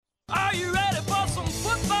Are you ready for some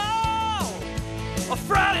football? A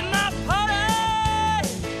Friday night party?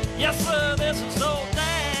 Yes, sir, this is so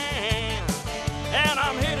damn. And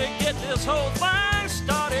I'm here to get this whole thing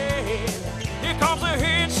started. Here comes the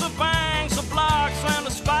hits, the bangs, the blocks, and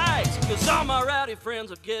the spikes. Cause all my rowdy friends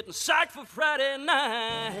are getting psyched for Friday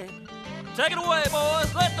night. Take it away,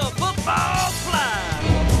 boys. Let the football fly.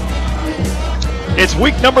 It's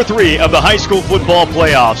week number 3 of the high school football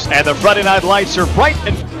playoffs, and the Friday night lights are bright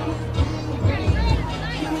and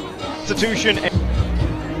institution.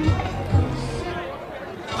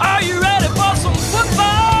 Are you ready for some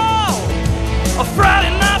football? A Friday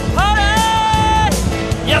night party?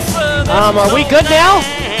 Yes, sir. Are we good now?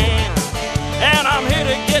 And I'm here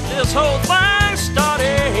to get this whole thing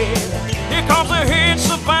started. Here comes the hits,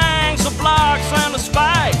 the bangs, the blocks, and the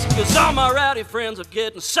spikes. Cause all my rowdy friends are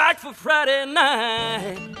getting psyched for Friday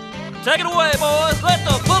night. Take it away, boys. Let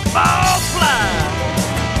the football fly.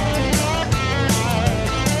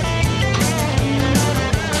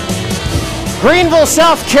 Greenville,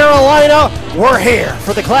 South Carolina, we're here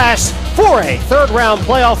for the Class 4A third-round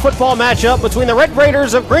playoff football matchup between the Red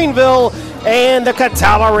Raiders of Greenville and the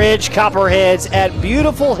Catawba Ridge Copperheads at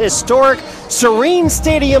beautiful, historic, serene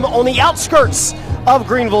stadium on the outskirts of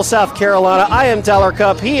Greenville, South Carolina. I am Tyler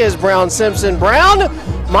Cupp. He is Brown Simpson. Brown,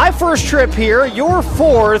 my first trip here, your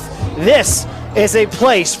fourth. This is a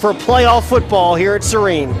place for playoff football here at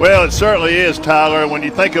Serene. Well, it certainly is, Tyler. When you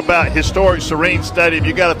think about historic Serene Stadium,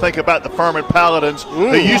 you got to think about the Furman Paladins,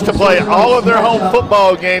 who used to play all of their home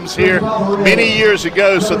football games here many years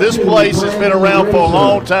ago. So this place has been around for a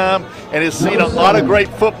long time and has seen a lot of great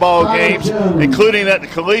football games, including at the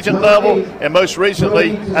collegiate level and most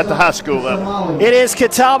recently at the high school level. It is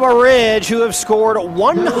Catawba Ridge who have scored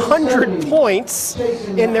 100 points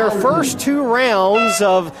in their first 2 rounds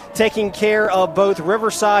of taking care of both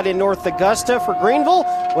Riverside and North Augusta. For Greenville,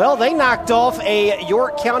 well, they knocked off a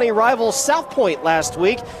York County rival, South Point, last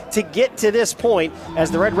week to get to this point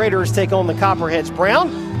as the Red Raiders take on the Copperheads.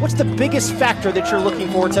 Brown, what's the biggest factor that you're looking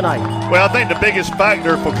for tonight? Well, I think the biggest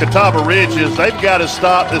factor for Catawba Ridge is they've got to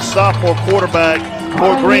stop this sophomore quarterback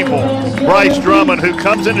for Greenville, Bryce Drummond, who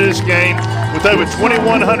comes into this game with over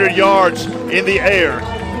 2,100 yards in the air.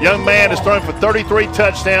 Young man has thrown for 33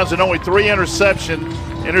 touchdowns and only 3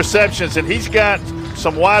 interceptions, and he's got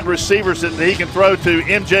some wide receivers that he can throw to,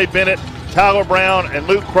 M.J. Bennett, Tyler Brown, and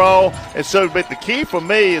Luke Kroll. And so, but the key for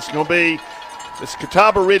me is going to be this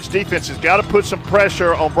Catawba Ridge defense has got to put some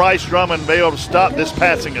pressure on Bryce Drummond and be able to stop this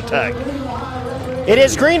passing attack. It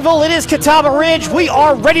is Greenville, it is Catawba Ridge. We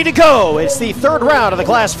are ready to go. It's the third round of the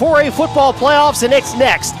Class 4A football playoffs, and it's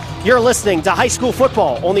next. You're listening to high school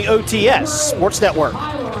football on the OTS Sports Network.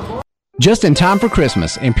 Just in time for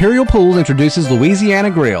Christmas, Imperial Pools introduces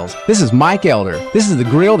Louisiana Grills. This is Mike Elder. This is the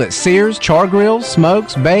grill that sears, char grills,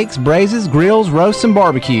 smokes, bakes, braises, grills, roasts, and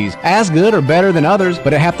barbecues. As good or better than others,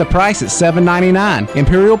 but at half the price at $7.99.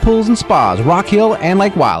 Imperial Pools and Spas, Rock Hill and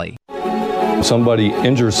Lake Wiley. Somebody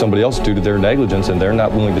injures somebody else due to their negligence and they're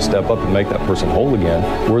not willing to step up and make that person whole again,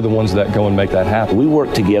 we're the ones that go and make that happen. We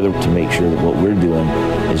work together to make sure that what we're doing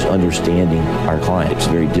is understanding our client. It's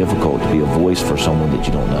very difficult to be a voice for someone that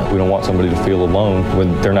you don't know. We don't want somebody to feel alone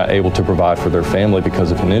when they're not able to provide for their family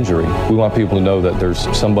because of an injury. We want people to know that there's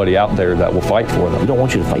somebody out there that will fight for them. We don't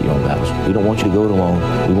want you to fight your own battles. We don't want you to go it alone.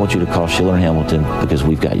 We want you to call Schiller & Hamilton because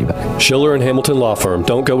we've got your back. Schiller & Hamilton Law Firm.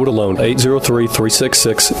 Don't go it alone.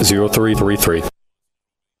 803-366-0333.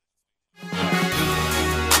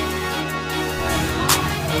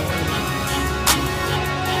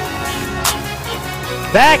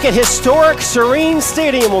 Back at historic Serene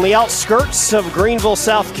Stadium on the outskirts of Greenville,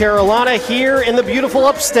 South Carolina, here in the beautiful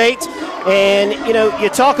upstate. And, you know, you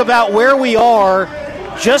talk about where we are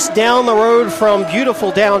just down the road from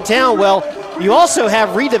beautiful downtown. Well, you also have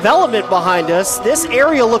redevelopment behind us. This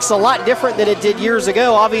area looks a lot different than it did years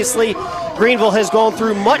ago. Obviously, Greenville has gone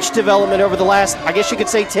through much development over the last, I guess you could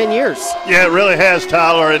say, 10 years. Yeah, it really has,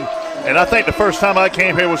 Tyler. And I think the first time I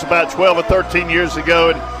came here was about 12 or 13 years ago.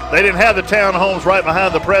 And they didn't have the townhomes right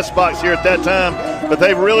behind the press box here at that time, but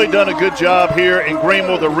they've really done a good job here in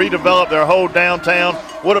Greenville to redevelop their whole downtown.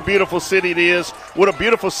 What a beautiful city it is. What a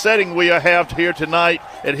beautiful setting we have here tonight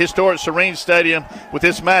at historic Serene Stadium with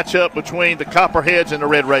this matchup between the Copperheads and the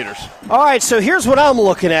Red Raiders. All right, so here's what I'm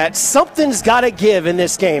looking at. Something's got to give in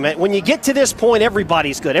this game. When you get to this point,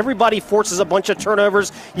 everybody's good. Everybody forces a bunch of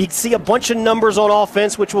turnovers. You can see a bunch of numbers on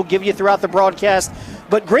offense, which we'll give you throughout the broadcast.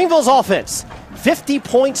 But Greenville's offense, 50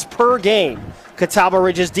 points per game. Catawba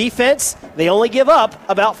Ridge's defense, they only give up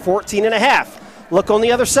about 14.5. Look on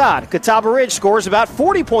the other side. Catawba Ridge scores about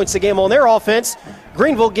 40 points a game on their offense.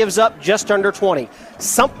 Greenville gives up just under 20.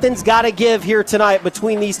 Something's got to give here tonight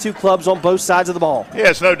between these two clubs on both sides of the ball. Yeah,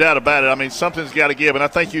 it's no doubt about it. I mean, something's got to give, and I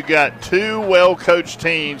think you got two well-coached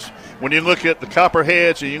teams. When you look at the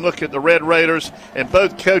Copperheads and you look at the Red Raiders, and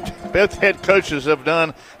both head coaches have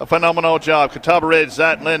done a phenomenal job. Catawba Red,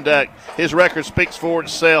 Zach Lindak, his record speaks for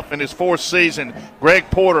itself in his fourth season. Greg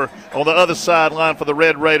Porter on the other sideline for the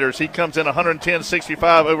Red Raiders. He comes in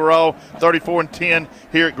 110-65 overall, 34-10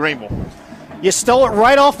 here at Greenville. You stole it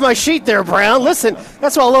right off my sheet there, Brown. Listen,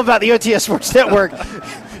 that's what I love about the OTS Sports Network.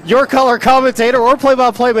 Your color commentator or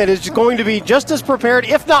play-by-play man is going to be just as prepared,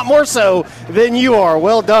 if not more so, than you are.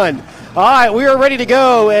 Well done. All right, we are ready to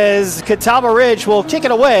go as Catawba Ridge will kick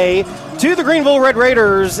it away to the Greenville Red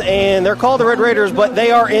Raiders, and they're called the Red Raiders, but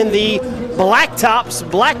they are in the black tops,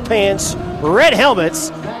 black pants, red helmets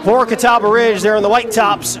for Catawba Ridge. They're in the white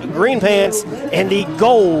tops, green pants, and the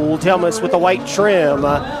gold helmets with the white trim.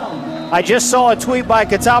 I just saw a tweet by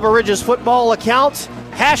Catawba Ridge's football account,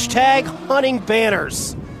 hashtag hunting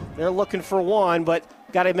banners. They're looking for one, but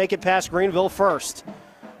got to make it past Greenville first.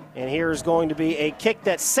 And here's going to be a kick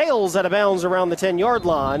that sails out of bounds around the 10-yard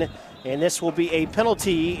line, and this will be a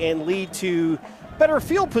penalty and lead to better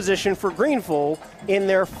field position for Greenville in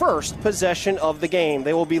their first possession of the game.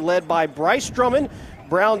 They will be led by Bryce Drummond.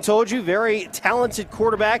 Brown told you, very talented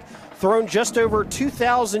quarterback, thrown just over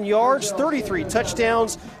 2,000 yards, 33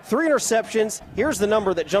 touchdowns, 3 interceptions. Here's the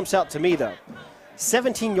number that jumps out to me, though.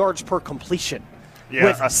 17 yards per completion. Yeah,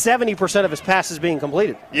 with 70% of his passes being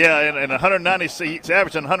completed. Yeah, and 196, he's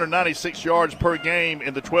averaging 196 yards per game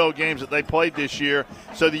in the 12 games that they played this year.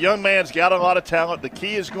 So the young man's got a lot of talent. The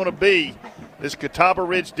key is going to be this Catawba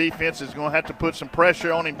Ridge defense is going to have to put some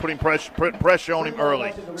pressure on him, put pressure on him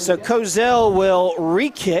early. So Kozel will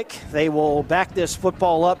re-kick. They will back this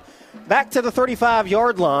football up back to the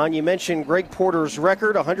 35-yard line. You mentioned Greg Porter's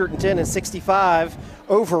record, 110-65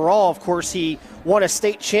 overall. Of course, he won a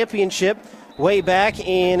state championship way back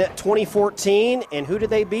in 2014, and who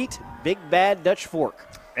did they beat? Big Bad Dutch Fork.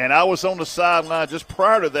 And I was on the sideline just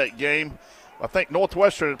prior to that game. I think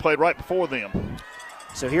Northwestern had played right before them.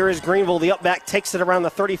 So here is Greenville. The up back takes it around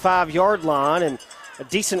the 35-yard line, and a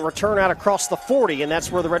decent return out across the 40, and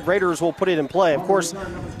that's where the Red Raiders will put it in play. Of course,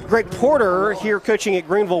 Greg Porter, here coaching at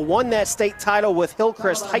Greenville, won that state title with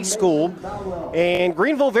Hillcrest High School, and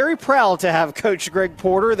Greenville very proud to have Coach Greg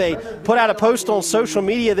Porter. They put out a post on social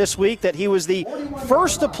media this week that he was the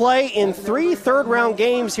first to play in 3 third-round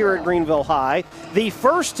games here at Greenville High, the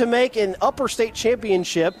first to make an upper state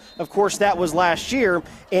championship. Of course, that was last year,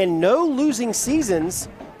 and no losing seasons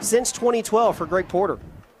since 2012 for Greg Porter.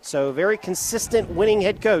 So very consistent winning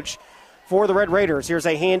head coach for the Red Raiders. Here's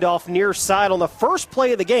a handoff near side on the first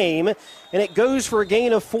play of the game, and it goes for a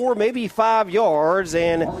gain of 4, maybe 5 yards,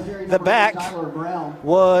 and the back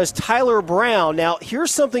was Tyler Brown. Now, here's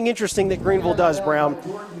something interesting that Greenville does, Brown.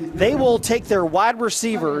 They will take their wide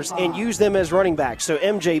receivers and use them as running backs. So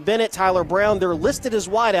MJ Bennett, Tyler Brown, they're listed as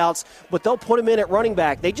wideouts, but they'll put them in at running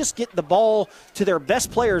back. They just get the ball to their best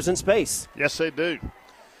players in space. Yes, they do.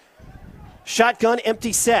 Shotgun,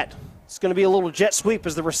 empty set. It's going to be a little jet sweep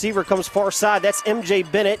as the receiver comes far side. That's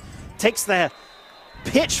MJ Bennett. Takes the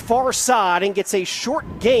pitch far side and gets a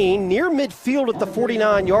short gain near midfield at the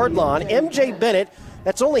 49-yard line. MJ Bennett,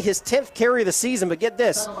 that's only his 10th carry of the season, but get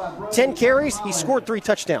this, 10 carries, he scored 3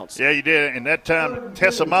 touchdowns. Yeah, you did. And that time,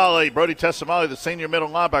 Brody Tessamale, the senior middle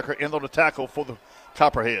linebacker, ended on the tackle for the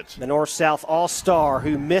Copperheads. The North-South All-Star,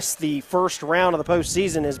 who missed the first round of the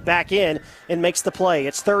postseason, is back in and makes the play.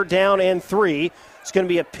 It's 3rd down and 3. It's going to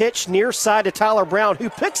be a pitch near side to Tyler Brown, who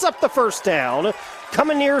picks up the first down,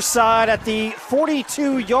 coming near side at the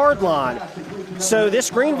 42-yard line. So this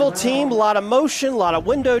Greenville team, a lot of motion, a lot of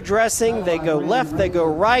window dressing. They go left, they go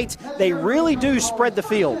right. They really do spread the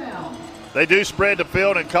field. They do spread the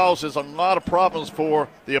field, and causes a lot of problems for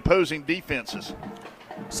the opposing defenses.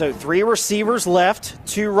 So 3 receivers left,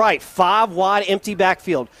 2 right, 5 wide, empty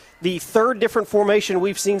backfield. The 3rd different formation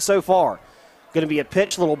we've seen so far. Going to be a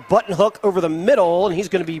pitch, little button hook over the middle, and he's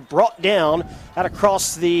going to be brought down out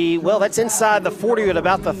across the, well, that's inside the 40 at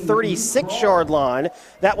about the 36-yard line.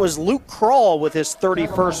 That was Luke Crawl with his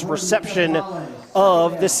 31st reception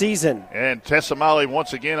of the season. And Tessamale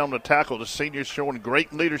once again on the tackle. The senior showing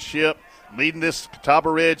great leadership, leading this Catawba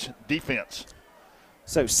Ridge defense.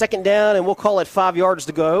 So 2nd down, and we'll call it 5 yards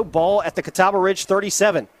to go. Ball at the Catawba Ridge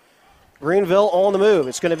 37. Greenville on the move.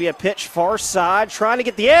 It's going to be a pitch far side, trying to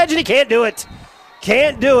get the edge, and he can't do it.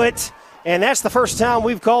 Can't do it. And that's the first time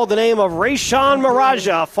we've called the name of Rayshawn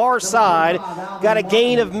Maraja, far side. Got a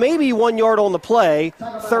gain of maybe 1 yard on the play,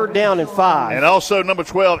 3rd down and 5. And also number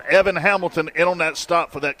 12, Evan Hamilton, in on that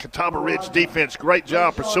stop for that Catawba Ridge defense. Great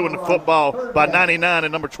job pursuing the football by 99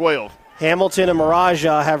 and number 12. Hamilton and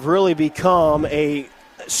Maraja have really become a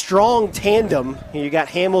strong tandem. You got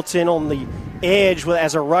Hamilton on the edge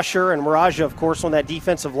as a rusher and Maraja, of course, on that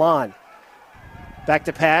defensive line. Back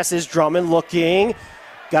to pass is Drummond looking.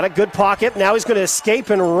 Got a good pocket. Now he's going to escape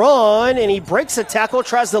and run, and he breaks a tackle,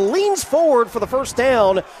 tries to leans forward for the first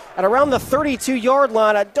down at around the 32-yard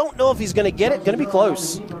line. I don't know if he's going to get it. Going to be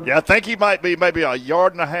close. Yeah, I think he might be maybe a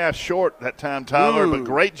yard and a half short that time, Tyler, but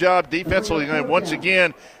great job defensively. And once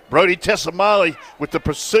again, Brody Tessamali with the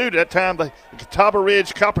pursuit. That time the Catawba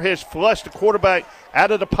Ridge Copperheads flushed the quarterback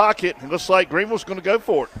out of the pocket. It looks like Greenville's going to go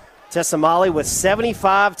for it. Tessamali with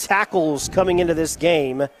 75 tackles coming into this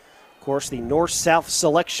game. Of course, the north-south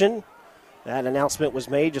selection. That announcement was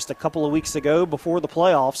made just a couple of weeks ago before the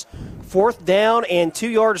playoffs. 4th down and 2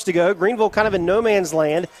 yards to go. Greenville kind of in no man's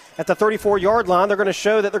land at the 34-yard line. They're going to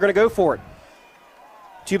show that they're going to go for it.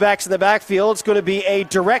 2 backs in the backfield. It's going to be a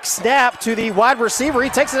direct snap to the wide receiver. He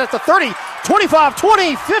takes it at the 30, 25,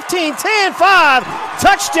 20, 15, 10, 5.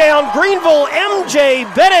 Touchdown, Greenville.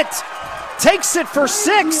 MJ Bennett takes it for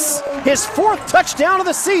 6, his 4th touchdown of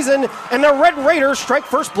the season, and the Red Raiders strike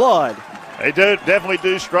first blood. They definitely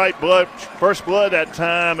do strike first blood that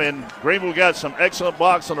time, and Greenville got some excellent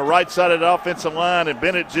blocks on the right side of the offensive line, and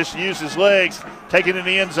Bennett just used his legs, taking it in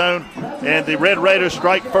the end zone, and the Red Raiders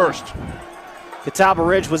strike first. Catawba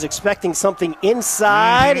Ridge was expecting something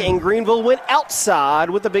inside, and Greenville went outside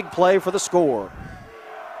with the big play for the score.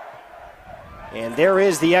 And there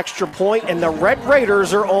is the extra point, and the Red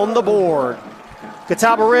Raiders are on the board.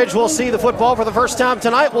 Catawba Ridge will see the football for the first time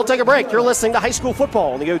tonight. We'll take a break. You're listening to high school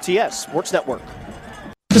football on the OTS Sports Network.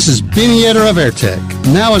 This is Benny Etter of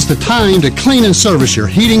AirTech. Now is the time to clean and service your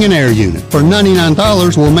heating and air unit. For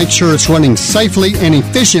 $99, we'll make sure it's running safely and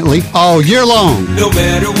efficiently all year long. No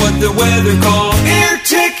matter what the weather calls,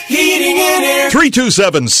 AirTech Heating and Air.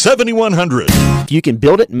 327-7100. You can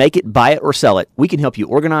build it, make it, buy it, or sell it. We can help you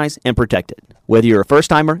organize and protect it. Whether you're a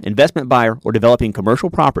first-timer, investment buyer, or developing commercial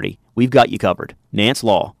property, we've got you covered. Nance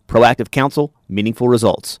Law. Proactive counsel, meaningful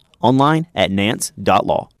results. Online at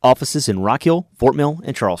nance.law. Offices in Rock Hill, Fort Mill,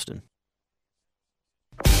 and Charleston.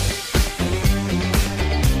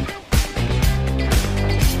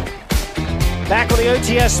 Back on the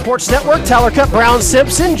OTS Sports Network, Tyler Cupp, Brown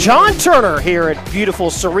Simpson, John Turner here at beautiful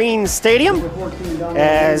Serene Stadium,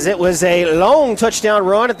 as it was a long touchdown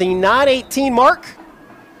run at the 9:18 mark.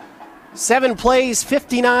 7 plays,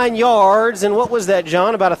 59 yards, and what was that,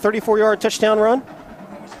 John? About a 34-yard touchdown run?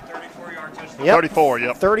 34,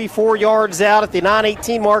 yep. 34 yards out at the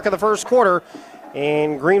 9:18 mark of the first quarter,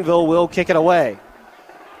 and Greenville will kick it away.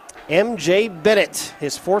 MJ Bennett,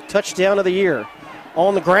 his 4th touchdown of the year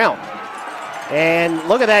on the ground. And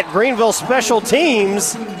look at that Greenville special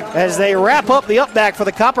teams as they wrap up the upback for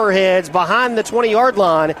the Copperheads behind the 20-yard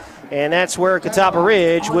line, and that's where Catawba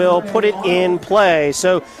Ridge will put it in play.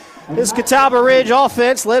 So this Catawba Ridge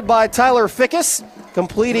offense led by Tyler Fickus,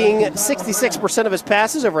 completing 66% of his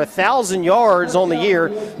passes, over 1,000 yards on the year,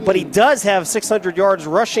 but he does have 600 yards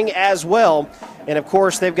rushing as well. And, of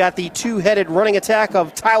course, they've got the 2-headed running attack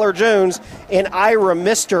of Tyler Jones and Ira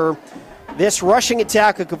Mister. This rushing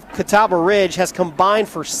attack of Catawba Ridge has combined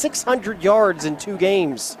for 600 yards in 2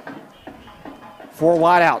 games. 4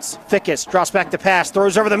 wideouts. Fickus drops back to pass,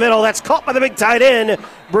 throws over the middle. That's caught by the big tight end,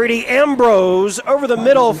 Brady Ambrose, over the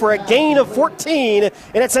middle for a gain of 14,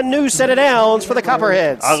 and it's a new set of downs for the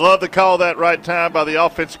Copperheads. I love the call that right time by the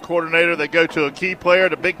offensive coordinator. They go to a key player,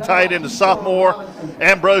 the big tight end, the sophomore,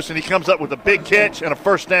 Ambrose, and he comes up with a big catch and a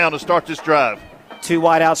first down to start this drive. 2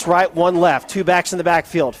 wideouts right, 1 left. 2 backs in the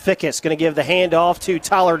backfield. Fickus going to give the handoff to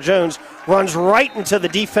Tyler Jones. Runs right into the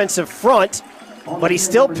defensive front, but he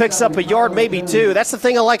still picks up a yard, maybe 2. That's the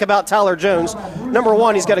thing I like about Tyler Jones. Number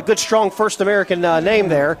 1, he's got a good, strong First American name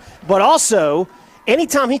there, but also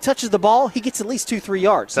anytime he touches the ball, he gets at least 2-3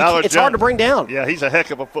 yards. It's hard to bring down. Yeah, he's a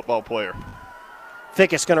heck of a football player.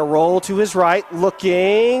 Fickus going to roll to his right,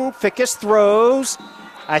 looking. Fickus throws.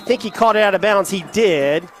 I think he caught it out of bounds. He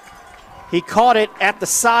did. He caught it at the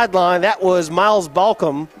sideline. That was Miles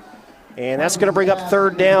Balcom. And that's going to bring up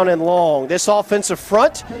 3rd down and long. This offensive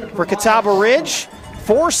front for Catawba Ridge,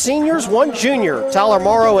 4 seniors, 1 junior. Tyler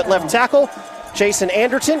Morrow at left tackle, Jason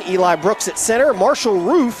Anderton, Eli Brooks at center, Marshall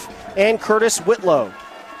Roof, and Curtis Whitlow.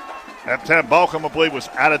 That time Balcom, I believe, was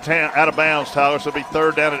out of bounds, Tyler, so it'll be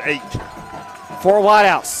 3rd down and 8. 4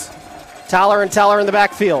 wideouts. Tyler in the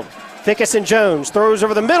backfield. Fickus and Jones throws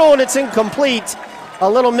over the middle, and it's incomplete. a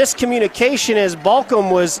little miscommunication as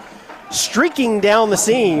Balcom was streaking down the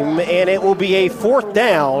seam, and it will be a 4th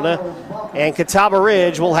down, and Catawba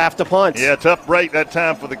Ridge will have to punt. Yeah, tough break that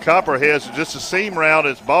time for the Copperheads. Just a seam route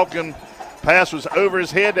as Balcom pass was over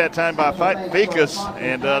his head that time by Vicus,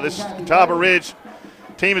 and this Catawba Ridge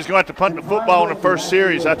team is going to have to punt the football in the first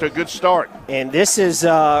series after a good start. And this is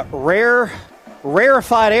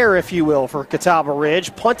rarefied air, if you will, for Catawba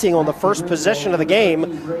Ridge, punting on the first possession of the game.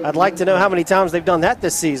 I'd like to know how many times they've done that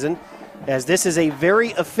this season, as this is a very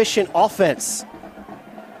efficient offense,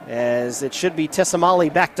 as it should be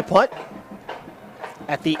Tessamali back to punt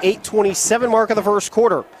at the 8:27 mark of the first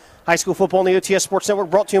quarter. High school football on the OTS Sports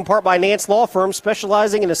Network, brought to you in part by Nance Law Firm,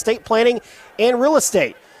 specializing in estate planning and real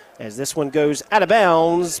estate, as this one goes out of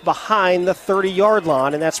bounds behind the 30-yard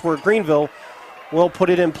line, and that's where Greenville will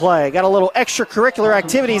put it in play. Got a little extracurricular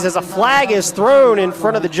activities as a flag is thrown in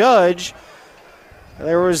front of the judge.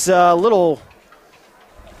 There was a little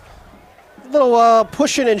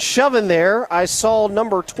pushing and shoving there. I saw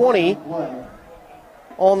number 20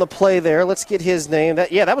 on the play there. Let's get his name.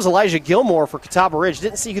 That was Elijah Gilmore for Catawba Ridge.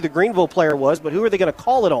 Didn't see who the Greenville player was, but who are they going to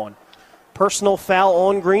call it on? Personal foul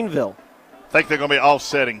on Greenville. I think they're going to be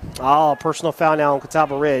offsetting. Oh, personal foul now on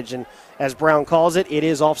Catawba Ridge, and as Brown calls it, it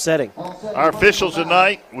is offsetting. Our officials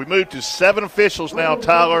tonight, we moved to 7 officials now,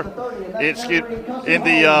 Tyler. It's in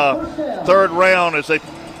the third round as they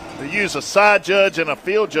use a side judge and a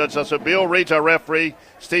field judge. So Bill Reed's our referee,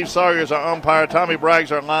 Steve Sawyer is our umpire, Tommy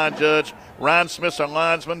Bragg's our line judge, Ryan Smith's our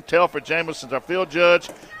linesman, Telford Jameson's our field judge,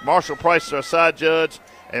 Marshall Price is our side judge,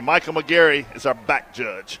 and Michael McGarry is our back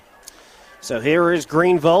judge. So here is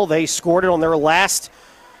Greenville. They scored it on their last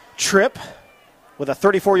trip with a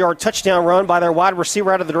 34-yard touchdown run by their wide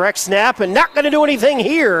receiver out of the direct snap, and not going to do anything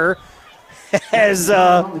here as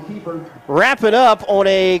wrapping up on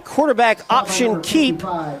a quarterback option keep.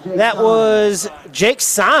 That was Jake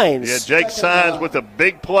Sines. Yeah, Jake Sines with a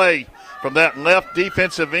big play from that left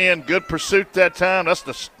defensive end. Good pursuit that time. That's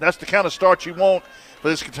the kind of start you want for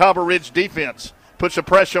this Catawba Ridge defense. Put some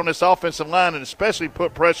pressure on this offensive line, and especially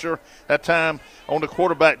put pressure that time on the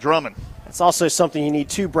quarterback Drummond. That's also something you need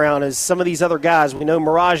too, Brown, is some of these other guys. We know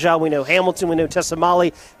Maraja, we know Hamilton, we know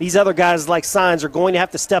Tessamali. These other guys like Sines are going to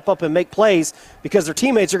have to step up and make plays because their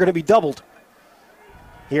teammates are going to be doubled.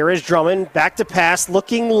 Here is Drummond, back to pass,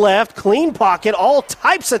 looking left, clean pocket, all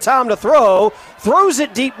types of time to throw. Throws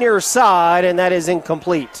it deep near side, and that is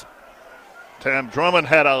incomplete. Drummond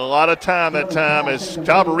had a lot of time that time as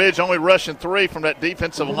Catawba Ridge only rushing 3 from that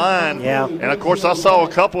defensive line. Yeah. And, of course, I saw a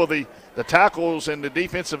couple of the tackles and the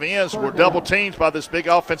defensive ends were double teamed by this big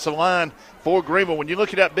offensive line for Greenville. When you look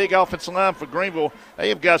at that big offensive line for Greenville, they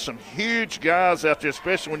have got some huge guys out there,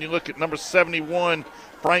 especially when you look at number 71,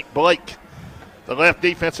 Frank Blake, the left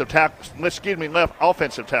offensive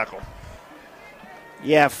tackle.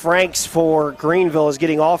 Yeah, Franks for Greenville is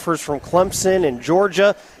getting offers from Clemson and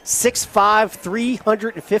Georgia. 6'5",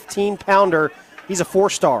 315-pounder. He's a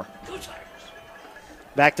 4-star.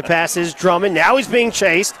 Back to pass is Drummond. Now he's being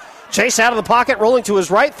chased. Chase out of the pocket, rolling to his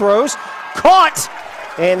right, throws. Caught!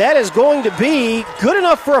 And that is going to be good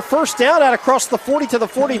enough for a first down out across the 40 to the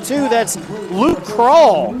 42. That's Luke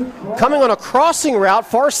Krall coming on a crossing route,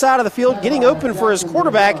 far side of the field, getting open for his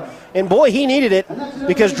quarterback. And, boy, he needed it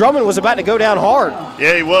because Drummond was about to go down hard.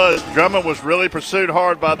 Yeah, he was. Drummond was really pursued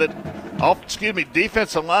hard by the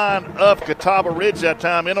defensive line of Catawba Ridge that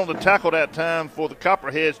time. In on the tackle that time for the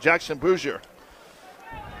Copperheads, Jackson Bouger.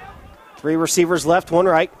 3 receivers left, 1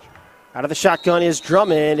 right. Out of the shotgun is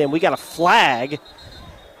Drummond, and we got a flag.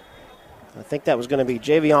 I think that was going to be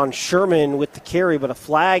Javion Sherman with the carry, but a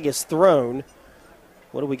flag is thrown.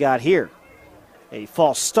 What do we got here? A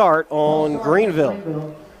false start on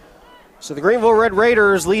Greenville. So the Greenville Red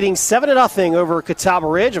Raiders leading 7-0 over Catawba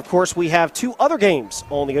Ridge. Of course, we have 2 other games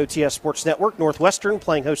on the OTS Sports Network. Northwestern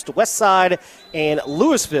playing host to Westside, and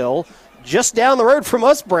Louisville just down the road from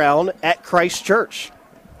us, Brown, at Christ Church.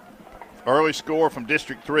 Early score from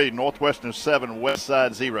District 3, Northwestern 7,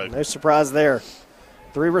 Westside 0. No surprise there.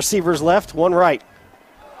 3 receivers left, 1 right.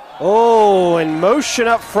 Oh, and motion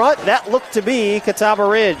up front. That looked to be Catawba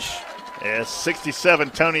Ridge. Yeah,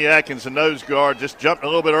 67, Tony Atkins, the nose guard, just jumped a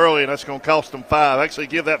little bit early, and that's going to cost them 5. Actually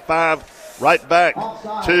give that 5 right back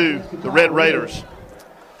to the Red Raiders.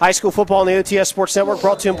 High school football on the OTS Sports Network,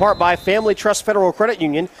 brought to you in part by Family Trust Federal Credit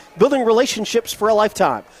Union, building relationships for a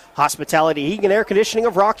lifetime. Hospitality, heating, and air conditioning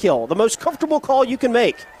of Rock Hill, the most comfortable call you can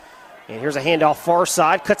make. And here's a handoff far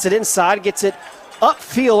side, cuts it inside, gets it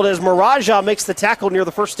upfield as Maraja makes the tackle near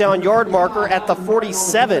the first down yard marker at the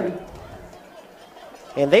 47.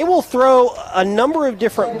 And they will throw a number of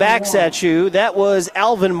different backs at you. That was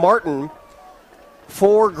Alvin Martin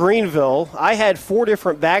for Greenville. I had 4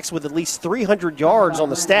 different backs with at least 300 yards on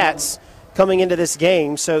the stats coming into this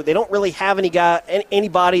game, so they don't really have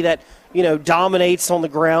anybody that dominates on the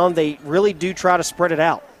ground. They really do try to spread it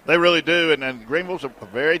out. They really do, and Greenville's a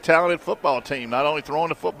very talented football team, not only throwing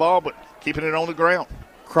the football but keeping it on the ground.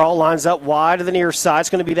 Crawl lines up wide to the near side. It's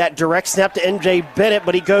going to be that direct snap to M.J. Bennett,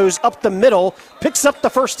 but he goes up the middle, picks up the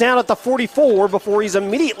first down at the 44 before he's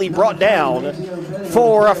immediately brought down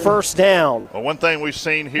for a first down. Well, one thing we've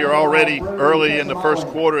seen here already early in the first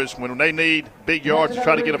quarter is when they need big yards to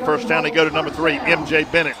try to get a first down, they go to number 3, M.J.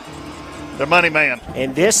 Bennett, their money man.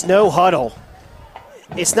 And this no huddle,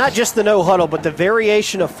 it's not just the no huddle, but the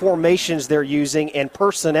variation of formations they're using and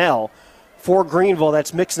personnel for Greenville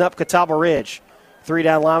that's mixing up Catawba Ridge. 3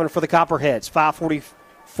 down lineman for the Copperheads.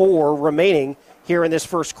 5:44 remaining here in this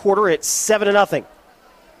first quarter. It's 7-0.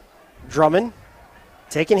 Drummond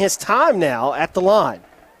taking his time now at the line.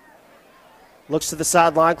 Looks to the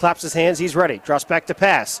sideline, claps his hands, he's ready. Drops back to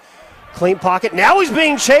pass. Clean pocket. Now he's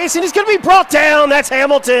being chased, and he's going to be brought down. That's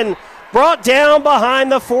Hamilton. Brought down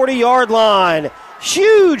behind the 40-yard line.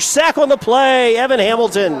 Huge sack on the play, Evan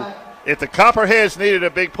Hamilton. If the Copperheads needed a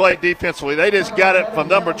big play defensively, they just got it from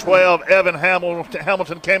number 12, Evan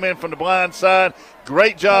Hamilton came in from the blind side.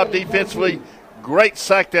 Great job defensively. Great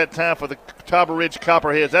sack that time for the Catawba Ridge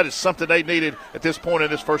Copperheads. That is something they needed at this point in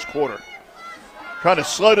this first quarter. Trying to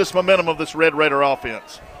slow this momentum of this Red Raider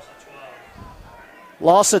offense.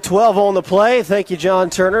 Loss of 12 on the play. Thank you, John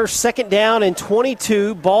Turner. 2nd down and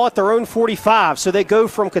 22. Ball at their own 45. So they go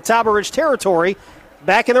from Catawba Ridge territory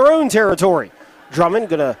back in their own territory. Drummond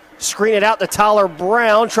going to screen it out to Tyler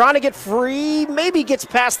Brown. Trying to get free. Maybe gets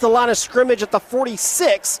past the line of scrimmage at the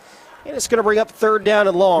 46. And it's going to bring up 3rd down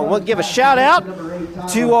and long. We'll give a shout out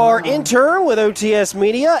to our intern with OTS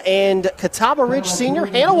Media and Catawba Ridge senior,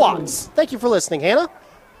 Hannah Watts. Thank you for listening, Hannah.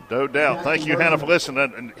 No doubt. Thank you, Hannah, for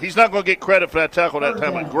listening. And he's not going to get credit for that tackle that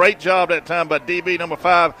time. A great job that time by DB number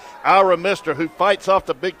 5, Ira Mister, who fights off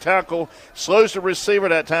the big tackle, slows the receiver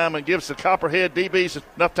that time, and gives the Copperhead DBs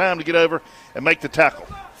enough time to get over and make the tackle.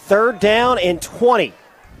 3rd down and 20.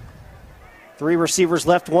 3 receivers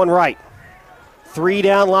left, 1 right. 3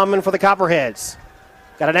 down linemen for the Copperheads.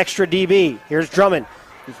 Got an extra DB. Here's Drummond.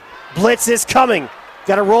 Blitz is coming.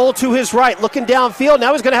 Got to roll to his right, looking downfield.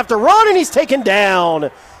 Now he's going to have to run, and he's taken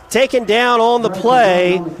down. Taken down on the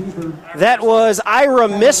play. That was Ira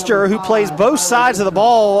Mister, who plays both sides of the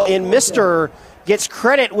ball, and Mister gets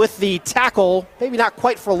credit with the tackle. Maybe not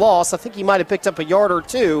quite for loss. I think he might have picked up a yard or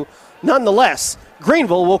 2. Nonetheless,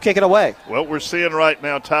 Greenville will kick it away. What we're seeing right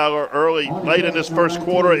now, Tyler, late in this first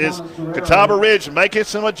quarter is Catawba Ridge making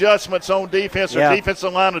some adjustments on defense. Their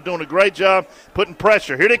defensive line are doing a great job putting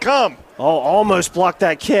pressure. Here they come. Oh, almost blocked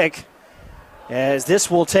that kick, as this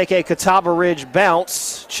will take a Catawba Ridge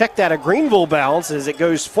bounce. Check that, a Greenville bounce as it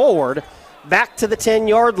goes forward back to the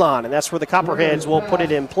 10-yard line, and that's where the Copperheads will put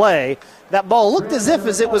it in play. That ball looked as if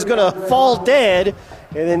it was going to fall dead,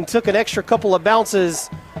 and then took an extra couple of bounces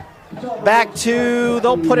back to,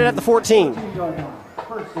 they'll put it at the 14.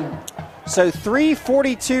 So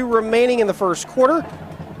 3:42 remaining in the first quarter.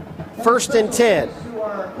 1st and 10.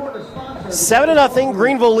 7-0,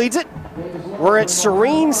 Greenville leads it. We're at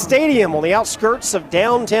Serene Stadium on the outskirts of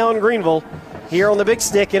downtown Greenville here on the Big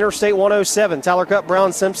Stick, Interstate 107. Tyler Cupp,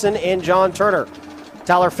 Brown Simpson, and John Turner.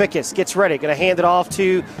 Tyler Fickus gets ready, going to hand it off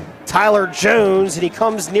to Tyler Jones, and he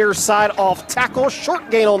comes near side off tackle. Short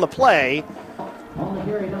gain on the play.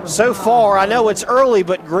 So far, I know it's early,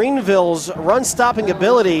 but Greenville's run-stopping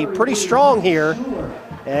ability pretty strong here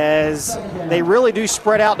as they really do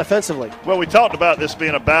spread out defensively. Well, we talked about this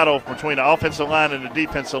being a battle between the offensive line and the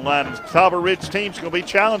defensive line. The Catawba Ridge team's going to be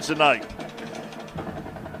challenged tonight.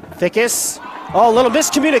 Fickus, a little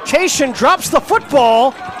miscommunication, drops the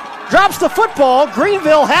football.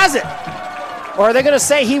 Greenville has it. Or are they going to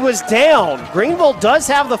say he was down? Greenville does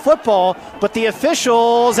have the football, but the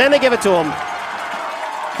officials, and they give it to him.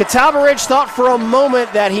 Catawba Ridge thought for a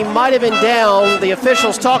moment that he might have been down. The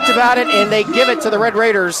officials talked about it, and they give it to the Red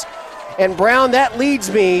Raiders. And Brown, that leads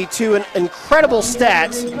me to an incredible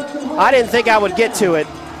stat. I didn't think I would get to it.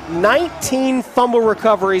 19 fumble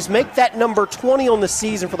recoveries, make that number 20 on the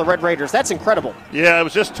season for the Red Raiders. That's incredible. Yeah, it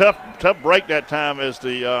was just tough break that time as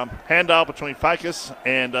the handoff between Ficus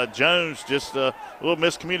and Jones, just a little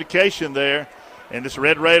miscommunication there. And this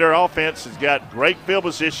Red Raider offense has got great field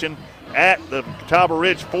position at the Catawba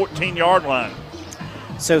Ridge 14-yard line.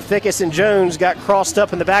 So Fickus and Jones got crossed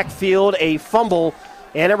up in the backfield, a fumble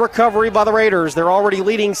and a recovery by the Raiders. They're already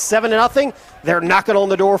leading 7-0. They're knocking on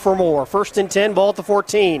the door for more. 1st and 10, ball at the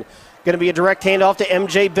 14. Going to be a direct handoff to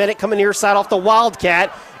M.J. Bennett coming near side off the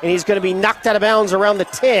Wildcat, and he's going to be knocked out of bounds around the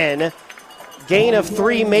 10. Gain of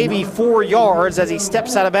 3, maybe 4 yards as he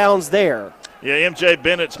steps out of bounds there. Yeah, M.J.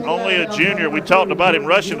 Bennett's only a junior. We talked about him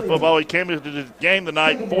rushing the football. He came into the game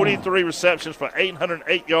tonight, 43 receptions for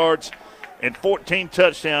 808 yards and 14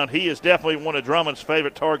 touchdowns. He is definitely one of Drummond's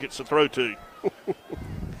favorite targets to throw to.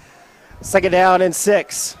 Second down and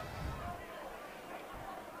 6.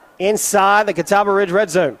 Inside the Catawba Ridge red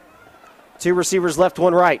zone. 2 receivers left,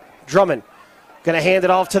 1 right. Drummond going to hand it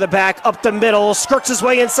off to the back, up the middle, skirts his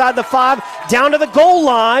way inside the 5, down to the goal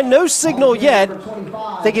line. No signal yet.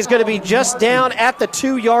 I think he's going to be just down at the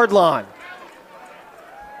 2-yard line.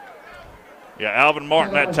 Yeah, Alvin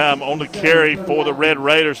Martin that time on the carry for the Red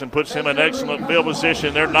Raiders and puts him in excellent field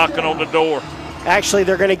position. They're knocking on the door. Actually,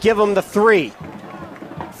 they're going to give him the 3.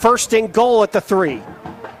 First and goal at the 3.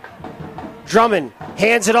 Drummond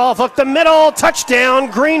hands it off up the middle. Touchdown,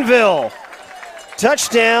 Greenville.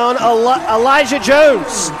 Touchdown, Elijah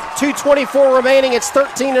Jones. 2:24 remaining. It's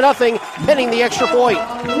 13-0, pending the extra point.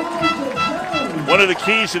 One of the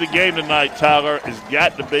keys to the game tonight, Tyler, has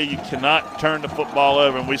got to be you cannot turn the football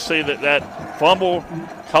over. And we see that fumble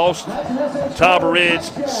cost Catawba Ridge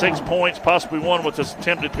 6 points, possibly 1 with this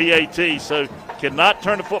attempted PAT. So cannot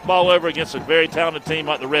turn the football over against a very talented team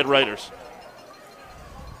like the Red Raiders.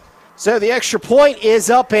 So the extra point is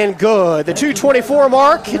up and good. The 2:24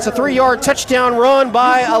 mark, it's a 3-yard touchdown run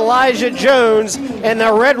by Elijah Jones, and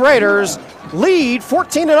the Red Raiders lead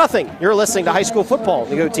 14-0. You're listening to high school football,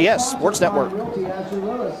 the OTS Sports Network.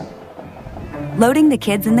 Loading the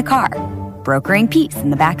kids in the car, brokering peace in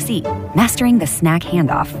the back seat, mastering the snack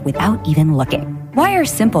handoff without even looking. Why are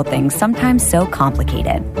simple things sometimes so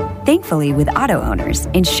complicated? Thankfully, with auto owners,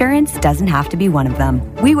 insurance doesn't have to be one of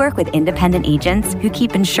them. We work with independent agents who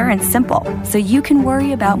keep insurance simple, so you can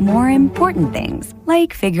worry about more important things,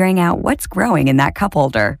 like figuring out what's growing in that cup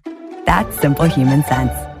holder. That's simple human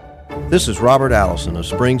sense. This is Robert Allison of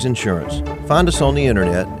Springs Insurance. Find us on the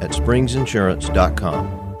internet at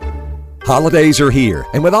springsinsurance.com. Holidays are here,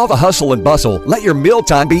 and with all the hustle and bustle, let your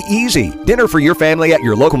mealtime be easy. Dinner for your family at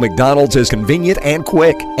your local McDonald's is convenient and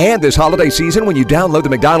quick. And this holiday season, when you download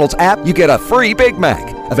the McDonald's app, you get a free Big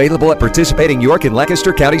Mac. Available at participating York and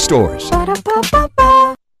Lancaster County stores.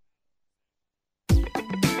 Ba-da-ba-ba-ba.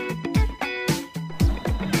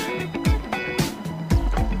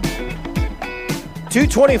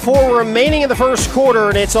 .224 remaining in the first quarter,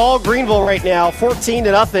 and it's all Greenville right now,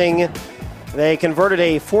 14-0. They converted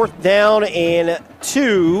a 4th down and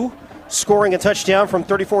 2, scoring a touchdown from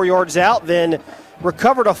 34 yards out, then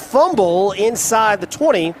recovered a fumble inside the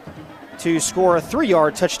 20 to score a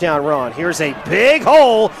 3-yard touchdown run. Here's a big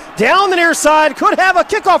hole down the near side. Could have a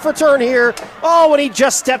kickoff return here. Oh, and he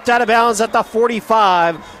just stepped out of bounds at the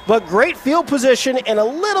 45. But great field position and a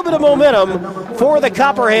little bit of momentum for the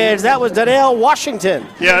Copperheads. That was Donnell Washington.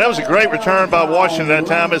 Yeah, that was a great return by Washington that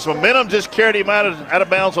time. His momentum just carried him out of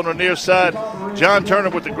bounds on the near side. John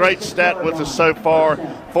Turner with a great stat with us so far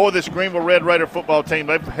for this Greenville Red Raider football team.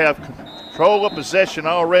 They have control of possession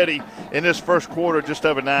already in this first quarter, just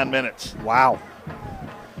over 9 minutes. Wow.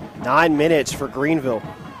 9 minutes for Greenville.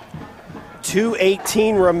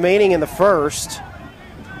 2:18 remaining in the first.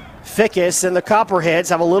 Fickus and the Copperheads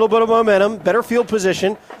have a little bit of momentum, better field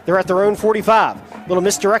position. They're at their own 45. Little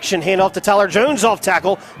misdirection, handoff to Tyler Jones off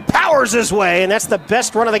tackle. Powers his way, and that's the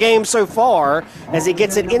best run of the game so far as he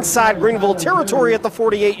gets it inside Greenville territory at the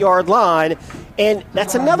 48-yard line. And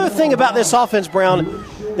that's another thing about this offense, Brown.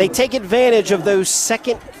 They take advantage of those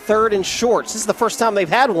second, third, and shorts. This is the first time they've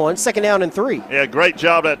had one, 2nd down and 3. Yeah, great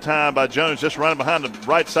job that time by Jones, just running behind the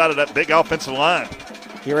right side of that big offensive line.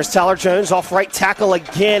 Here is Tyler Jones off right tackle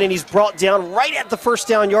again, and he's brought down right at the 1st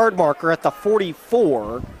down yard marker at the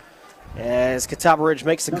 44. As Catawba Ridge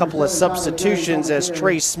makes a couple of substitutions as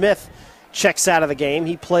Trey Smith checks out of the game.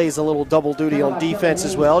 He plays a little double duty on defense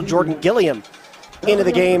as well. Jordan Gilliam into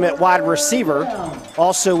the game at wide receiver.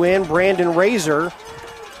 Also in Brandon Razor,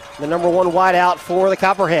 the number 1 wideout for the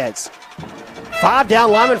Copperheads. 5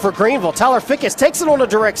 down lineman for Greenville. Tyler Fickus takes it on a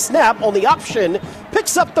direct snap on the option,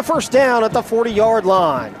 picks up the 1st down at the 40-yard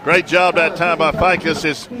line. Great job that time by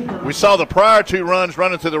Fickus. We saw the prior 2 runs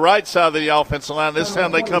running to the right side of the offensive line. This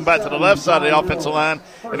time they come back to the left side of the offensive line,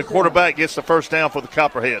 and the quarterback gets the 1st down for the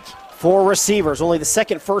Copperheads. 4 receivers, only the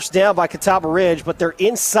 2nd first down by Catawba Ridge, but they're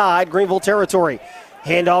inside Greenville territory.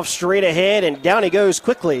 Handoff straight ahead, and down he goes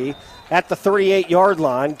quickly at the 38-yard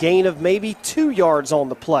line. Gain of maybe 2 yards on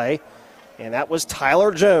the play. And that was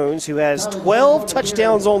Tyler Jones, who has 12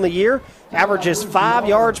 touchdowns on the year, averages 5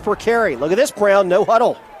 yards per carry. Look at this, Brown, no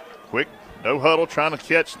huddle. Quick, no huddle, trying to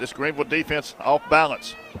catch this Greenville defense off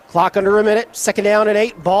balance. Clock under a minute, 2nd down and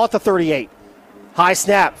 8, ball at the 38. High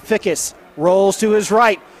snap, Fickus rolls to his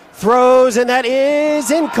right, throws, and that is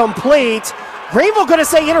incomplete. Greenville going to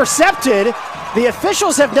say intercepted. The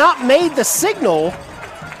officials have not made the signal.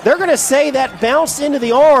 They're going to say that bounced into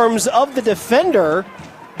the arms of the defender,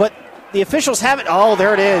 but the officials haven't. Oh,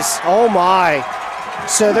 there it is. Oh, my.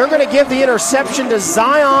 So they're going to give the interception to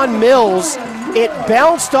Zion Mills. It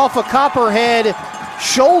bounced off a Copperhead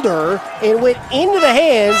shoulder and went into the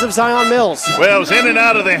hands of Zion Mills. Well, it was in and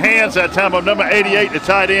out of the hands that time of number 88, the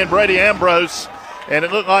tight end, Brady Ambrose, and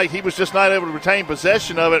it looked like he was just not able to retain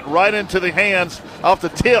possession of it, right into the hands off the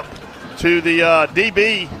tip to the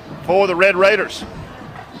DB for the Red Raiders.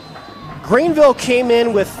 Greenville came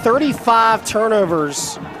in with 35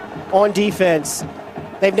 turnovers on defense.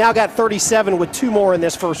 They've now got 37 with 2 more in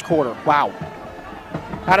this first quarter. Wow.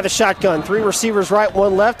 Out of the shotgun, 3 receivers right,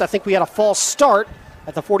 1 left. I think we had a false start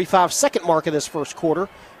at the 45-second mark of this first quarter.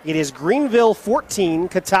 It is Greenville 14,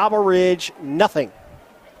 Catawba Ridge nothing.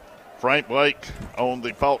 Frank Blake on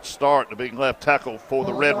the false start, the big left tackle for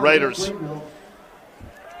the Red Raiders.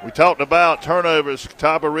 We talked about turnovers.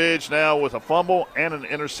 Catawba Ridge now with a fumble and an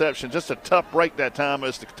interception. Just a tough break that time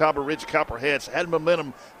as the Catawba Ridge Copperheads had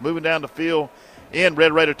momentum moving down the field in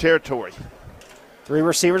Red Raider territory. 3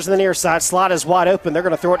 receivers in the near side. Slot is wide open. They're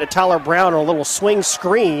going to throw it to Tyler Brown on a little swing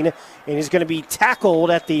screen, and he's going to be tackled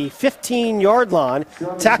at the 15-yard line.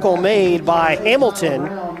 Tackle made by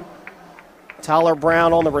Hamilton. Tyler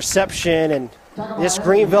Brown on the reception, and this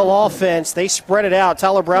Greenville offense, they spread it out.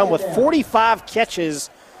 Tyler Brown with 45 catches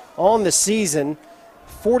on the season,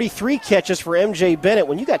 43 catches for MJ Bennett.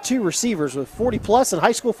 When you got 2 receivers with 40-plus in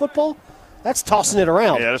high school football, that's tossing it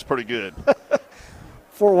around. Yeah, that's pretty good.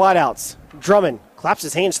 4 wideouts. Drummond claps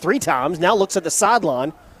his hands 3 times, now looks at the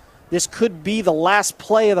sideline. This could be the last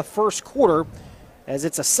play of the first quarter as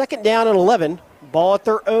it's a 2nd down and 11, ball at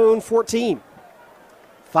their own 14.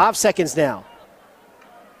 5 seconds now.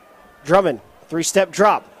 Drummond, 3-step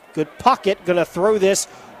drop. Good pocket, going to throw this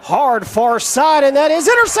hard far side, and that is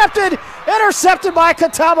intercepted. Intercepted by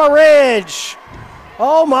Catawba Ridge.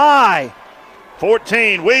 Oh, my.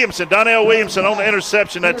 14, Williamson, Donnell Williamson on the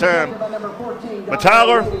interception that time. But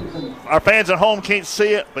Tyler, our fans at home can't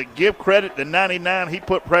see it, but give credit to 99. He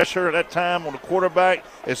put pressure at that time on the quarterback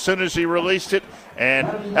as soon as he released it, and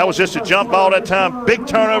that was just a jump ball that time. Big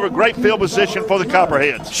turnover, great field position for the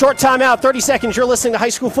Copperheads. Short timeout, 30 seconds. You're listening to High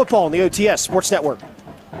School Football on the OTS Sports Network.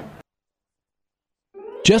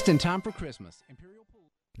 Just in time for Christmas.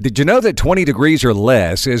 Did you know that 20 degrees or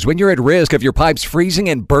less is when you're at risk of your pipes freezing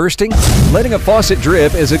and bursting? Letting a faucet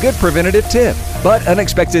drip is a good preventative tip, but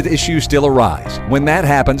unexpected issues still arise. When that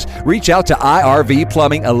happens, reach out to IRV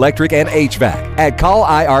Plumbing, Electric, and HVAC at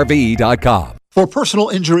callirv.com. For personal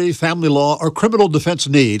injury, family law, or criminal defense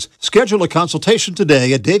needs, schedule a consultation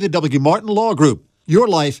today at David W. Martin Law Group. Your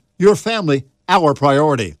life, your family, our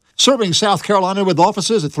priority. Serving South Carolina with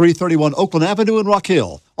offices at 331 Oakland Avenue in Rock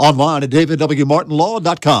Hill. Online at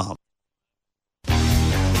davidwmartinlaw.com.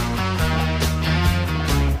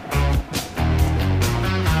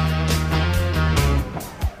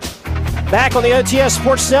 Back on the OTS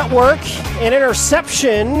Sports Network, an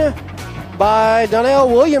interception by Donnell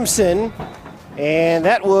Williamson. And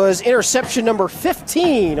that was interception number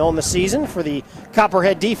 15 on the season for the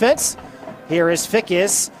Copperhead defense. Here is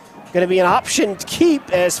Fickus. Going to be an option keep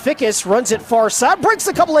as Fickus runs it far side, breaks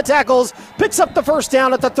a couple of tackles, picks up the first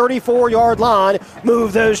down at the 34-yard line.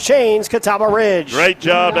 Move those chains, Catawba Ridge. Great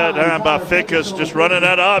job that time by Fickus, just running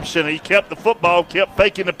that option. He kept the football, kept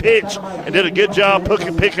faking the pitch, and did a good job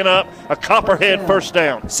picking up a Copperhead first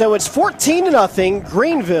down. So it's 14-0.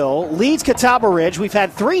 Greenville leads Catawba Ridge. We've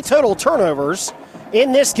had 3 total turnovers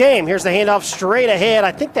in this game. Here's the handoff straight ahead.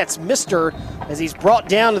 I think that's Mr. as he's brought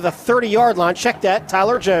down to the 30-yard line. Check that,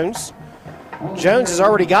 Tyler Jones. Jones has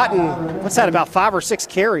already gotten, what's that, about 5 or 6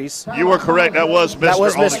 carries. You were correct. That was Mr. That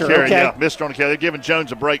was on Mr. the carry. Okay. Yeah, Mr. on the carry. They're giving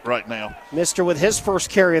Jones a break right now. Mr. with his first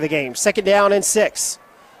carry of the game. 2nd down and 6.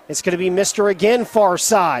 It's going to be Mr. again, far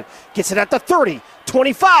side. Gets it at the 30.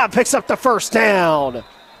 25, picks up the first down.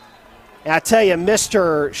 And I tell you,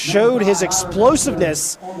 Mr. showed his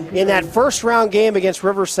explosiveness in that first-round game against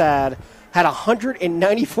Riverside. Had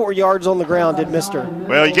 194 yards on the ground, did Mr.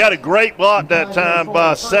 Well, you got a great block that time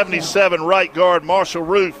by 77 right guard Marshall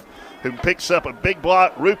Roof, who picks up a big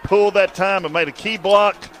block. Roof pulled that time and made a key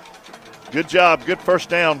block. Good job. Good first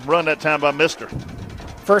down run that time by Mr.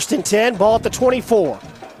 1st and 10, ball at the 24.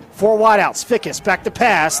 4 wideouts. Fickus back to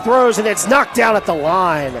pass, throws, and it's knocked down at the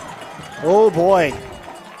line. Oh, boy.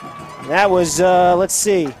 That was, let's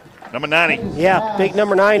see. Number 90. Yeah, big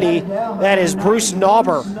number 90. That is Bruce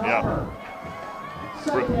Nauber. Yeah.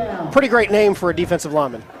 Pretty great name for a defensive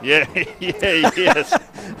lineman. Yeah, yes.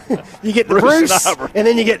 You get Bruce and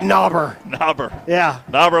then you get Nauber. Nauber. Yeah.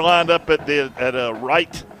 Nauber lined up at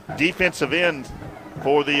right defensive end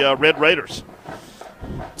for the Red Raiders.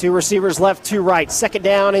 2 receivers left, 2 right. 2nd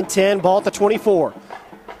down and 10, ball at the 24.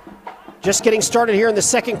 Just getting started here in the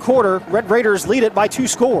second quarter. Red Raiders lead it by 2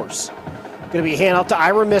 scores. Going to be a handoff to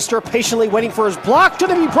Ira Mister, patiently waiting for his block.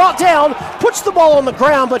 Going to be brought down, puts the ball on the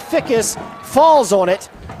ground, but Fickus falls on it.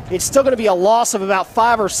 It's still going to be a loss of about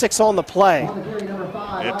 5 or 6 on the play.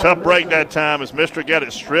 A tough break that time as Mister got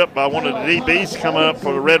it stripped by one of the DBs coming up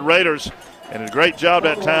for the Red Raiders. And a great job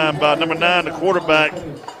that time by number 9, the quarterback,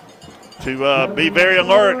 to be very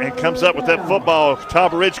alert and comes up with that football.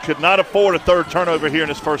 Catawba Ridge could not afford a 3rd turnover here in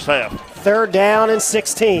this first half. 3rd down and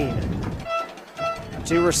 16.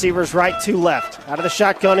 2 receivers right, 2 left. Out of the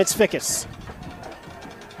shotgun, it's Fickus.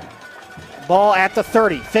 Ball at the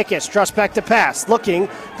 30. Fickus drops back to pass. Looking,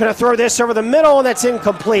 going to throw this over the middle, and that's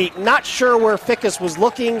incomplete. Not sure where Fickus was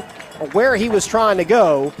looking or where he was trying to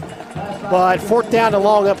go, but 4th down and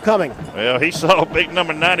long upcoming. Well, he saw big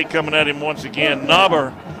number 90 coming at him once again.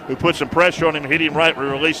 Knobber, who put some pressure on him, hit him right,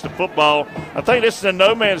 released the football. I think this is in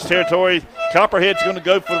no man's territory. Copperhead's going to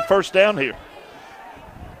go for the 1st down here.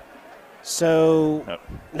 So, nope.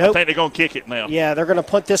 I think they're going to kick it now. Yeah, they're going to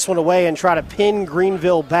punt this one away and try to pin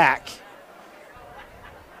Greenville back.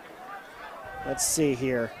 Let's see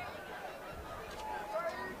here.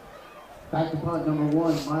 Back to punt number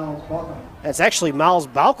 1, Miles Balcom. That's actually Miles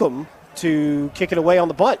Balcom to kick it away on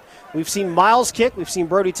the punt. We've seen Miles kick. We've seen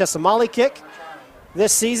Brody Tessamali kick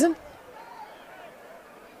this season.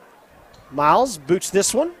 Miles boots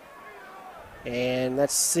this one. And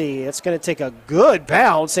let's see. It's going to take a good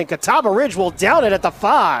bounce, and Catawba Ridge will down it at the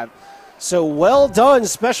 5. So well done,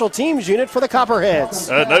 special teams unit for the Copperheads.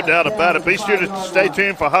 No doubt about it. Be sure to stay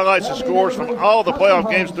tuned for highlights and scores from all the playoff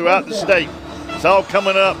games throughout the state. It's all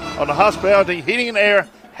coming up on the Hospitality Heating and Air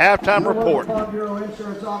Halftime Report.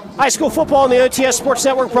 High school football on the OTS Sports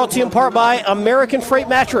Network, brought to you in part by American Freight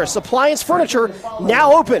Mattress. Appliance furniture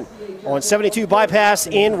now open on 72 Bypass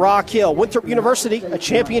in Rock Hill. Winthrop University, a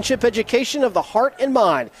championship education of the heart and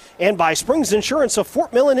mind. And by Springs Insurance of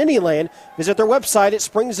Fort Mill and Indian. Visit their website at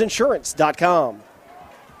springsinsurance.com.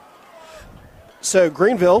 So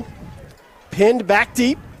Greenville pinned back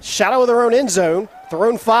deep, shadow of their own end zone, their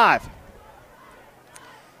own 5.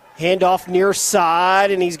 Handoff near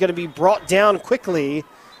side, and he's going to be brought down quickly.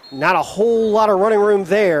 Not a whole lot of running room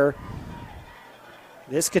there.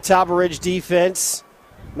 This Catawba Ridge defense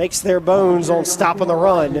makes their bones on stopping the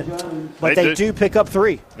run, but they do pick up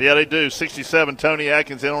 3. Yeah, they do. 67, Tony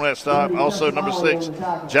Atkins in on that stop. Also, number 6,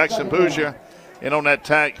 Jackson Bouger in on that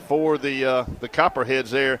tack for the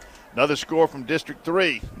Copperheads there. Another score from District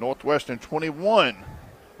 3, Northwestern 21,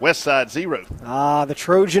 Westside 0. The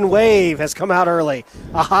Trojan wave has come out early.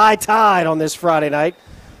 A high tide on this Friday night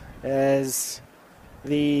as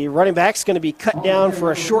the running back's going to be cut down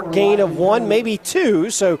for a short gain of 1, maybe 2.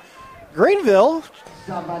 So Greenville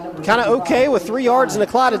kind of okay with 3 yards in a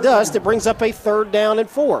cloud of dust. It brings up a 3rd down and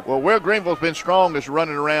 4. Well, where Greenville's been strong is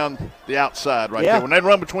running around the outside right Yeah. there. When they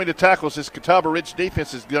run between the tackles, this Catawba Ridge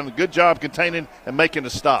defense has done a good job containing and making the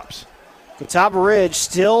stops. Catawba Ridge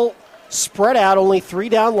still spread out, only 3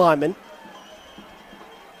 down linemen.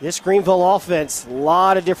 This Greenville offense, a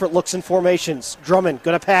lot of different looks and formations. Drummond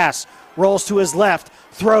going to pass, rolls to his left,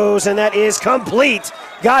 throws, and that is complete.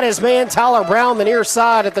 Got his man Tyler Brown the near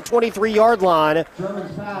side at the 23-yard line.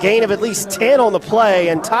 Gain of at least 10 on the play,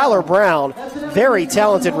 and Tyler Brown, very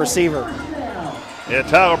talented receiver. Yeah,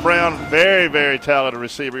 Tyler Brown, very, very talented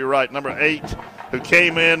receiver. You're right, number 8, who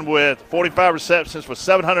came in with 45 receptions for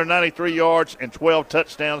 793 yards and 12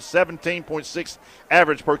 touchdowns, 17.6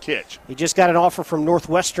 average per catch. He just got an offer from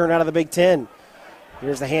Northwestern out of the Big Ten.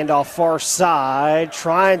 Here's the handoff far side,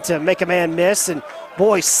 trying to make a man miss, and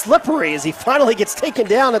boy, slippery as he finally gets taken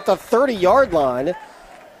down at the 30-yard line.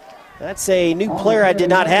 That's a new player I did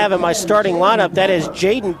not have in my starting lineup. That is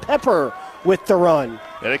Jaden Pepper with the run.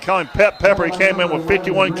 Yeah, they call him Pepper. He came in with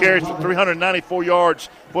 51 carries for 394 yards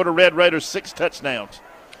for the Red Raiders, 6 touchdowns.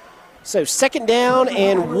 So 2nd down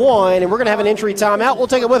and 1, and we're going to have an injury timeout. We'll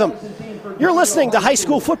take it with him. You're listening to High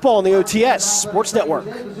School Football on the OTS Sports Network.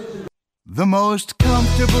 The most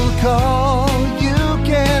comfortable call you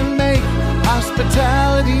can make.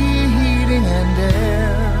 Hospitality Heating and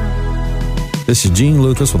Air. This is Gene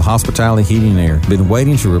Lucas with Hospitality Heating and Air. Been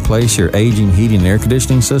waiting to replace your aging heating and air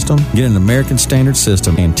conditioning system? Get an American Standard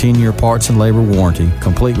system and 10-year parts and labor warranty,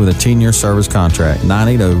 complete with a 10-year service contract.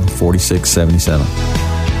 980-4677.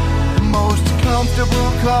 The most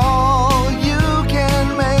comfortable call you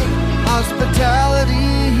can make. Hospitality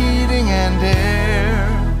Heating and Air.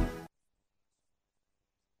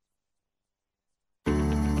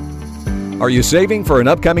 Are you saving for an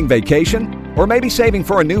upcoming vacation? Or maybe saving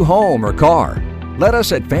for a new home or car? Let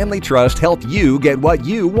us at Family Trust help you get what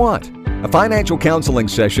you want. A financial counseling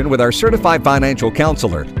session with our certified financial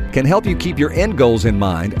counselor can help you keep your end goals in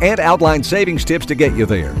mind and outline savings tips to get you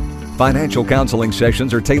there. Financial counseling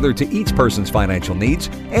sessions are tailored to each person's financial needs.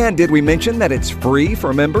 And did we mention that it's free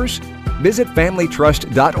for members? Visit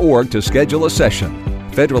familytrust.org to schedule a session.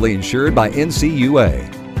 Federally insured by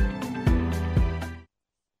NCUA.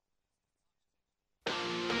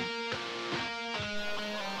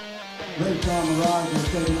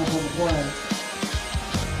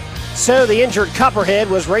 So the injured Copperhead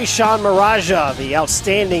was Rayshawn Maraja, the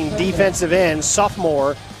outstanding defensive end,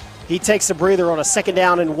 sophomore. He takes a breather on a 2nd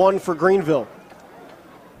down and 1 for Greenville.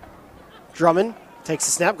 Drummond takes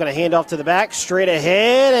the snap, going to hand off to the back, straight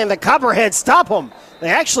ahead, and the Copperheads stop him. They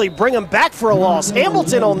actually bring him back for a loss.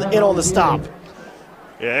 Hamilton in on the stop.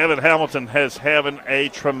 Yeah, Evan Hamilton has having a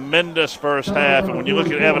tremendous first half, and when you look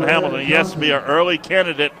at Evan Hamilton, he has to be our early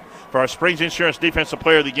candidate for our Springs Insurance Defensive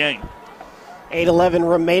Player of the Game. 8:11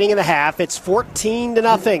 remaining in the half. It's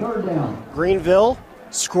 14-0. Greenville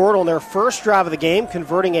scored on their first drive of the game,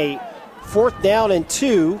 converting a 4th down and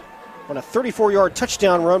 2 on a 34-yard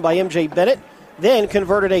touchdown run by M.J. Bennett, then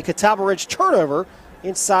converted a Catawba Ridge turnover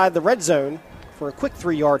inside the red zone for a quick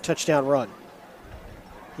 3-yard touchdown run.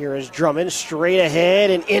 Here is Drummond straight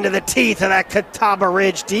ahead and into the teeth of that Catawba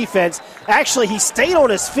Ridge defense. Actually, he stayed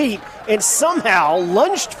on his feet and somehow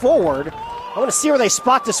lunged forward. I want to see where they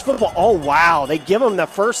spot this football. Oh, wow. They give him the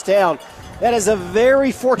first down. That is a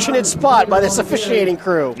very fortunate spot by this officiating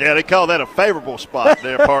crew. Yeah, they call that a favorable spot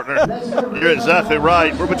there, partner. You're exactly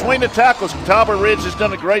right. We're between the tackles. Catawba Ridge has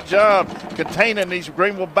done a great job containing these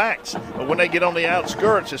Greenville backs. But when they get on the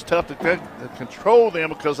outskirts, it's tough to control them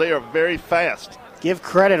because they are very fast. Give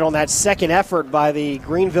credit on that second effort by the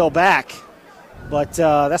Greenville back. But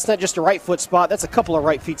that's not just a right foot spot. That's a couple of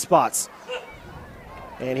right feet spots.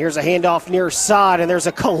 And here's a handoff near side, and there's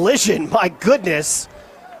a collision, my goodness,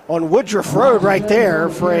 on Woodruff Road right there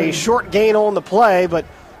for a short gain on the play, but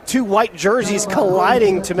 2 white jerseys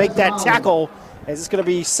colliding to make that tackle, as it's going to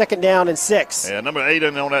be 2nd down and 6. Yeah, number 8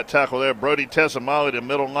 in on that tackle there, Brody Tessamali, the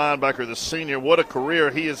middle linebacker, the senior. What a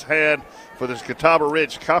career he has had for this Catawba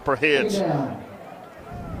Ridge Copperheads.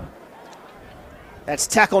 That's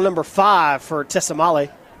tackle number 5 for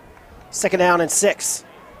Tessamali. 2nd down and 6.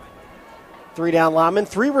 3 down linemen,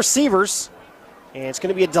 3 receivers. And it's going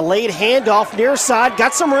to be a delayed handoff near side.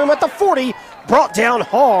 Got some room at the 40. Brought down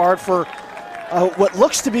hard for what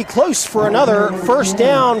looks to be close for another first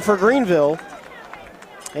down for Greenville.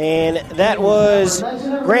 And that was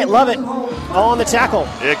Grant Lovett on the tackle.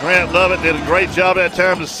 Yeah, Grant Lovett did a great job that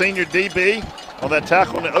time, the senior DB, on that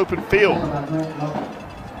tackle in the open field.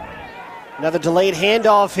 Another delayed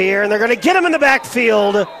handoff here, and they're going to get him in the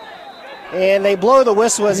backfield. And they blow the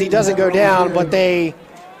whistle as he doesn't go down, but that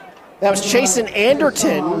was Chasen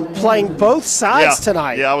Anderton playing both sides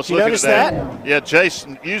tonight. Yeah, I was looking at that. Yeah,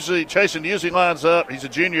 Chasen usually lines up. He's a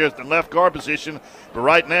junior at the left guard position, but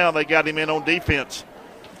right now they got him in on defense.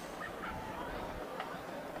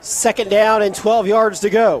 2nd down and 12 yards to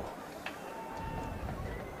go.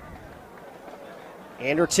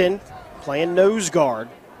 Anderton playing nose guard.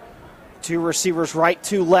 2 receivers right,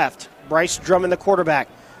 2 left. Bryce Drummond, the quarterback.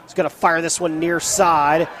 He's going to fire this one near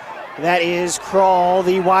side. That is Krall,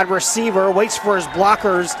 the wide receiver, waits for his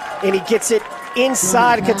blockers, and he gets it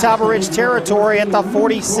inside Catawba Ridge territory at the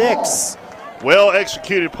 46. Well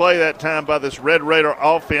executed play that time by this Red Raider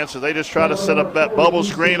offense. So they just try to set up that bubble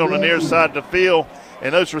screen on the near side of the field.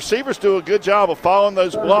 And those receivers do a good job of following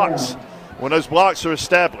those blocks when those blocks are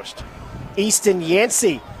established. Easton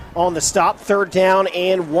Yancey on the stop, 3rd down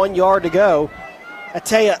and 1 yard to go. I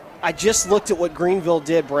tell you, I just looked at what Greenville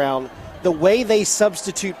did, Brown. The way they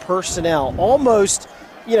substitute personnel, almost,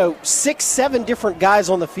 6-7 different guys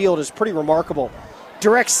on the field is pretty remarkable.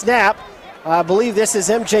 Direct snap. I believe this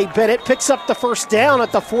is M.J. Bennett. Picks up the first down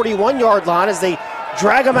at the 41-yard line as they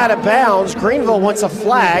drag him out of bounds. Greenville wants a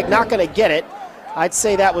flag, not going to get it. I'd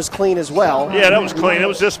say that was clean as well. Yeah, that was clean. It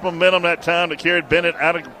was just momentum that time that carried Bennett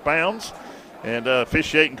out of bounds. And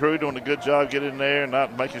officiating crew doing a good job getting in there and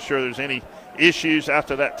not making sure there's any issues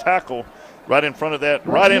after that tackle right in front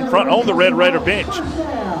on the Red Raider bench.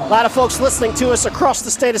 A lot of folks listening to us across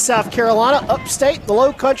the state of South Carolina, upstate, the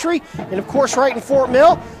Low Country, and of course right in Fort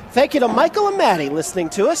Mill. Thank you to Michael and Maddie listening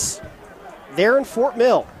to us there in Fort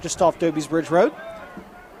Mill, just off Doby's Bridge Road.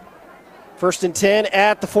 1st and 10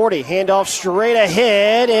 at the 40. Handoff straight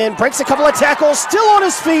ahead and breaks a couple of tackles, still on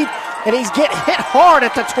his feet, and he's getting hit hard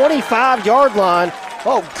at the 25-yard line.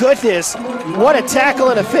 Oh, goodness. What a tackle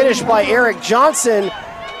and a finish by Eric Johnson.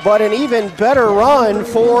 but an even better run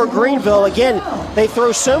for Greenville. Again, they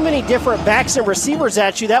throw so many different backs and receivers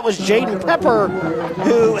at you. That was Jaden Pepper,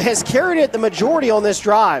 who has carried it the majority on this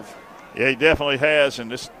drive. Yeah, he definitely has,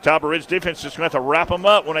 and this Catawba Ridge defense is going to have to wrap them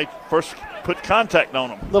up when they first put contact on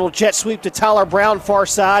them. Little jet sweep to Tyler Brown, far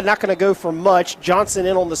side. Not going to go for much. Johnson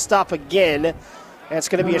in on the stop again. That's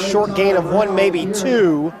going to be a short gain of 1, maybe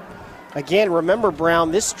 2. Again, remember,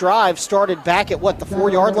 Brown, this drive started back at what, the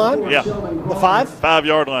 4-yard line? Yeah. The 5?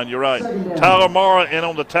 5-yard line, you're right. Tyler Mara in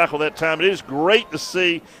on the tackle that time. It is great to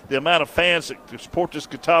see the amount of fans that support this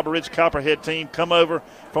Catawba Ridge Copperhead team come over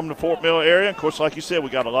from the Fort Mill area. Of course, like you said, we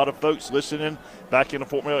got a lot of folks listening back in the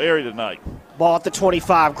Fort Mill area tonight. Ball at the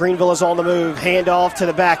 25. Greenville is on the move. Handoff to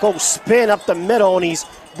the back. Oh, spin up the middle, and he's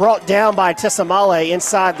brought down by Tessamale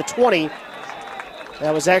inside the 20.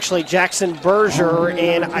 That was actually Jackson Berger,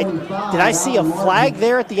 and did I see a flag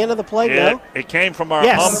there at the end of the play? Yeah, no? It came from our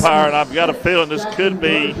umpire, and I've got a feeling this could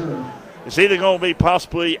be, it's either going to be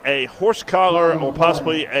possibly a horse collar or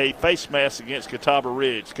possibly a face mask against Catawba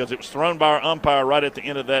Ridge, because it was thrown by our umpire right at the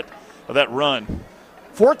end of that run.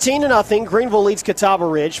 14-0, Greenville leads Catawba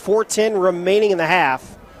Ridge, 4:10 remaining in the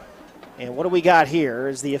half. And what do we got here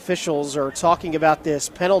as the officials are talking about this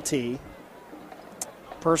penalty?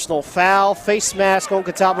 Personal foul, face mask on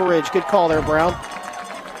Catawba Ridge. Good call there, Brown.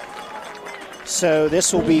 So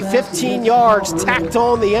this will be 15 yards tacked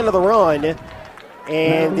on the end of the run.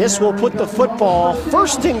 And this will put the football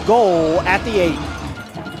first and goal at the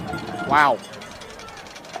 8. Wow.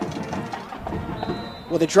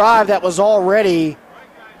 With a drive that was already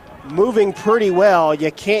moving pretty well,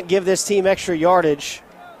 you can't give this team extra yardage.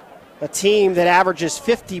 A team that averages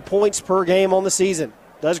 50 points per game on the season,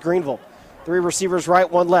 does Greenville. 3 receivers right,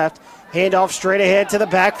 1 left. Handoff straight ahead to the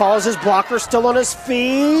back. Follows his blocker, still on his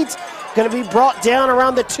feet. Going to be brought down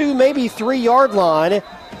around the 2, maybe 3-yard line.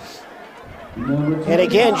 And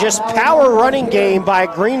again, just power running game by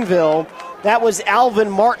Greenville. That was Alvin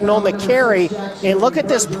Martin on the carry. And look at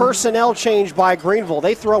this personnel change by Greenville.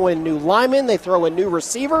 They throw in new linemen. They throw in new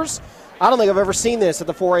receivers. I don't think I've ever seen this at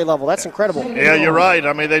the 4A level. That's incredible. Yeah, you're right.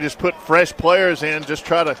 I mean, they just put fresh players in, just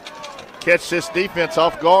try to catch this defense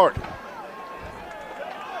off guard.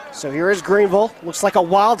 So here is Greenville. Looks like a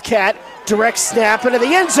wildcat. Direct snap into the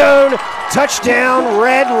end zone. Touchdown,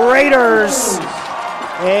 Red Raiders.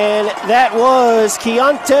 And that was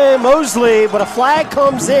Keontae Mosley, but a flag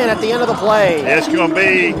comes in at the end of the play. It's going to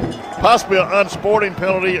be possibly an unsporting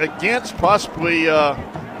penalty against possibly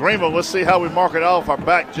Greenville. Let's see how we mark it off. Our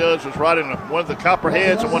back judge was right in one of the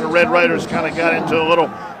Copperheads, and one of the Red Raiders kind of got into a little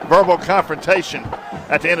verbal confrontation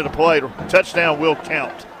at the end of the play. Touchdown will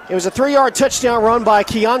count. It was a 3-yard touchdown run by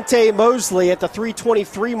Keontae Mosley at the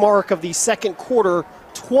 3:23 mark of the second quarter,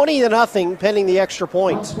 20-0, pending the extra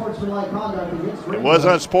point. It was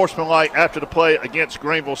unsportsmanlike after the play against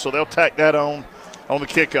Greenville, so they'll tack that on the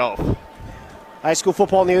kickoff. High school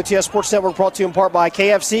football on the OTS Sports Network, brought to you in part by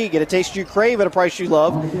KFC. Get a taste you crave at a price you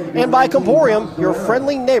love. And by Comporium, your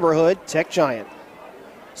friendly neighborhood tech giant.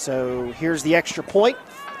 So here's the extra point,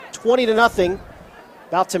 20-0,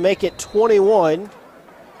 about to make it 21.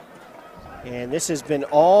 And this has been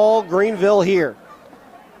all Greenville here,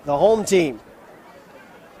 the home team,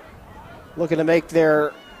 looking to make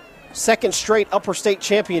their second straight Upper State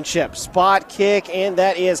Championship. Spot kick, and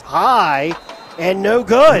that is high and no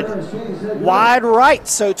good. Wide right,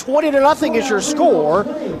 so 20-0 is your score.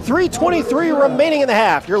 3:23 remaining in the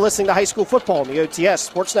half. You're listening to high school football on the OTS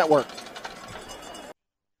Sports Network.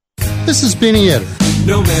 This is Benny Etter.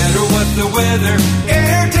 No matter what the weather,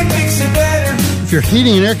 AirTech makes it better. If your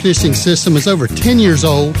heating and air conditioning system is over 10 years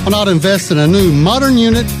old, why not invest in a new modern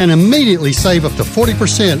unit and immediately save up to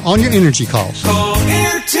 40% on your energy costs? Call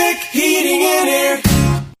AirTech Heating and Air.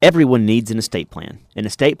 Everyone needs an estate plan. An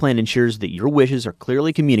estate plan ensures that your wishes are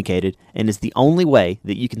clearly communicated and is the only way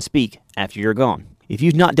that you can speak after you're gone. If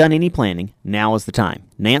you've not done any planning, now is the time.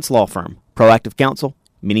 Nance Law Firm. Proactive counsel,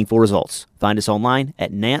 meaningful results. Find us online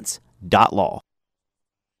at nance.law.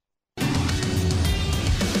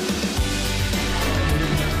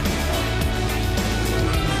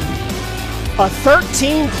 A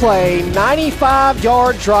 13-play,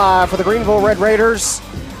 95-yard drive for the Greenville Red Raiders.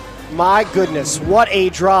 My goodness, what a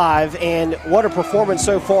drive and what a performance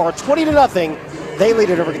so far. 20-0, they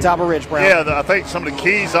lead it over Catawba Ridge, Brown. Yeah, I think some of the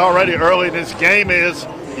keys already early in this game is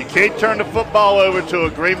you can't turn the football over to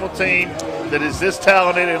a Greenville team that is this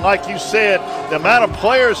talented. And like you said, the amount of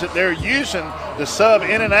players that they're using to sub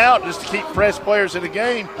in and out just to keep fresh players in the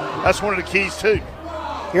game, that's one of the keys too.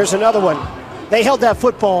 Here's another one. They held that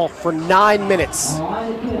football for 9 minutes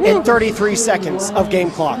and 33 seconds of game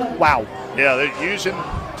clock. Wow. Yeah, they're using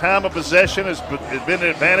time of possession has been an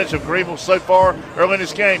advantage of Greenville so far early in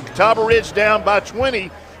this game. Catawba Ridge down by 20.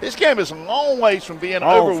 This game is a long ways from being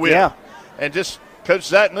over with. Yeah. And just Coach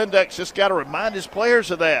Zach Lindeck's just got to remind his players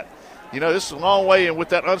of that. You know, this is a long way, and with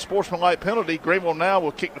that unsportsmanlike penalty, Greenville now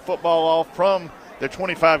will kick the football off from their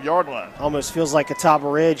 25-yard line. Almost feels like Catawba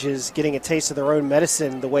Ridge is getting a taste of their own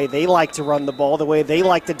medicine, the way they like to run the ball, the way they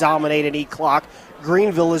like to dominate and eat clock.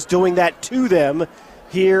 Greenville is doing that to them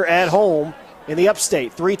here at home in the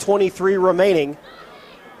upstate. 3:23 remaining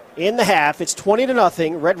in the half. It's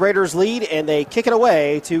 20-0. Red Raiders lead, and they kick it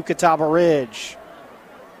away to Catawba Ridge.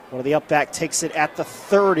 One of the up-back takes it at the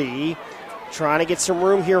 30. Trying to get some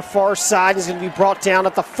room here far side. He's going to be brought down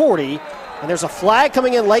at the 40. And there's a flag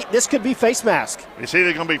coming in late. This could be face mask. It's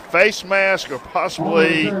either going to be face mask or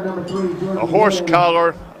possibly a horse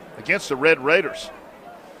collar against the Red Raiders.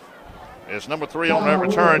 It's number 3 on that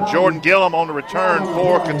return. Jordan Gillum on the return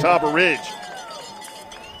for Catawba Ridge.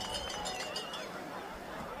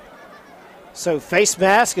 So face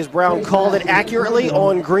mask, as Brown called it accurately,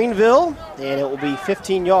 on Greenville. And it will be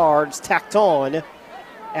 15 yards tacked on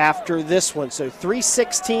after this one. So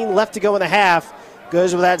 3:16 left to go in the half.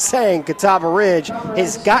 Goes without saying, Catawba Ridge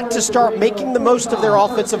has got to start making the most of their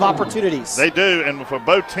offensive opportunities. They do, and for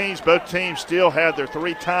both teams still have their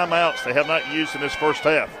 3 timeouts they have not used in this first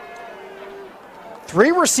half.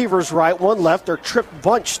 3 receivers right, 1 left. They're tripped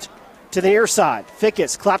bunched to the near side.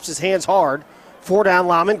 Fickus claps his hands hard. 4 down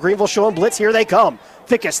linemen. Greenville showing blitz. Here they come.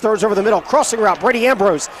 Fickus throws over the middle. Crossing route. Brady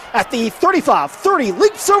Ambrose at the 35, 30.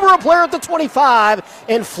 Leaps over a player at the 25.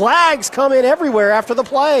 And flags come in everywhere after the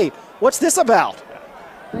play. What's this about?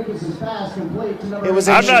 It was.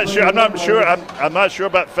 I'm not sure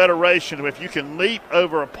about Federation if you can leap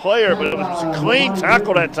over a player, but it was a clean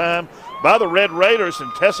tackle that time by the Red Raiders, and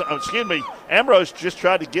Ambrose just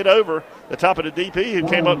tried to get over the top of the DP who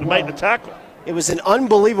came up to make the tackle. It was an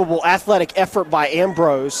unbelievable athletic effort by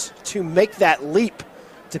Ambrose to make that leap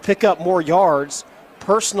to pick up more yards.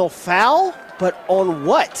 Personal foul, but on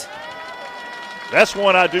what? That's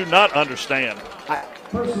one I do not understand.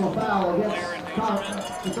 Personal foul against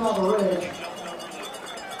Catawba Ridge.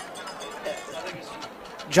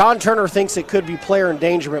 John Turner thinks it could be player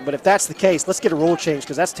endangerment, but if that's the case, let's get a rule change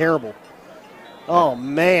because that's terrible. Oh,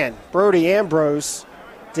 man. Brody Ambrose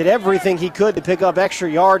did everything he could to pick up extra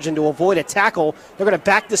yards and to avoid a tackle. They're going to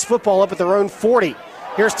back this football up at their own 40.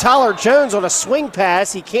 Here's Tyler Jones on a swing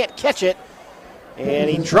pass. He can't catch it, and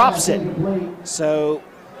he drops it. So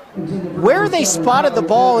where they spotted the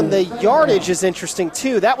ball and the yardage is interesting,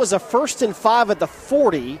 too. That was a 1st and 5 at the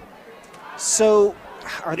 40. So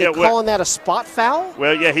are they calling that a spot foul?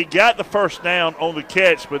 Well, yeah, he got the first down on the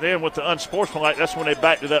catch, but then with the unsportsmanlike, that's when they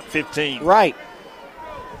backed it up 15. Right.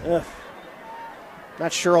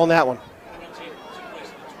 Not sure on that one.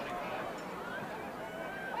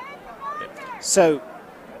 So,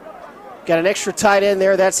 got an extra tight end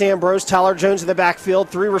there. That's Ambrose. Tyler Jones in the backfield.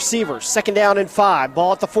 3 receivers. 2nd down and 5.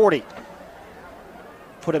 Ball at the 40.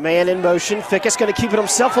 Put a man in motion. Fickus going to keep it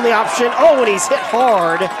himself on the option. Oh, and he's hit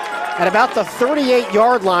hard at about the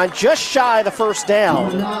 38-yard line, just shy of the first down.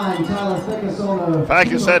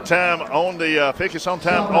 Fickus that time on the Fickus on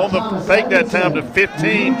time on the fake that time to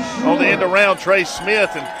 15 on the end around Trey Smith,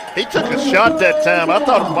 and he took a shot that time. I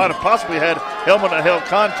thought it might have possibly had helmet-to-helmet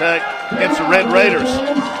contact against the Red Raiders.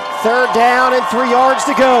 3rd down and 3 yards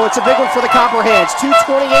to go. It's a big one for the Copperheads.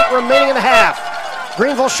 2:28 remaining in the half.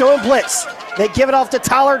 Greenville showing blitz. They give it off to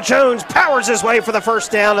Tyler Jones. Powers his way for the first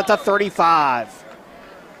down at the 35.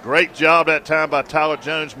 Great job that time by Tyler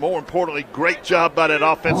Jones. More importantly, great job by that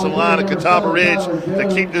offensive line at Catawba Ridge to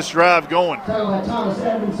keep this drive going.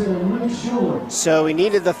 So he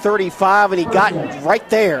needed the 35, and he got right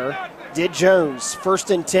there. Did Jones. 1st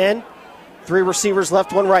and 10. 3 receivers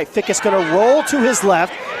left, 1 right. Fickus going to roll to his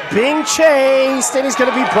left. Being chased, and he's going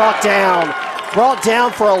to be brought down. Brought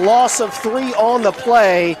down for a loss of 3 on the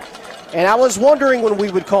play. And I was wondering when we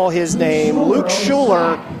would call his name. Luke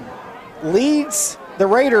Schuler leads the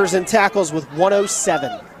Raiders in tackles with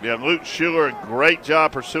 107. Yeah, Luke Schuler, great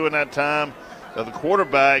job pursuing that time of the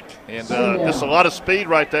quarterback. And just a lot of speed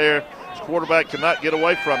right there. His quarterback could not get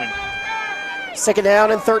away from him. 2nd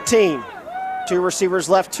down and 13. 2 receivers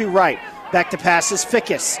left, 2 right. Back to passes,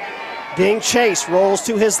 Fickus. Being chased, rolls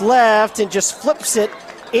to his left and just flips it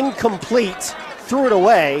incomplete. Threw it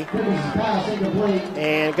away.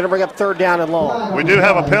 And going to bring up 3rd down and long. We do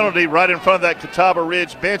have a penalty right in front of that Catawba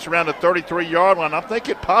Ridge bench around the 33-yard line. I think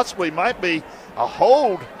it possibly might be a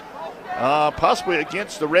hold, possibly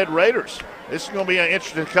against the Red Raiders. This is going to be an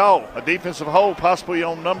interesting call. A defensive hold possibly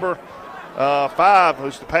on number 5,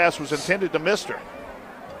 whose the pass was intended to Mister.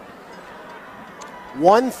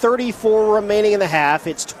 1:34 remaining in the half.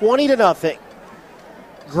 It's 20-0.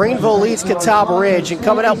 Greenville leads Catawba Ridge, and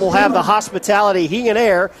coming up we'll have the Hospitality Heating and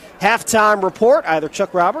Air halftime report. Either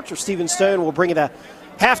Chuck Roberts or Stephen Stone will bring you the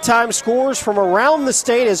halftime scores from around the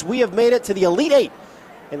state as we have made it to the Elite Eight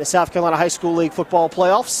in the South Carolina High School League football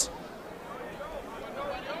playoffs.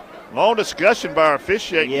 Long discussion by our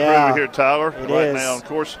officiating crew here, Tyler, now. Of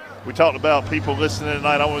course, we talked about people listening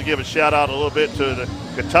tonight. I want to give a shout-out a little bit to the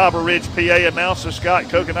Catawba Ridge PA announcer, Scott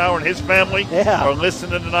Kokenauer, and his family are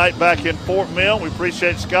listening tonight back in Fort Mill. We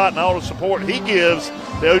appreciate Scott and all the support he gives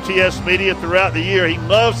the OTS media throughout the year. He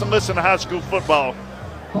loves to listen to high school football.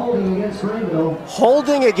 Holding against Greenville.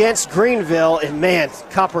 Holding against Greenville, and man,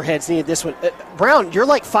 Copperheads needed this one. Brown, you're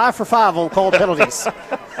like 5 for 5 on called penalties.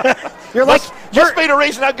 You're like must be the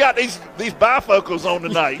reason I've got these bifocals on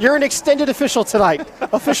tonight. You're an extended official tonight,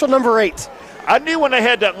 official number 8. I knew when they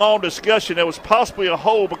had that long discussion there was possibly a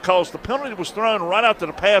hold because the penalty was thrown right after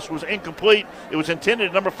the pass was incomplete. It was intended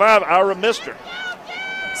at number 5, Ira Mister.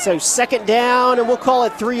 So second down, and we'll call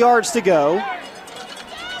it 3 yards to go.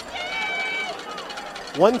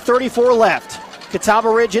 1:34 left. Catawba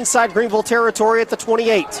Ridge inside Greenville territory at the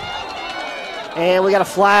 28. And we got a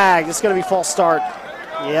flag. This is going to be false start.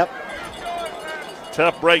 Yep.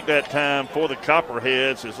 Tough break that time for the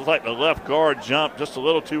Copperheads. It's like the left guard jumped just a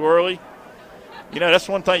little too early. You know, that's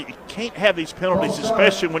one thing. You can't have these penalties,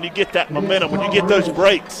 especially when you get that momentum, when you get those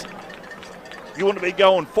breaks. You want to be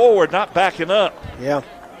going forward, not backing up. Yeah.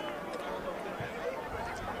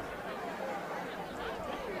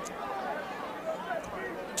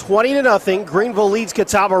 $20-0. Greenville leads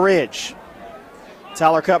Catawba Ridge.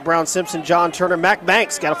 Tyler Cupp, Brown Simpson, John Turner, Mac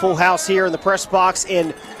Banks got a full house here in the press box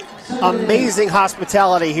in amazing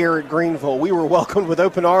hospitality here at Greenville. We were welcomed with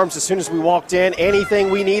open arms as soon as we walked in. Anything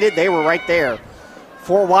we needed, they were right there.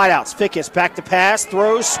 4 wideouts. Fickus back to pass,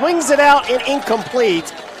 throws, swings it out, and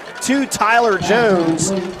incomplete to Tyler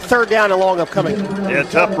Jones. Third down and long upcoming. Yeah,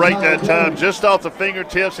 tough break that time. Just off the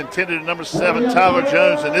fingertips, intended at number 7, Tyler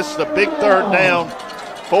Jones. And this is a big third down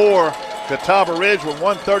for Catawba Ridge with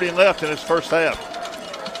 1:30 left in his first half.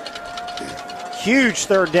 Huge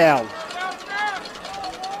third down.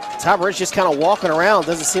 Catawba Ridge just kind of walking around.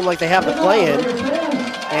 Doesn't seem like they have the play in.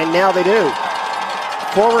 And now they do.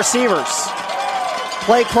 4 receivers.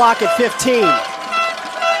 Play clock at 15.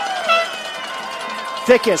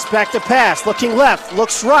 Fickus back to pass. Looking left.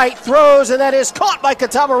 Looks right. Throws. And that is caught by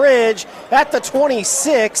Catawba Ridge at the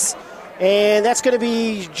 26. And that's going to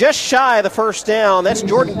be just shy of the first down. That's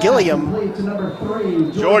Jordan Gilliam.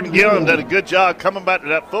 Jordan Gilliam did a good job coming back to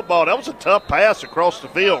that football. That was a tough pass across the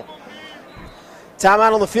field.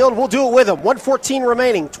 Timeout on the field. We'll do it with him. 1:14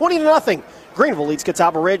 remaining. 20-0. Greenville leads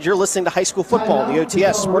Catawba Ridge. You're listening to high school football on the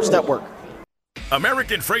OTS Sports Network.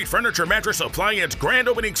 American Freight Furniture Mattress Appliance grand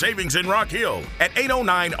opening savings in Rock Hill at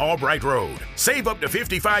 809 Albright Road. Save up to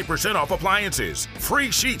 55% off appliances.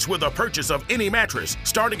 Free sheets with a purchase of any mattress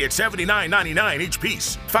starting at $79.99 each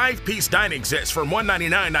piece. 5-piece dining sets from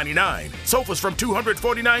 $199.99. Sofas from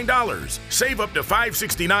 $249. Save up to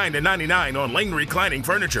 $569.99 on Lane reclining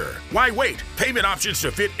furniture. Why wait? Payment options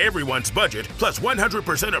to fit everyone's budget plus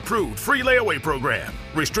 100% approved free layaway program.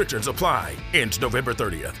 Restrictions apply. Ends November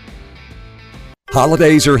 30th.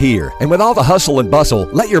 Holidays are here, and with all the hustle and bustle,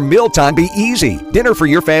 let your mealtime be easy. Dinner for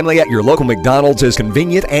your family at your local McDonald's is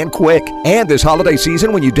convenient and quick. And this holiday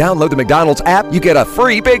season, when you download the McDonald's app, you get a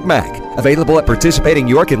free Big Mac. Available at participating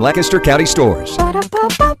York and Lancaster County stores.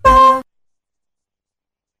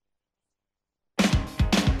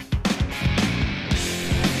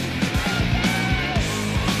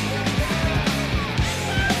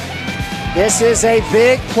 This is a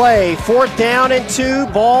big play. 4th down and 2.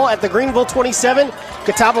 Ball at the Greenville 27.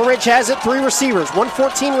 Catawba Ridge has it. 3 receivers.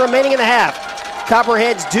 1:14 remaining in the half.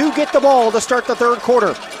 Copperheads do get the ball to start the third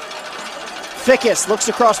quarter. Fickus looks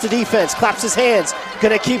across the defense. Claps his hands.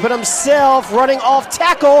 Going to keep it himself. Running off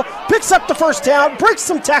tackle. Picks up the first down. Breaks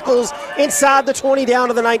some tackles inside the 20 down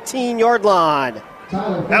to the 19-yard line.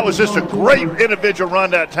 That was just a great individual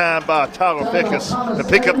run that time by Tyler Fickus to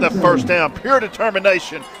pick up that first down. Pure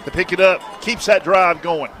determination to pick it up. Keeps that drive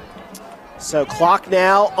going. So clock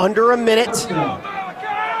now under a minute.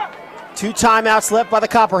 2 timeouts left by the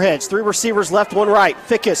Copperheads. 3 receivers left, 1 right.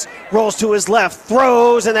 Fickus rolls to his left,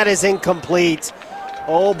 throws, and that is incomplete.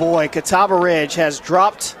 Oh boy, Catawba Ridge has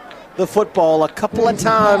dropped the football a couple of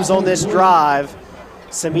times on this drive.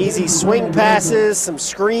 Some easy swing passes, some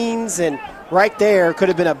screens, and right there could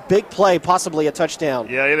have been a big play, possibly a touchdown.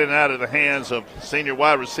 Yeah, in and out of the hands of senior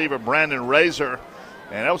wide receiver Brandon Razor.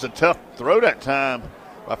 And that was a tough throw that time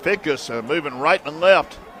by Fickus, moving right and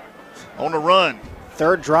left on the run.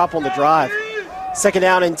 3rd drop on the drive. 2nd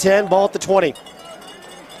down and 10, ball at the 20.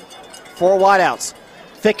 4 wideouts.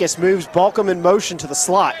 Fickus moves Balcom in motion to the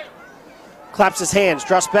slot. Claps his hands,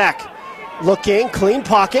 drops back. Looking, clean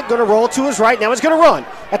pocket, going to roll to his right. Now he's going to run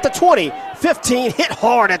at the 20, 15, hit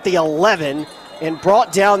hard at the 11, and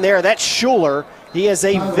brought down there. That's Schuler. He is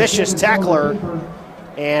a vicious tackler.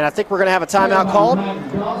 And I think we're going to have a timeout called.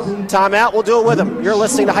 Timeout, we'll do it with him. You're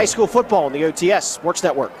listening to high school football on the OTS Sports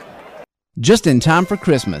Network. Just in time for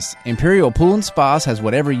Christmas, Imperial Pool and Spas has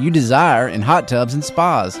whatever you desire in hot tubs and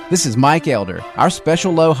spas. This is Mike Elder. Our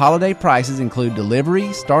special low holiday prices include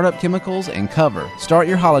delivery, startup chemicals, and cover. Start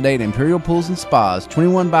your holiday at Imperial Pools and Spas,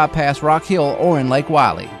 21 Bypass Rock Hill or in Lake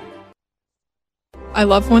Wiley. I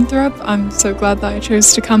love Winthrop. I'm so glad that I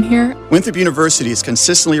chose to come here. Winthrop University is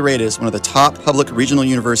consistently rated as one of the top public regional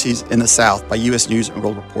universities in the South by U.S. News and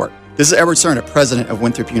World Report. This is Edward Cerna, president of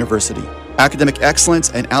Winthrop University. Academic excellence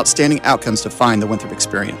and outstanding outcomes define the Winthrop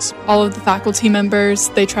experience. All of the faculty members,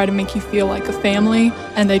 they try to make you feel like a family,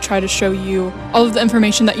 and they try to show you all of the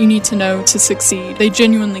information that you need to know to succeed. They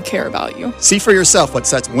genuinely care about you. See for yourself what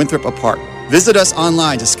sets Winthrop apart. Visit us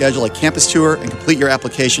online to schedule a campus tour and complete your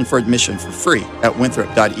application for admission for free at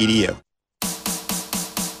winthrop.edu.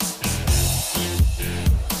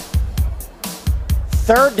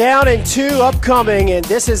 Third down and 2 upcoming, and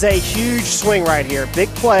this is a huge swing right here. Big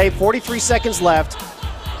play, 43 seconds left.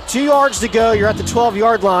 2 yards to go. You're at the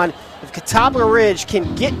 12-yard line. If Catawba Ridge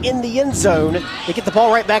can get in the end zone, they get the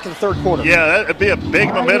ball right back in the third quarter. Yeah, that would be a big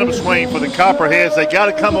momentum swing for the Copperheads. They got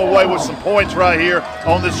to come away with some points right here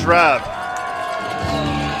on this drive.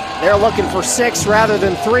 They're looking for 6 rather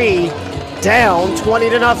than 3. Down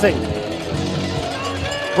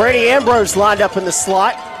 20-0. Brady Ambrose lined up in the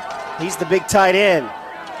slot. He's the big tight end.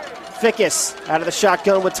 Fickus out of the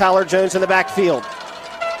shotgun with Tyler Jones in the backfield.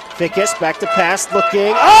 Fickus back to pass,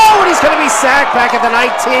 looking. Oh, and he's going to be sacked back at the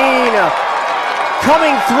 19.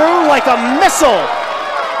 Coming through like a missile.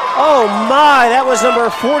 Oh, my. That was number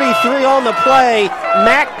 43 on the play,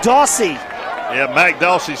 Mac Dawsey. Yeah, Mac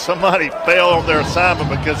Dawsey, somebody fell on their assignment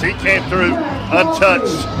because he came through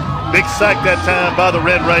untouched. Big sack that time by the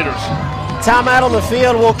Red Raiders. Timeout on the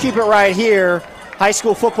field. We'll keep it right here. High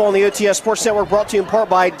school football on the OTS Sports Network brought to you in part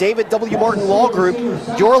by David W. Martin Law Group.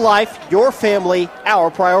 Your life, your family,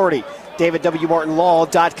 our priority.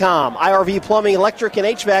 DavidWMartinLaw.com. IRV Plumbing, Electric, and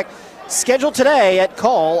HVAC. Schedule today at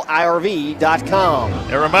calliRV.com.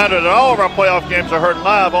 A reminder that all of our playoff games are heard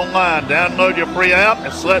live online. Download your free app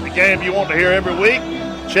and select the game you want to hear every week.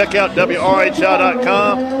 Check out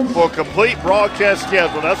WRHI.com for a complete broadcast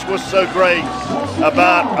schedule. That's what's so great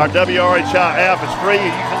about our WRHI app. It's free.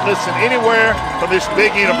 You can listen anywhere from this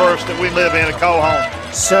big universe that we live in and call home.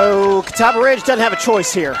 So Catawba Ridge doesn't have a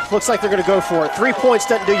choice here. Looks like they're going to go for it. 3 points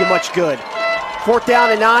doesn't do you much good. 4th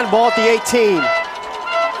down and 9, ball at the 18.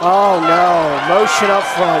 Oh, no. Motion up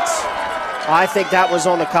front. I think that was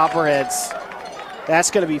on the Copperheads. That's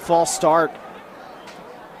going to be false start.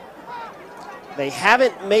 They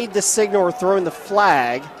haven't made the signal or thrown the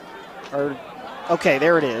flag. Okay,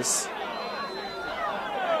 there it is.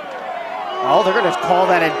 Oh, they're going to call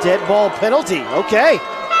that a dead ball penalty. Okay.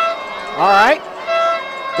 All right.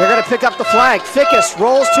 They're going to pick up the flag. Fickus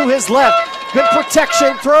rolls to his left. Good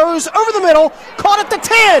protection. Throws over the middle. Caught at the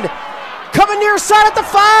 10. Coming near side at the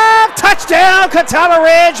 5. Touchdown, Catawba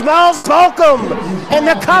Ridge. Miles Balcom. And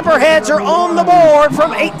the Copperheads are on the board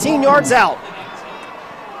from 18 yards out.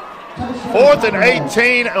 4th and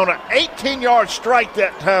 18 on an 18-yard strike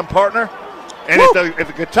that time, partner. And if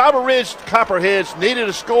the Catawba Ridge Copperheads needed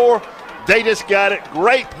a score, they just got it.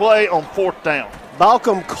 Great play on 4th down.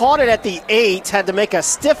 Balcom caught it at the 8, had to make a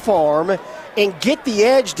stiff arm and get the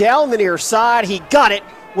edge down the near side. He got it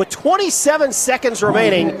with 27 seconds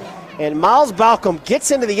remaining, and Miles Balcom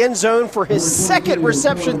gets into the end zone for his 2nd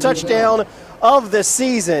reception touchdown of the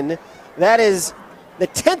season. That is the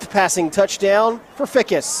 10th passing touchdown for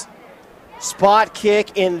Fickus. Spot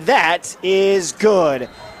kick, and that is good.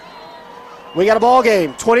 We got a ball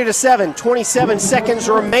game, 20-7, 27 seconds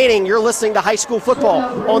remaining. You're listening to high school football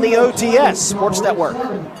on the OTS Sports Network.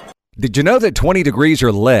 Did you know that 20 degrees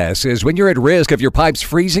or less is when you're at risk of your pipes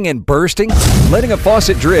freezing and bursting? Letting a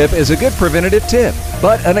faucet drip is a good preventative tip,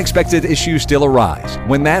 but unexpected issues still arise.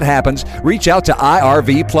 When that happens, reach out to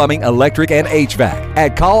IRV Plumbing, Electric, and HVAC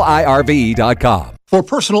at callirv.com. For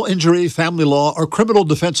personal injury, family law, or criminal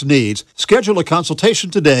defense needs, schedule a consultation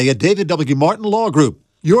today at David W. Martin Law Group.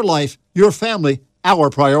 Your life, your family, our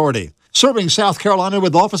priority. Serving South Carolina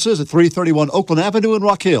with offices at 331 Oakland Avenue in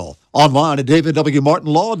Rock Hill. Online at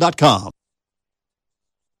davidwmartinlaw.com.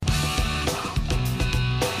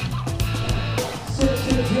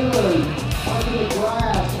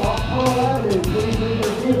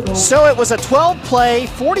 So it was a 12-play,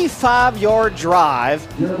 45-yard drive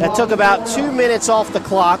that took about 2 minutes off the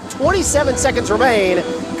clock. 27 seconds remain.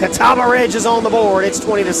 Catawba Ridge is on the board. It's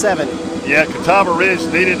 20-7. Yeah, Catawba Ridge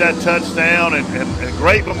needed that touchdown and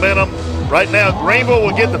great momentum. Right now, Greenville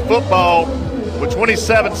will get the football with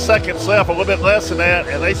 27 seconds left, a little bit less than that,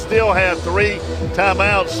 and they still have 3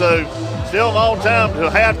 timeouts, so still a long time to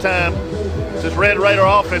halftime. This Red Raider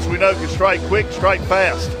offense we know can strike quick, strike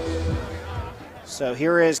fast. So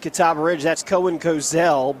here is Catawba Ridge. That's Cohen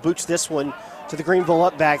Cozell. Boots this one to the Greenville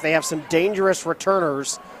up back. They have some dangerous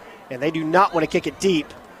returners, and they do not want to kick it deep.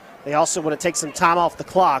 They also want to take some time off the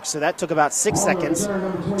clock, so that took about 6 seconds.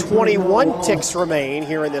 21 ticks remain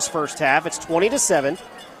here in this first half. It's 20-7,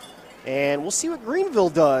 and we'll see what Greenville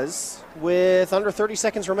does with under 30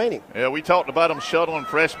 seconds remaining. Yeah, we talked about them shuttling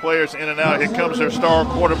fresh players in and out. Here comes their star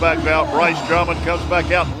quarterback, Bryce Drummond, comes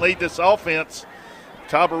back out and lead this offense.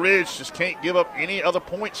 Catawba Ridge just can't give up any other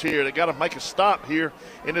points here. They got to make a stop here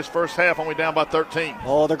in this first half, only down by 13.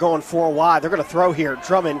 Oh, they're going 4 wide. They're going to throw here.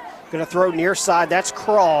 Drummond going to throw near side. That's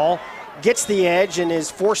Crawl. Gets the edge and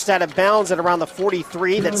is forced out of bounds at around the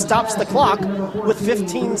 43. That stops the clock with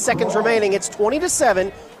 15 seconds remaining. It's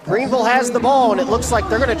 20-7. Greenville has the ball, and it looks like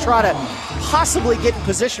they're going to try to possibly get in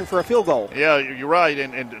position for a field goal. Yeah, you're right.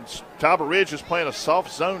 And Catawba Ridge is playing a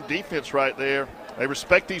soft zone defense right there. They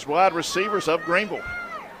respect these wide receivers of Greenville.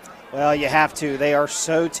 Well, you have to. They are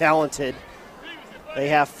so talented. They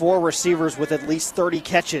have 4 receivers with at least 30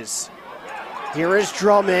 catches. Here is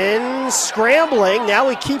Drummond scrambling. Now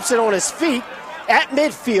he keeps it on his feet at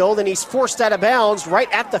midfield, and he's forced out of bounds right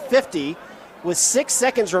at the 50 with 6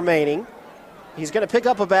 seconds remaining. He's going to pick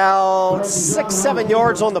up about 6-7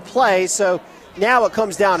 yards on the play, so now it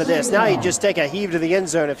comes down to this. Now you just take a heave to the end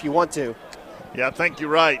zone if you want to. Yeah, I think you're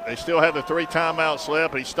right. They still have the 3 timeouts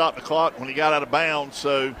left, but he stopped the clock when he got out of bounds,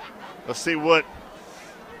 so let's see what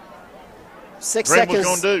 6 Greenville's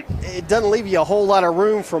seconds going to do. It doesn't leave you a whole lot of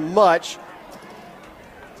room for much.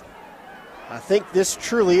 I think this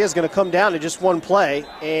truly is going to come down to just one play,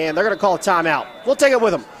 and they're going to call a timeout. We'll take it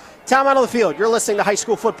with them. Timeout on the field. You're listening to high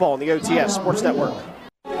school football on the OTS Sports Network.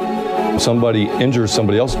 Somebody injures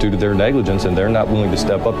somebody else due to their negligence and they're not willing to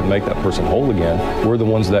step up and make that person whole again, we're the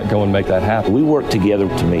ones that go and make that happen. We work together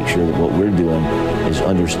to make sure that what we're doing is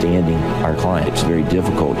understanding our client. It's very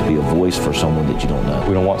difficult to be a voice for someone that you don't know.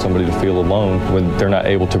 We don't want somebody to feel alone when they're not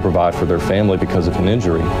able to provide for their family because of an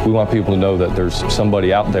injury. We want people to know that there's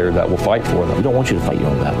somebody out there that will fight for them. We don't want you to fight your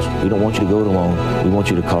own battles. We don't want you to go it alone. We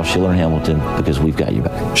want you to call Schiller and Hamilton because we've got your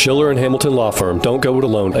back. Schiller and Hamilton Law Firm. Don't go it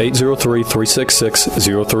alone.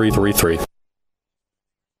 803-366-0333.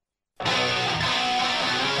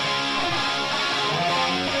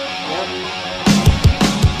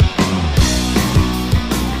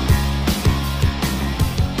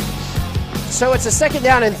 So it's a 2nd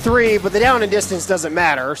down and 3, but the down and distance doesn't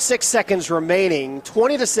matter. 6 seconds remaining.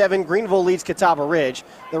 20-7, Greenville leads Catawba Ridge.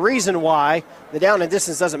 The reason why the down and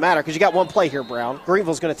distance doesn't matter, because you got one play here, Brown.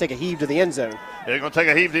 Greenville's going to take a heave to the end zone. They're going to take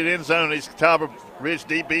a heave to the end zone. These Catawba Ridge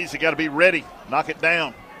DBs have got to be ready. Knock it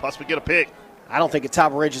down. Possibly get a pick. I don't think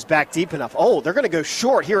Catawba Ridge is back deep enough. Oh, they're going to go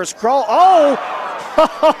short. Here is Crawl.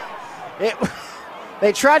 Oh!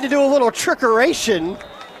 They tried to do a little trickeration.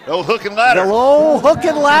 The old hook and ladder. The low hook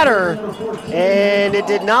and ladder. And it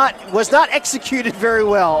was not executed very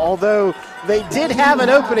well, although they did have an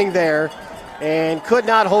opening there and could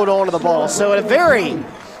not hold on to the ball. So a very,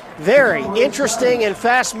 very interesting and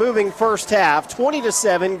fast-moving first half.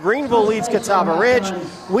 20-7, Greenville leads Catawba Ridge.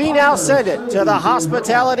 We now send it to the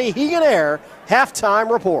Hospitality Heat and Air halftime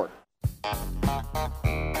report.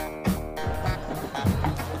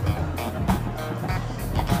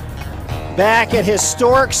 Back at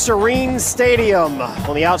historic Serene Stadium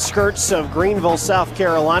on the outskirts of Greenville, South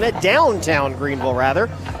Carolina, downtown Greenville rather.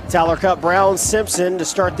 Cupp and Brown Simpson to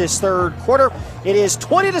start this third quarter. It is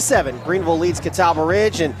 20-7. Greenville leads Catawba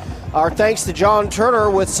Ridge, and our thanks to John Turner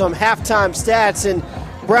with some halftime stats. And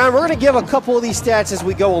Brown, we're going to give a couple of these stats as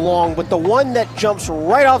we go along, but the one that jumps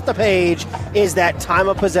right off the page is that time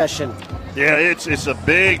of possession. Yeah, it's a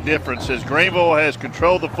big difference as Greenville has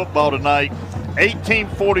controlled the football tonight.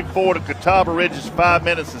 18:44 to Catawba Ridge's 5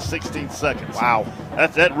 minutes and 16 seconds. Wow.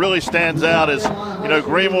 That really stands out as,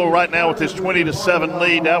 Greenville right now with this 20-7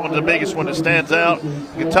 lead. That one's the biggest one that stands out.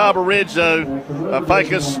 Catawba Ridge, though,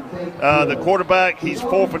 Ficus, The quarterback, he's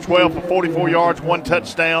 4 for 12 for 44 yards, 1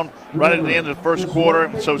 touchdown right at the end of the first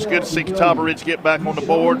quarter. So it's good to see Catawba Ridge get back on the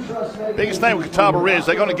board. Biggest thing with Catawba Ridge,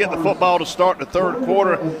 they're going to get the football to start the third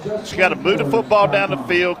quarter. So you got to move the football down the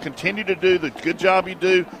field, continue to do the good job you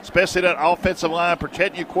do, especially that offensive line,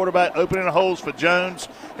 protecting your quarterback, opening the holes for Jones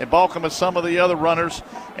and Balcom and some of the other runners,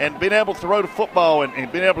 and being able to throw the football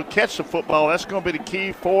and being able to catch the football. That's going to be the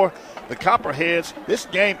key for the Copperheads. This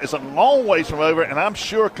game is a long ways from over, and I'm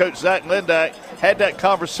sure Coach Zach Lindak had that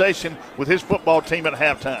conversation with his football team at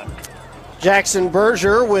halftime. Jackson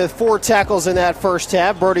Berger with 4 tackles in that first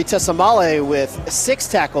half. Brody Tessamale with 6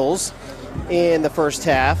 tackles in the first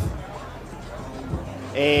half.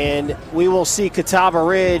 And we will see Catawba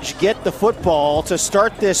Ridge get the football to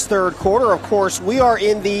start this third quarter. Of course, we are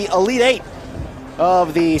in the Elite Eight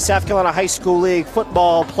of the South Carolina High School League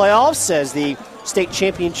football playoffs, as the state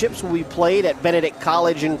championships will be played at Benedict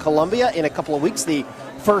College in Columbia in a couple of weeks, the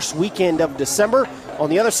first weekend of December. On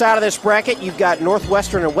the other side of this bracket, you've got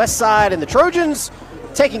Northwestern and Westside, and the Trojans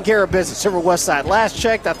taking care of business over Westside. Last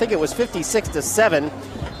checked, I think it was 56-7.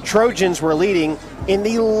 Trojans were leading. In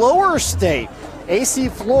the lower state, AC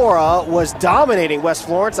Flora was dominating West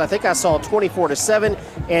Florence. I think I saw 24-7.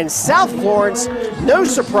 And South Florence, no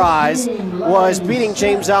surprise, was beating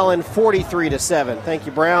James Island 43-7. Thank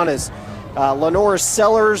you, Brown. As Lenore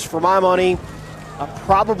Sellers, for my money,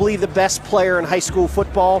 probably the best player in high school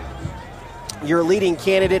football. Your leading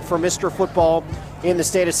candidate for Mr. Football in the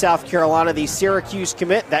state of South Carolina, the Syracuse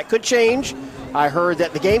commit. That could change. I heard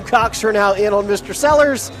that the Gamecocks are now in on Mr.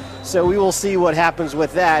 Sellers, so we will see what happens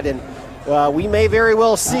with that. And we may very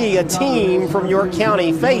well see a team from York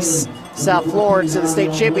County face South Florence in the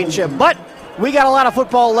state championship. But we got a lot of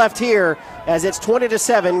football left here, as it's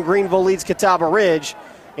 20-7. Greenville leads Catawba Ridge,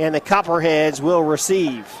 and the Copperheads will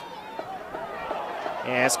receive.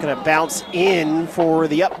 And it's going to bounce in for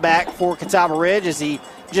the up back for Catawba Ridge as he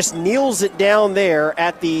just kneels it down there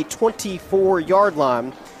at the 24-yard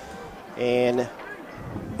line. And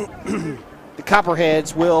the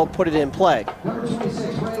Copperheads will put it in play.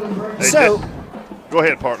 So, go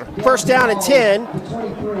ahead, partner. First down and 10.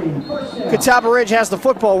 Catawba Ridge has the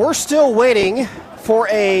football. We're still waiting for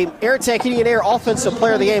a Airtech Heating and Air Offensive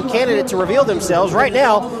Player of the Game candidate to reveal themselves. Right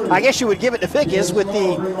now, I guess you would give it to Fickus with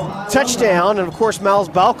the touchdown, and of course Miles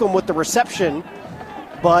Balcom with the reception.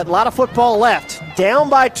 But a lot of football left.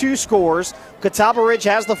 Down by 2 scores. Catawba Ridge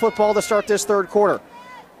has the football to start this third quarter.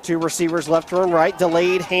 2 receivers left and right.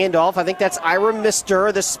 Delayed handoff. I think that's Ira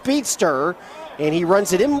Mister, the speedster. And he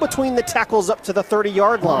runs it in between the tackles up to the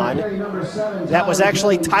 30-yard line. That was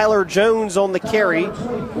actually Tyler Jones on the carry.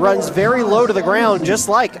 Runs very low to the ground, just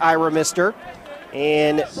like Ira Mister.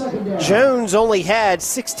 And Jones only had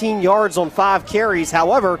 16 yards on 5 carries.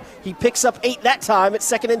 However, he picks up 8 that time at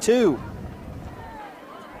 2nd and 2.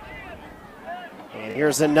 And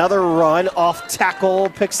here's another run off tackle.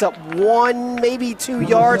 Picks up 1, maybe 2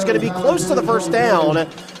 yards. Going to be close to the first down.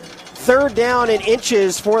 Third down and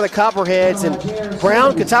inches for the Copperheads. And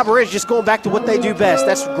Brown, Catawba Ridge just going back to what they do best.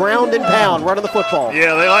 That's ground and pound, running the football.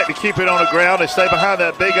 Yeah, they like to keep it on the ground. They stay behind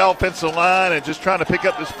that big offensive line and just trying to pick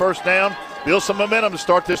up this first down, build some momentum to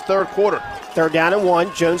start this third quarter. Third down and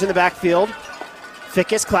 1. Jones in the backfield.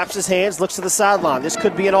 Fickus claps his hands, looks to the sideline. This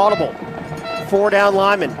could be an audible. 4 down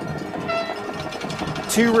linemen.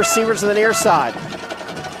 2 receivers on the near side.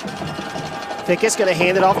 Fickus going to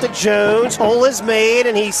hand it off to Jones. Hole is made,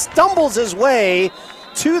 and he stumbles his way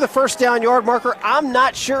to the first down yard marker. I'm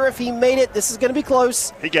not sure if he made it. This is going to be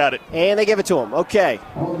close. He got it. And they give it to him. Okay.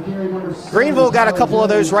 Greenville got a couple of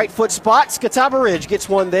those right foot spots. Catawba Ridge gets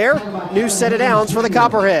one there. New set of downs for the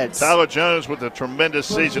Copperheads. Tyler Jones with a tremendous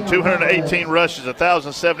season. 218 rushes,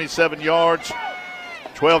 1,077 yards,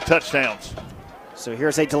 12 touchdowns. So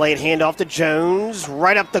here's a delayed handoff to Jones,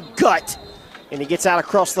 right up the gut. And he gets out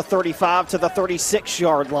across the 35 to the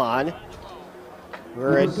 36-yard line.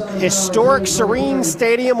 We're at historic Serene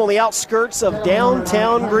Stadium on the outskirts of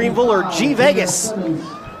downtown Greenville, or G Vegas,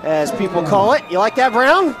 as people call it. You like that,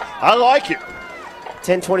 Brown? I like it.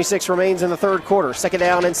 10:26 remains in the third quarter. 2nd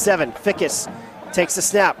down and 7. Fickus takes the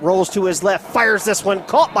snap, rolls to his left, fires this one,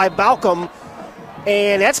 caught by Balcom.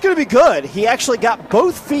 And that's going to be good. He actually got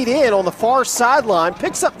both feet in on the far sideline,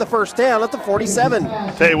 picks up the first down at the 47.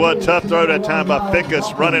 Tell you what, tough throw that time by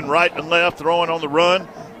Fickus, running right and left, throwing on the run.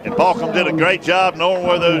 And Balcom did a great job knowing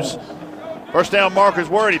where those first down markers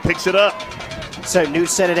were, and he picks it up. So new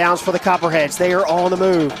set of downs for the Copperheads. They are on the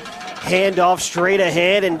move. Handoff straight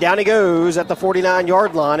ahead, and down he goes at the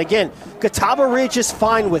 49-yard line. Again, Catawba Ridge is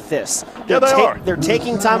fine with this. Yeah, they are. They're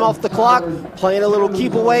taking time off the clock, playing a little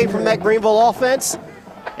keep away from that Greenville offense.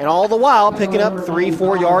 And all the while picking up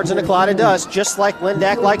 3-4 yards in a cloud of dust, just like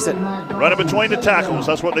Lindak likes it. Running between the tackles,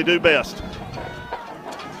 that's what they do best.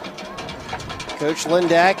 Coach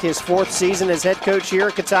Lindak, his 4th season as head coach here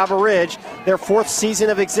at Catawba Ridge, their 4th season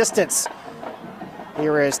of existence.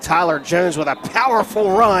 Here is Tyler Jones with a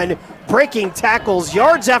powerful run, breaking tackles,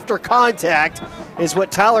 yards after contact is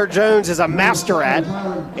what Tyler Jones is a master at,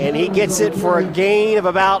 and he gets it for a gain of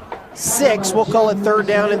about 6. We'll call it 3rd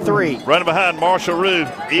down and 3. Running behind Marshall Rue,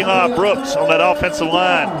 Eli Brooks on that offensive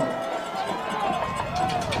line.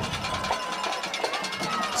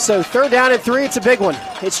 So 3rd down and 3, it's a big one.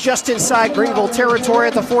 It's just inside Greenville territory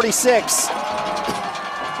at the 46.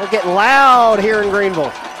 They're getting loud here in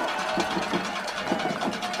Greenville.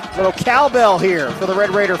 Little cowbell here for the Red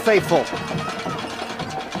Raider faithful.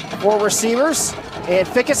 4 receivers, and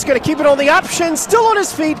Fickett's going to keep it on the option, still on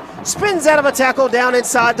his feet, spins out of a tackle down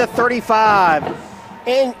inside the 35.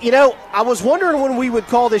 And, you know, I was wondering when we would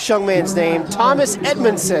call this young man's name, Thomas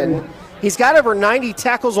Edmondson. He's got over 90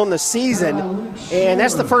 tackles on the season, and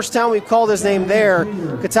that's the first time we've called his name there.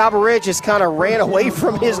 Catawba Ridge has kind of ran away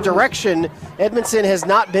from his direction. Edmondson has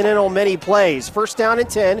not been in on many plays. 1st down and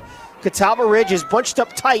 10. Catawba Ridge is bunched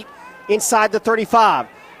up tight inside the 35.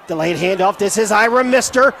 Delayed handoff. This is Ira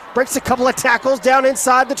Mister. Breaks a couple of tackles down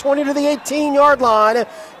inside the 20 to the 18-yard line.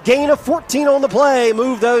 Gain of 14 on the play.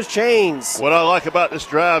 Move those chains. What I like about this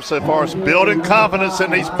drive so far is building confidence in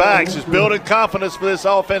these backs. Is building confidence for this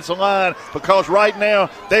offensive line, because right now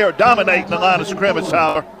they are dominating the line of scrimmage,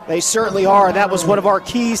 Tyler. They certainly are. That was one of our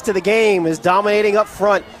keys to the game, is dominating up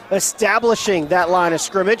front, establishing that line of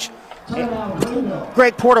scrimmage.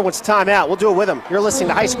 Greg Porter wants timeout. We'll do it with him. You're listening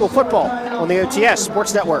to high school football on the OTS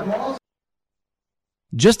Sports Network.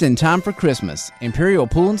 Just in time for Christmas, Imperial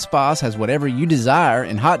Pool & Spas has whatever you desire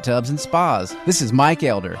in hot tubs and spas. This is Mike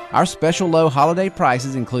Elder. Our special low holiday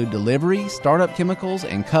prices include delivery, startup chemicals,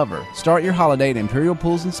 and cover. Start your holiday at Imperial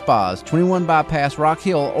Pools & Spas, 21 Bypass Rock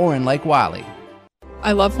Hill or in Lake Wiley.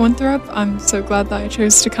 I love Winthrop. I'm so glad that I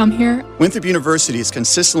chose to come here. Winthrop University is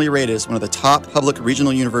consistently rated as one of the top public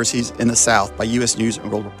regional universities in the South by U.S. News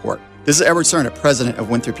and World Report. This is Edward Cerna, president of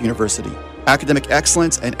Winthrop University. Academic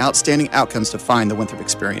excellence and outstanding outcomes define the Winthrop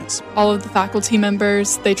experience. All of the faculty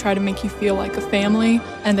members, they try to make you feel like a family,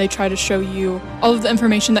 and they try to show you all of the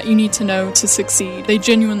information that you need to know to succeed. They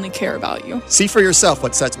genuinely care about you. See for yourself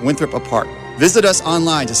what sets Winthrop apart. Visit us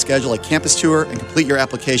online to schedule a campus tour and complete your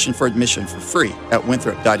application for admission for free at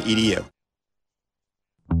winthrop.edu.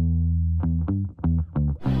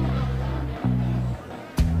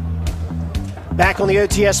 Back on the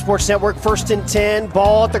OTS Sports Network, 1st and 10,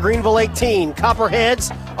 ball at the Greenville 18.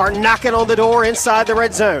 Copperheads are knocking on the door inside the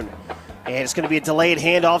red zone. And it's going to be a delayed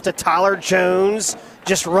handoff to Tyler Jones.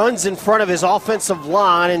 Just runs in front of his offensive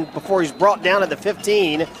line, and before he's brought down at the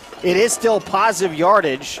 15, it is still positive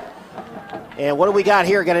yardage. And what do we got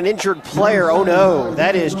here? Got an injured player. Oh, no.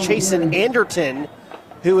 That is Chasen Anderton,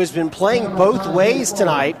 who has been playing both ways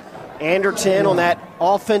tonight. Anderton on that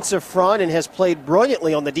offensive front and has played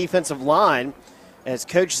brilliantly on the defensive line, as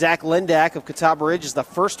Coach Zach Lindak of Catawba Ridge is the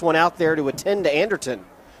first one out there to attend to Anderton.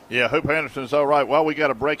 Yeah, hope Anderton's all right. While we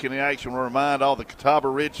got a break in the action, we'll remind all the Catawba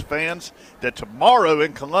Ridge fans that tomorrow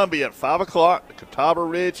in Columbia at 5 o'clock, the Catawba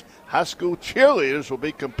Ridge High School cheerleaders will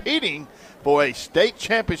be competing for a state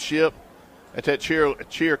championship at that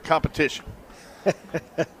cheer competition.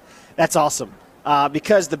 That's awesome.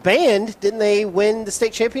 Because the band, didn't they win the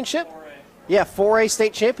state championship? 4A. Yeah, 4A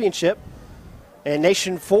state championship. And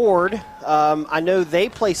Nation Ford, I know they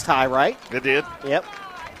placed high, right? They did. Yep.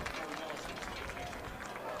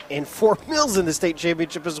 And Fort Mills in the state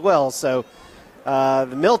championship as well. So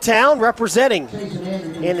the Milltown representing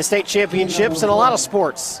in the state championships and a lot of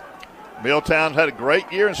sports. Milltown had a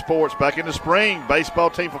great year in sports back in the spring.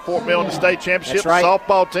 Baseball team for Fort Mill in the state championship. That's right.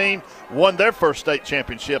 Softball team won their first state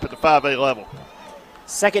championship at the 5A level.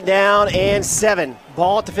 2nd down and 7.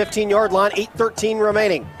 Ball at the 15-yard line, 8:13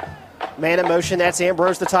 remaining. Man in motion, that's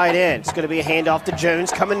Ambrose, the tight end. It's going to be a handoff to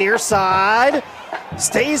Jones, coming near side.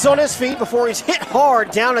 Stays on his feet before he's hit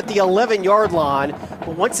hard down at the 11-yard line.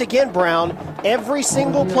 But once again, Brown, every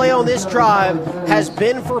single play on this drive has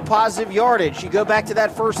been for positive yardage. You go back to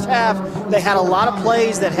that first half, they had a lot of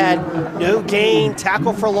plays that had no gain,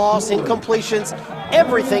 tackle for loss, incompletions.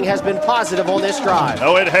 Everything has been positive on this drive.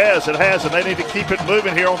 Oh, it has, and they need to keep it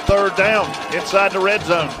moving here on 3rd down inside the red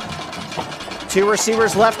zone. 2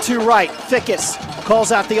 receivers left, 2 right. Fickus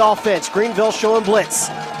calls out the offense. Greenville showing blitz.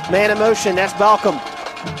 Man in motion, that's Balcom.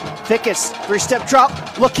 Fickus, 3-step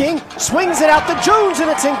drop, looking, swings it out to Jones, and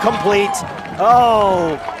it's incomplete.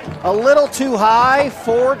 Oh, a little too high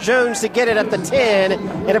for Jones to get it at the 10,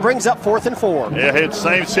 and it brings up 4th and 4. Yeah, had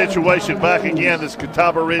same situation back again, this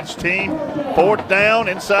Catawba Ridge team. 4th down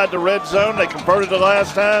inside the red zone. They converted the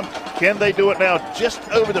last time. Can they do it now? Just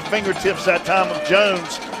over the fingertips that time of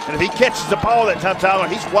Jones. And if he catches the ball that time, Tyler,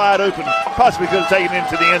 he's wide open. Possibly could have taken it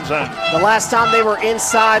into the end zone. The last time they were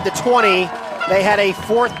inside the 20, they had a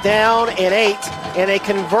 4th down and 8, and they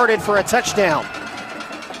converted for a touchdown.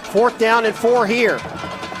 4th down and 4 here.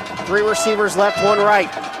 3 receivers left, 1 right.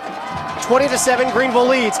 20-7, Greenville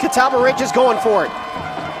leads. Catawba Ridge is going for it.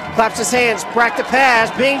 Claps his hands, back to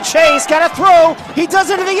pass, being chased, got a throw. He does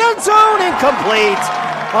it in the end zone, incomplete.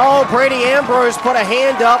 Oh, Brady Ambrose put a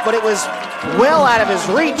hand up, but it was well out of his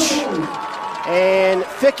reach. And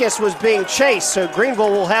Fickus was being chased, so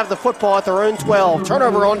Greenville will have the football at their own 12.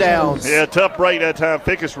 Turnover on downs. Yeah, tough break that time.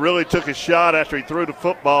 Fickus really took a shot after he threw the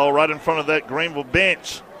football right in front of that Greenville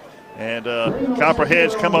bench. And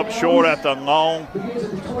Copperheads come up short after a long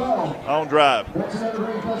drive.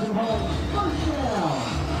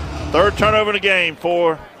 3rd turnover in the game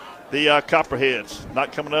for the Copperheads.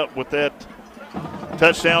 Not coming up with that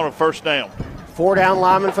touchdown or first down. 4 down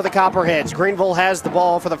linemen for the Copperheads. Greenville has the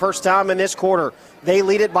ball for the first time in this quarter. They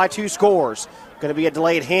lead it by 2 scores. Going to be a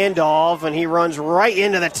delayed handoff, and he runs right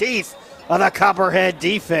into the teeth of the Copperhead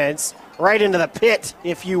defense, right into the pit,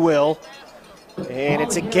 if you will. And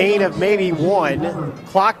it's a gain of maybe 1.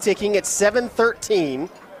 Clock ticking at 7:13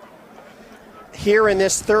 here in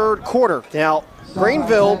this 3rd quarter. Now,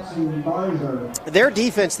 Greenville, their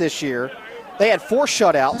defense this year, they had 4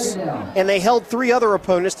 shutouts, and they held 3 other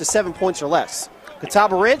opponents to 7 points or less.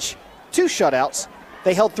 Catawba Ridge, 2 shutouts.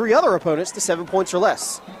 They held 3 other opponents to 7 points or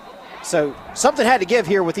less. So something had to give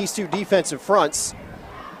here with these 2 defensive fronts.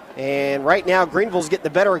 And right now, Greenville's getting the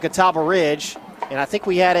better of Catawba Ridge. And I think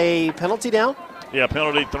we had a penalty down. Yeah,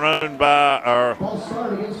 penalty thrown by our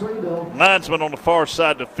linesman on the far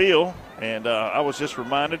side of the field. And I was just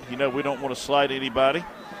reminded, we don't want to slight anybody.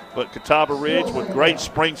 But Catawba Ridge with great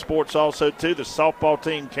spring sports also, too. The softball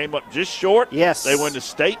team came up just short. Yes. They won the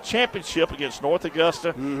state championship against North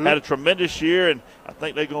Augusta. Had a tremendous year, and I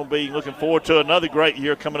think they're going to be looking forward to another great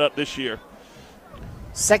year coming up this year.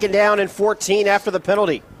 2nd down and 14 after the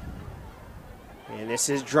penalty. And this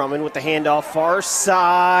is Drummond with the handoff far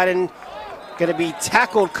side, and going to be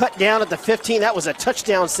tackled, cut down at the 15. That was a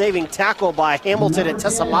touchdown-saving tackle by Hamilton and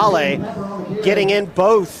Tessamale, getting in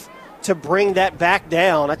both to bring that back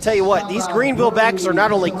down. I tell you what, these Greenville backs are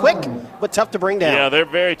not only quick, but tough to bring down. Yeah, they're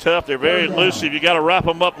very tough. They're very elusive. You got to wrap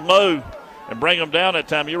them up low and bring them down that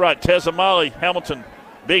time. You're right, Tessamale, Hamilton,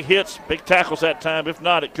 big hits, big tackles that time. If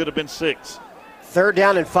not, it could have been 6. 3rd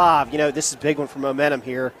down and 5. This is a big one for momentum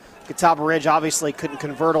here. Catawba Ridge obviously couldn't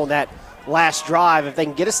convert on that last drive. If they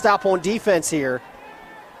can get a stop on defense here.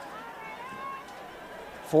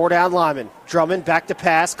 4 down lineman. Drummond back to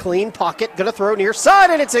pass. Clean pocket. Going to throw near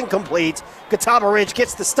side, and it's incomplete. Catawba Ridge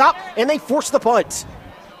gets the stop, and they force the punt.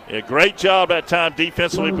 Yeah, great job that time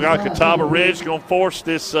defensively by Catawba Ridge. Going to force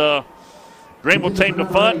this Greenville team to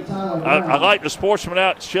punt. I like the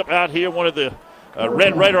sportsmanship out here. One of the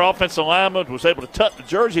Red Raider offensive lineman was able to tuck the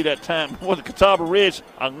jersey that time with the Catawba Ridge.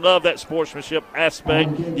 I love that sportsmanship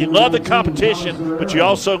aspect. You love the competition, but you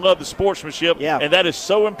also love the sportsmanship, and that is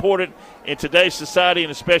so important in today's society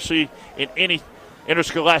and especially in any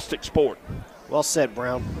interscholastic sport. Well said,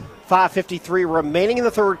 Brown. 5:53 remaining in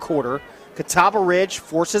the 3rd quarter. Catawba Ridge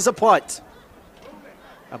forces a punt.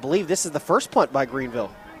 I believe this is the first punt by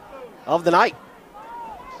Greenville of the night.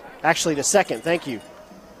 Actually, the 2nd. Thank you.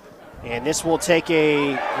 And this will take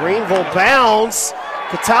a Greenville bounce.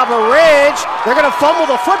 Catawba Ridge, they're going to fumble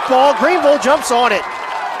the football. Greenville jumps on it.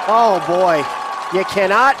 Oh, boy. You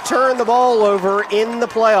cannot turn the ball over in the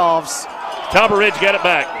playoffs. Catawba Ridge got it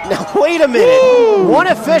back. Now, wait a minute. Woo! One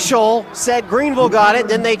official said Greenville got it,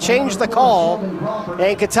 then they changed the call,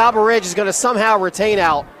 and Catawba Ridge is going to somehow retain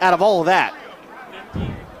out of all of that.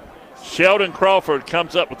 Sheldon Crawford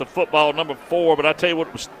comes up with the football, number 4, but I tell you what,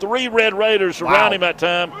 it was 3 Red Raiders around him that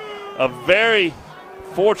time. A very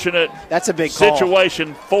fortunate That's a big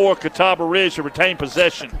situation for Catawba Ridge to retain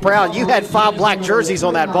possession. Brown, you had 5 black jerseys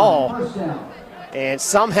on that ball, and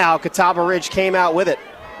somehow Catawba Ridge came out with it.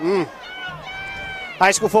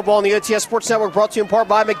 High school football on the OTS Sports Network brought to you in part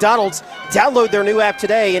by McDonald's. Download their new app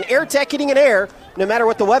today. And AirTech Heating and Air, no matter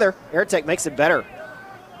what the weather, AirTech makes it better.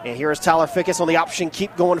 And here is Tyler Fickus on the option,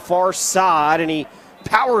 keep going far side, and he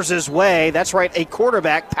powers his way. That's right, a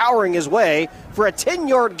quarterback powering his way for a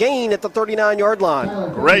 10-yard gain at the 39-yard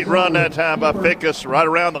line. Great run that time by Fickus, right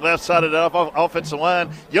around the left side of the offensive line.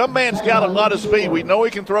 Young man's got a lot of speed. We know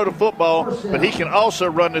he can throw the football, but he can also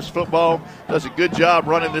run this football. Does a good job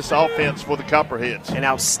running this offense for the Copperheads. An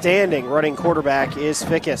outstanding running quarterback is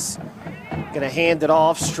Fickus. Going to hand it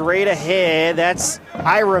off straight ahead. That's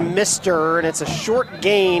Ira Mister, and it's a short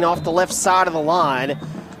gain off the left side of the line.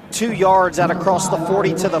 2 yards out across the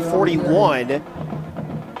 40 to the 41.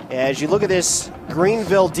 As you look at this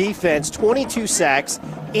Greenville defense, 22 sacks,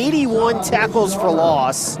 81 tackles for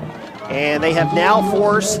loss, and they have now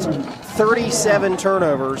forced 37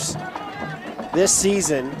 turnovers this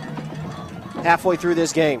season, halfway through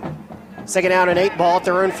this game. Second down and 8 ball at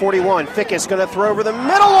their own 41. Fickus going to throw over the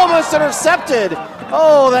middle, almost intercepted.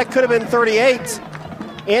 Oh, that could have been 38.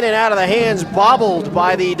 In and out of the hands, bobbled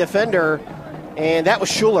by the defender, and that was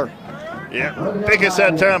Schuler. Yeah, Fickus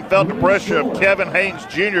that time felt the pressure of Kevin Haynes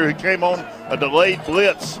Jr., who came on a delayed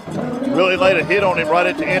blitz. Really laid a hit on him right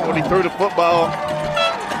at the end when he threw the football.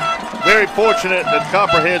 Very fortunate that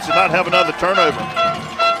Copperheads did not have another turnover.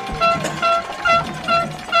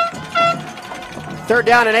 Third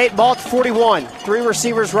down and 8, ball at 41. 3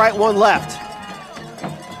 receivers right, 1 left.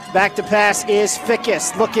 Back to pass is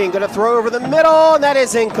Fickus, looking, going to throw over the middle, and that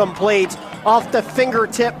is incomplete. Off the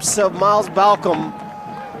fingertips of Miles Balcom,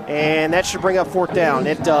 and that should bring up 4th down.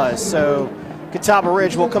 It does. So Catawba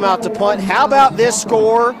Ridge will come out to punt. How about this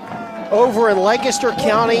score over in Lancaster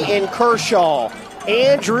County in Kershaw?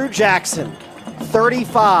 Andrew Jackson,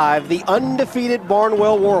 35. The undefeated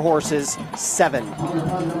Barnwell Warhorses, 7.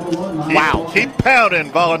 Wow. Keep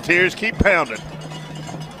pounding, Volunteers. Keep pounding.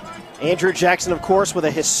 Andrew Jackson, of course, with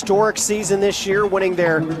a historic season this year, winning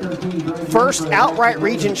their first outright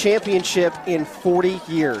region championship in 40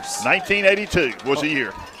 years. 1982 was the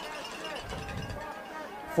year.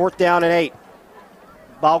 4th down and 8.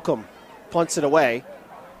 Balcom punts it away.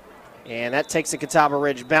 And that takes a Catawba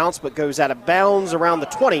Ridge bounce, but goes out of bounds around the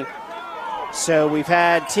 20. So we've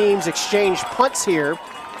had teams exchange punts here.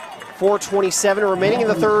 4:27 remaining in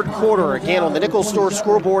the third quarter. Again, on the Nichols Store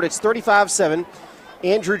scoreboard, it's 35-7.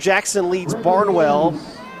 Andrew Jackson leads Barnwell.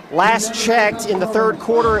 Last checked in the third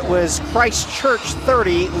quarter, it was Christ Church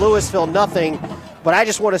 30, Louisville nothing. But I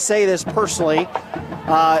just want to say this personally.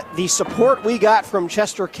 The support we got from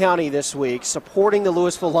Chester County this week, supporting the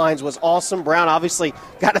Louisville Lions, was awesome. Brown, obviously,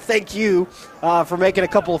 got to thank you for making a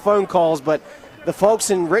couple of phone calls. But the folks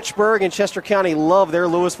in Richburg and Chester County love their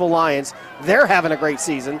Louisville Lions. They're having a great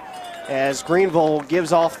season as Greenville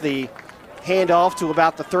gives off the handoff to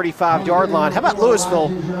about the 35-yard line. How about Louisville?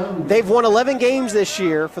 They've won 11 games this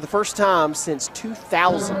year for the first time since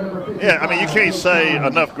 2000. Yeah, I mean, you can't say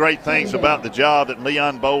enough great things about the job that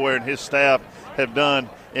Leon Bower and his staff have done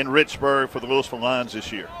in Richburg for the Louisville Lions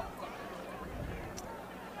this year.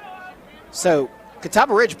 So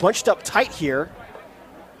Catawba Ridge bunched up tight here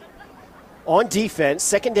on defense.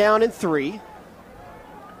 2nd down and 3.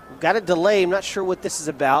 We've got a delay. I'm not sure what this is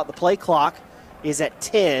about. The play clock is at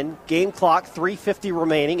 10. Game clock, 3:50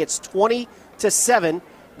 remaining. It's 20-7.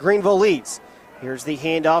 Greenville leads. Here's the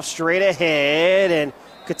handoff straight ahead, and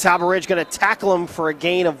Catawba Ridge going to tackle him for a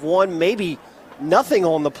gain of 1, maybe nothing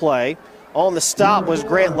on the play. On the stop was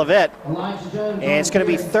Grant Levitt, and it's going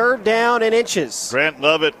to be 3rd down and inches. Grant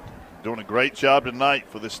Levitt doing a great job tonight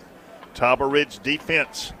for this Catawba Ridge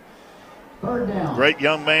defense. Great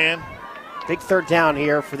young man. Big 3rd down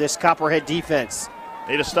here for this Copperhead defense.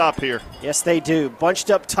 Need a stop here. Yes, they do. Bunched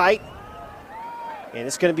up tight. And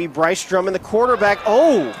it's going to be Bryce Drummond, the quarterback.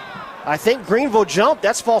 Oh, I think Greenville jumped.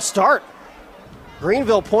 That's false start.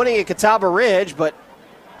 Greenville pointing at Catawba Ridge, but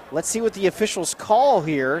let's see what the officials call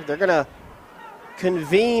here. They're going to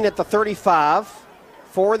convene at the 35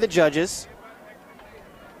 for the judges.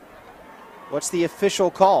 What's the official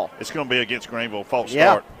call? It's going to be against Greenville, false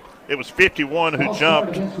start. It was 51 who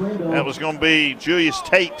jumped. That was going to be Julius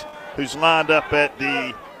Tate, who's lined up at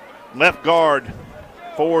the left guard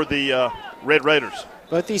for the Red Raiders.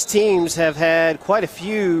 Both these teams have had quite a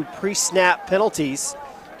few pre-snap penalties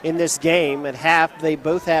in this game. At half, they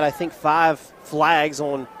both had, I think, 5 flags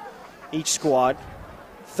on each squad.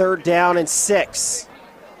 3rd down and 6.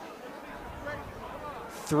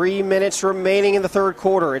 3 minutes remaining in the third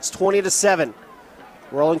quarter. It's 20-7.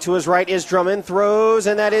 Rolling to his right is Drummond. Throws,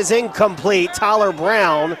 and that is incomplete. Tyler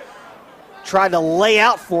Brown tried to lay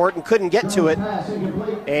out for it and couldn't get to it.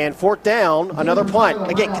 And 4th down, another punt.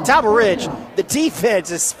 Again, Catawba Ridge, the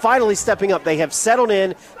defense is finally stepping up. They have settled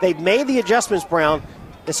in. They've made the adjustments, Brown.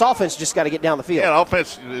 This offense just got to get down the field. Yeah,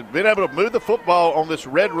 offense, being able to move the football on this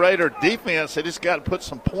Red Raider defense, they just got to put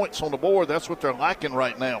some points on the board. That's what they're lacking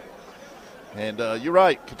right now. And you're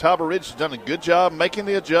right. Catawba Ridge has done a good job making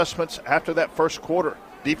the adjustments after that first quarter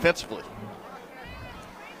defensively.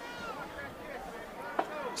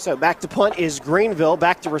 So back to punt is Greenville.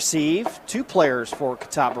 Back to receive. 2 players for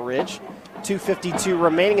Catawba Ridge. 2:52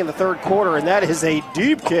 remaining in the third quarter, and that is a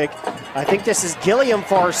deep kick. I think this is Gilliam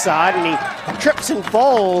far side, and he trips and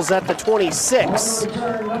falls at the 26.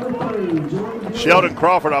 Sheldon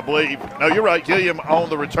Crawford, I believe. No, you're right. Gilliam on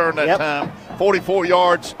the return that time. 44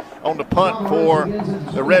 yards on the punt for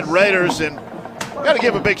the Red Raiders, and we got to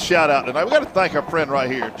give a big shout out tonight. We got to thank our friend right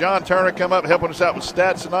here, John Turner, come up helping us out with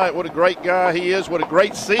stats tonight. What a great guy he is. What a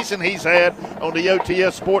great season he's had on the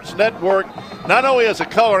OTS Sports Network. Not only as a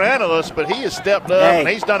color analyst, but he has stepped up and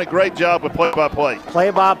he's done a great job with play-by-play.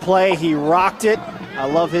 Play-by-play, he rocked it. I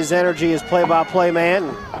love his energy as play-by-play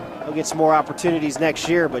man. He'll get some more opportunities next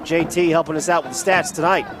year, but JT helping us out with the stats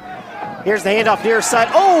tonight. Here's the handoff near side.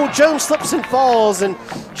 Oh, Jones slips and falls, and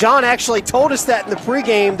John actually told us that in the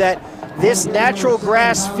pregame that this natural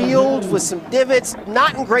grass field with some divots,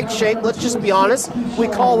 not in great shape, let's just be honest. We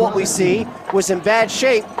call what we see, was in bad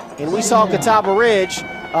shape, and we saw Catawba Ridge,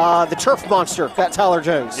 the turf monster, got Tyler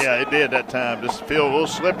Jones. Yeah, it did that time. Just feel a little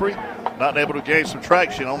slippery, not able to gain some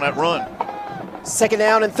traction on that run. Second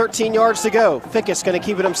down and 13 yards to go. Fickus going to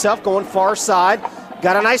keep it himself, going far side.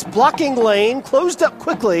 Got a nice blocking lane, closed up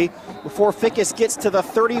quickly before Fickus gets to the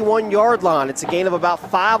 31-yard line. It's a gain of about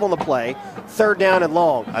 5 on the play. Third down and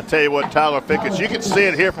long. I tell you what, Tyler Fickus, you can see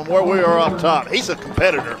it here from where we are up top. He's a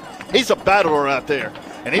competitor. He's a battler out there.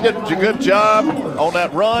 And he did a good job on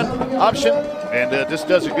that run option and just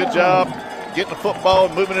does a good job getting the football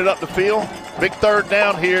and moving it up the field. Big third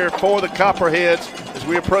down here for the Copperheads as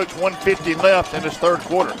we approach 1:50 left in this third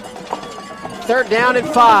quarter. Third down and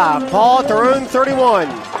 5. Ball at their own 31.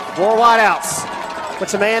 4 wideouts.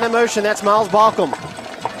 Puts a man in motion. That's Miles Balcom.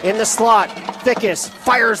 In the slot, Fickus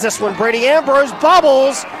fires this one. Brady Ambrose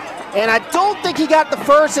bobbles, and I don't think he got the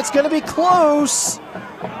first. It's going to be close.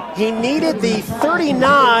 He needed the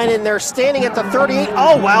 39, and they're standing at the 38.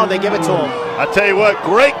 Oh, wow, they give it to him. I tell you what,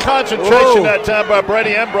 great concentration that time by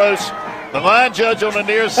Brady Ambrose. The line judge on the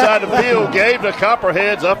near side of the field gave the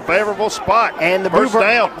Copperheads a favorable spot. And the first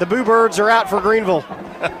down. The Boo Birds are out for Greenville.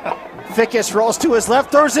 Fickus rolls to his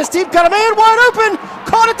left, throws this deep, got a man wide open,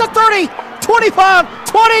 caught at the 30, 25,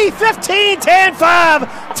 20, 15, 10,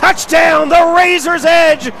 5. Touchdown, the Razor's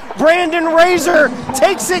Edge. Brandon Razor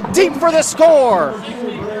takes it deep for the score.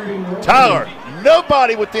 Tyler,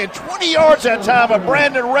 nobody within 20 yards that time of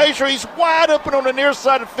Brandon Razor. He's wide open on the near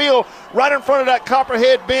side of the field, right in front of that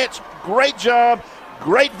Copperhead bench. Great job,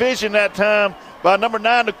 great vision that time by number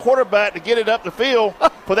 9, the quarterback, to get it up the field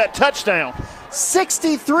for that touchdown.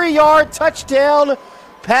 63-yard touchdown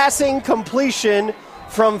passing completion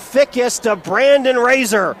from Fickus to Brandon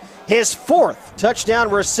Razor. His 4th touchdown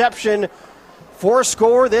reception for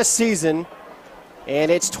score this season. And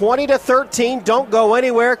it's 20-13. Don't go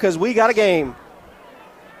anywhere because we got a game.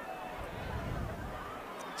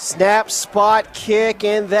 Snap, spot, kick,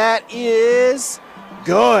 and that is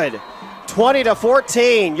good.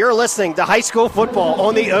 20-14. You're listening to high school football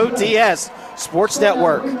on the OTS Sports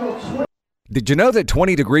Network. Did you know that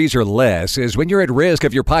 20 degrees or less is when you're at risk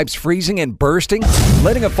of your pipes freezing and bursting?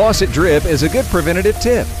 Letting a faucet drip is a good preventative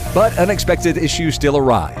tip, but unexpected issues still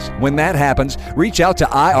arise. When that happens, reach out to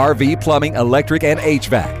IRV Plumbing, Electric, and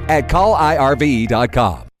HVAC at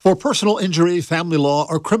callirv.com. For personal injury, family law,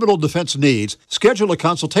 or criminal defense needs, schedule a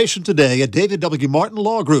consultation today at David W. Martin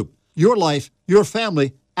Law Group. Your life, your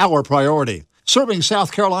family, our priority. Serving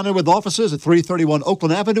South Carolina with offices at 331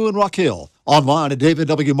 Oakland Avenue in Rock Hill. Online at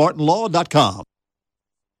davidwmartinlaw.com.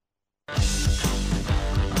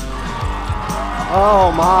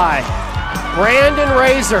 Oh, my. Brandon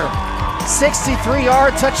Razor,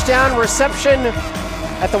 63-yard touchdown reception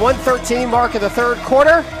at the 1:13 mark of the third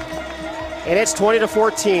quarter. And it's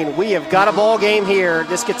 20-14. We have got a ball game here.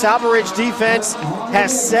 This Catawba Ridge defense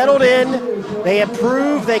has settled in. They have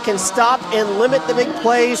proved they can stop and limit the big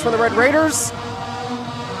plays from the Red Raiders.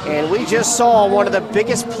 And we just saw one of the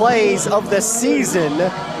biggest plays of the season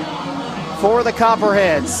for the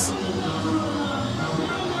Copperheads.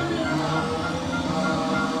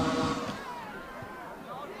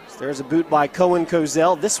 So there's a boot by Cohen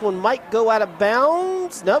Cozell. This one might go out of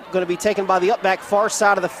bounds. Nope, going to be taken by the upback far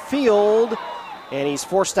side of the field. And he's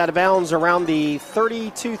forced out of bounds around the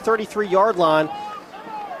 32-33-yard line.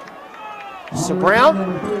 So,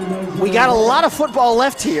 Brown, we got a lot of football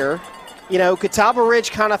left here. You know, Catawba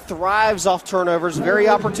Ridge kind of thrives off turnovers, very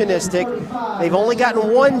opportunistic. They've only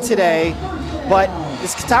gotten one today, but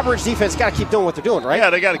This Catawba Ridge defense got to keep doing what they're doing, right? Yeah,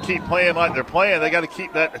 they got to keep playing like they're playing. They got to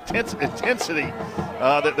keep that intensity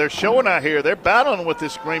that they're showing out here. They're battling with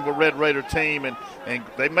this Greenville Red Raider team, and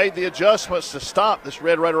they made the adjustments to stop this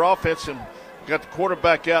Red Raider offense and got the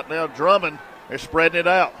quarterback out now, Drummond. They're spreading it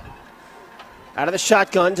out. Out of the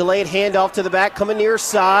shotgun, delayed handoff to the back, coming near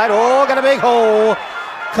side. Oh, got a big hole.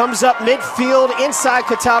 Comes up midfield inside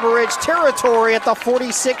Catawba Ridge territory at the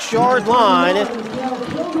 46-yard line.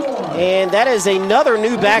 And that is another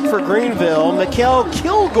new back for Greenville. Mikkel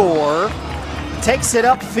Kilgore takes it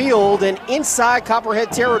upfield and inside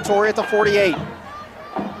Copperhead territory at the 48.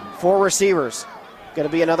 4 receivers. Going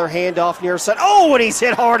to be another handoff near side. Oh, and he's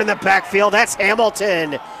hit hard in the backfield. That's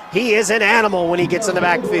Hamilton. He is an animal when he gets in the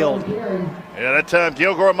backfield. Yeah, that time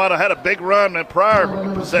Kilgore might have had a big run in prior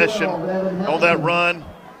possession on that run.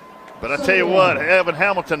 But I tell you what, Evan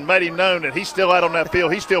Hamilton made him known that he's still out on that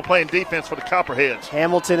field. He's still playing defense for the Copperheads.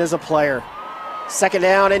 Hamilton is a player. 2nd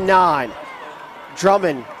down and 9.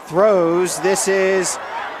 Drummond throws. This is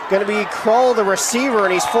going to be Kroll, the receiver,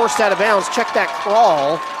 and he's forced out of bounds. Check that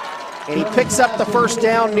Kroll. And he picks up the first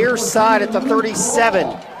down near side at the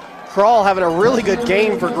 37. Kroll having a really good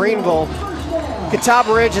game for Greenville.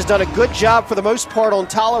 Catawba Ridge has done a good job for the most part on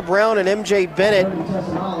Tyler Brown and MJ Bennett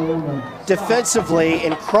defensively,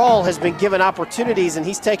 and Kroll has been given opportunities, and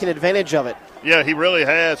he's taken advantage of it. Yeah, he really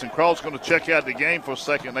has, and Kroll's going to check out the game for a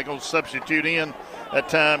second. They're going to substitute in that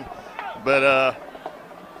time, but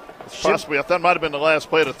it's possibly, I thought it might have been the last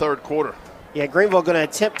play of the third quarter. Yeah, Greenville going to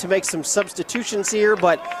attempt to make some substitutions here,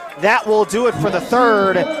 but that will do it for the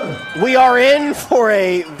third. We are in for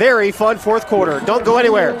a very fun fourth quarter. Don't go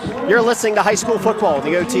anywhere. You're listening to high school football on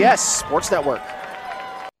the OTS Sports Network.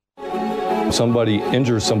 Somebody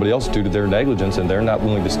injures somebody else due to their negligence and they're not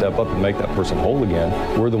willing to step up and make that person whole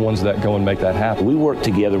again, we're the ones that go and make that happen. We work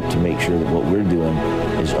together to make sure that what we're doing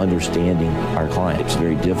is understanding our client. It's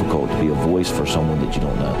very difficult to be a voice for someone that you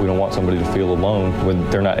don't know. We don't want somebody to feel alone when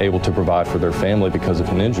they're not able to provide for their family because of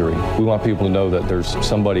an injury. We want people to know that there's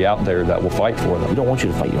somebody out there that will fight for them. We don't want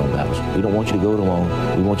you to fight your own battles. We don't want you to go it alone.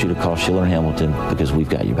 We want you to call Schiller and Hamilton because we've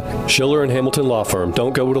got you back. Schiller and Hamilton Law Firm.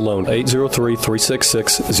 Don't go it alone.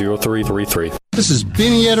 803-366-0333. This is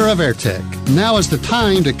Benny Etter of AirTech. Now is the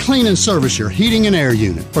time to clean and service your heating and air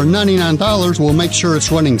unit. For $99, we'll make sure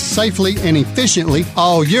it's running safely and efficiently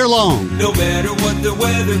all year long. No matter what the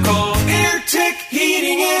weather calls, AirTech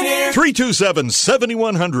Heating and Air.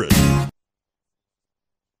 327-7100.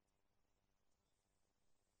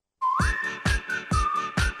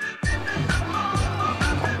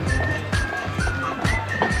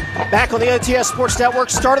 Back on the OTS Sports Network,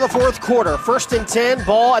 start of the fourth quarter. 1st and 10,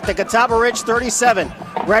 ball at the Catawba Ridge 37.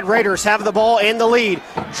 Red Raiders have the ball in the lead.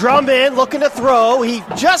 Drummond looking to throw. He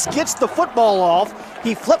just gets the football off.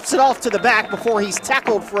 He flips it off to the back before he's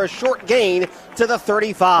tackled for a short gain to the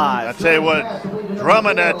 35. I tell you what,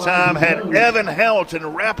 Drummond that time had Evan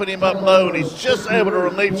Hamilton wrapping him up low, and he's just able to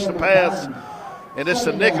release the pass in just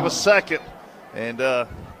a nick of a second. And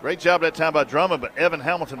great job that time by Drummond, but Evan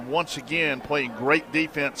Hamilton once again playing great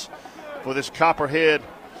defense for this Copperhead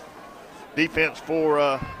defense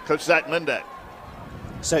for Coach Zach Lindak.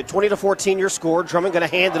 So 20-14 your score. Drummond going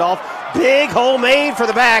to hand it off. Big hole made for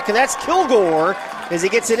the back, and that's Kilgore as he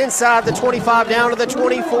gets it inside the 25 down to the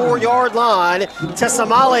 24-yard line.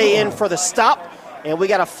 Tessamale in for the stop, and we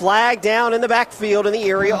got a flag down in the backfield in the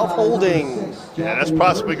area of holding. Yeah, that's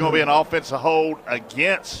possibly going to be an offensive hold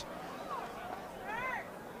against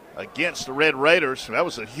the Red Raiders. That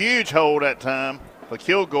was a huge hold that time for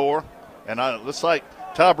Kilgore, and it looks like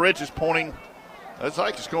Todd Bridge is pointing. It's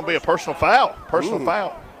like it's going to be a personal foul.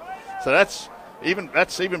 Foul. So that's even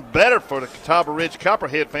better for the Catawba Ridge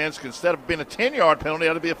Copperhead fans. Instead of being a 10-yard penalty, it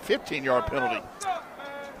ought to be a 15-yard penalty.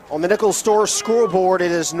 On the Nichols Store scoreboard,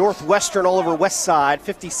 it is Northwestern all over West Side,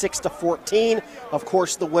 56-14. Of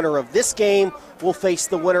course, the winner of this game will face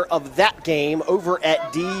the winner of that game over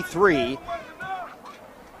at D3.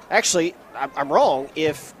 Actually, I'm wrong.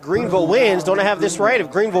 If Greenville wins, don't I have this right?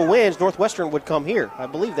 If Greenville wins, Northwestern would come here. I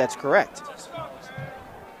believe that's correct.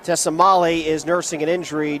 Tessamale is nursing an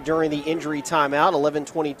injury during the injury timeout.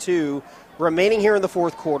 11:22 remaining here in the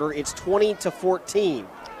fourth quarter. It's 20-14.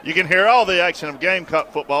 You can hear all the action of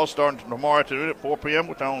Gamecock football starting tomorrow afternoon at 4 p.m.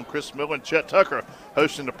 with our own Chris Miller and Chet Tucker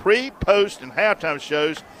hosting the pre, post, and halftime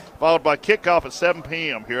shows, followed by kickoff at 7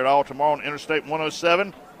 p.m. Hear it all tomorrow on Interstate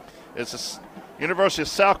 107. It's the University of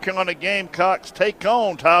South Carolina Gamecocks take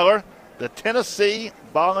on, Tyler, the Tennessee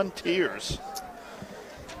Volunteers.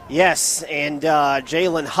 Yes, and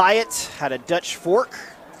Jalen Hyatt had a Dutch fork.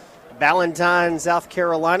 Ballantyne, South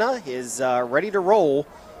Carolina is ready to roll.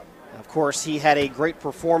 Of course, he had a great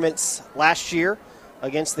performance last year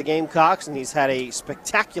against the Gamecocks, and he's had a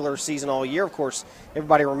spectacular season all year. Of course,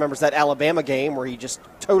 everybody remembers that Alabama game where he just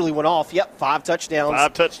totally went off. Yep, 5 touchdowns.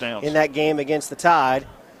 5 touchdowns. In that game against the Tide.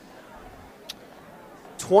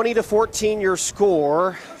 20-14 your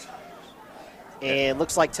score. And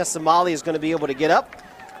looks like Tessamali is going to be able to get up.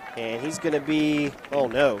 And he's going to be, oh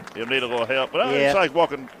no. He'll need a little help. But it's like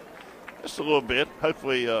walking just a little bit.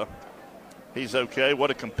 Hopefully he's okay. What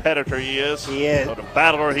a competitor he is. He is. What a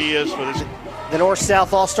battler he is for this. The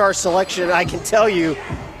North-South All-Star selection, I can tell you,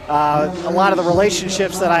 a lot of the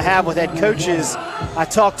relationships that I have with head coaches, I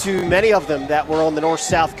talked to many of them that were on the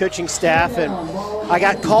North-South coaching staff, and I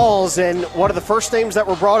got calls, and one of the first names that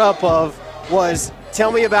were brought up was,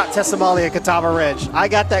 tell me about Tessamali at Catawba Ridge. I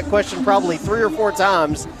got that question probably 3 or 4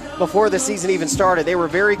 times before the season even started. They were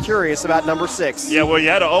very curious about number 6. Yeah, well, you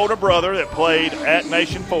had an older brother that played at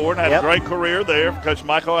Nation 4 and had a great career there, Coach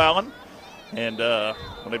Michael Allen. And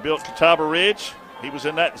when they built Catawba Ridge, he was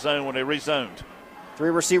in that zone when they rezoned. 3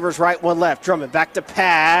 receivers right, 1 left. Drummond back to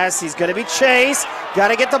pass. He's going to be chased. Got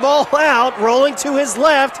to get the ball out. Rolling to his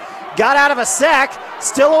left. Got out of a sack.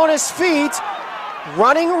 Still on his feet.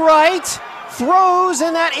 Running right. Throws,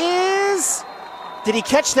 and that is... Did he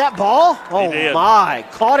catch that ball? Oh, my.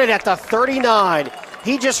 Caught it at the 39.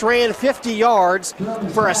 He just ran 50 yards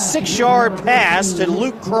for a 6-yard pass to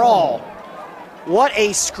Luke Crawl. What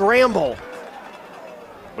a scramble.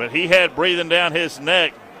 But he had breathing down his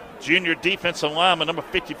neck junior defensive lineman, number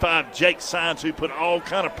 55, Jake Sines, who put all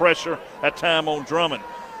kind of pressure at time on Drummond.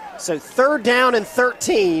 So 3rd down and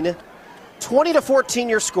 13. 20-14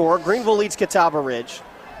 your score. Greenville leads Catawba Ridge.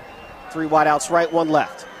 3 wideouts right, 1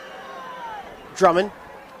 left. Drummond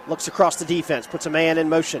looks across the defense, puts a man in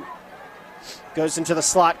motion. Goes into the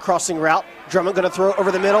slot, crossing route. Drummond going to throw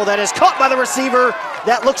over the middle. That is caught by the receiver.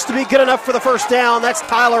 That looks to be good enough for the first down. That's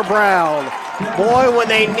Tyler Brown. Boy, when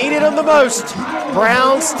they needed him the most,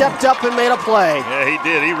 Brown stepped up and made a play. Yeah, he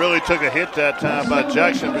did. He really took a hit that time by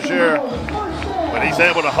Jackson Bashir. But he's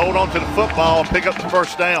able to hold on to the football and pick up the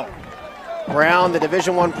first down. Brown, the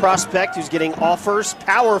Division I prospect who's getting offers,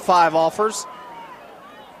 Power 5 offers.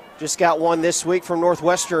 Just got one this week from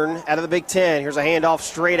Northwestern out of the Big Ten. Here's a handoff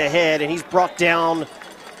straight ahead, and he's brought down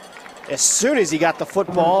as soon as he got the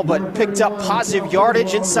football, but picked up positive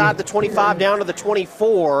yardage inside the 25 down to the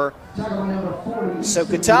 24. So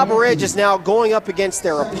Catawba Ridge is now going up against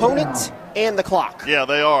their opponent and the clock. Yeah,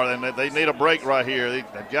 they are, and they need a break right here.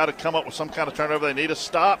 They've got to come up with some kind of turnover. They need a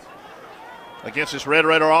stop against this Red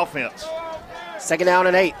Raider offense. 2nd down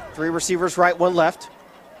and 8. 3 receivers right, 1 left.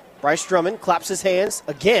 Bryce Drummond claps his hands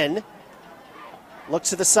again.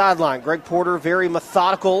 Looks to the sideline. Greg Porter, very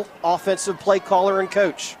methodical offensive play caller and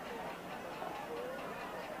coach.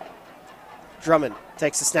 Drummond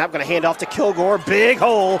takes the snap, going to hand off to Kilgore. Big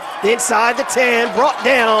hole inside the 10, brought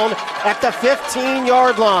down at the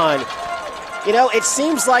 15-yard line. You know, it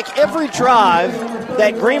seems like every drive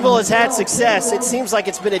that Greenville has had success, it seems like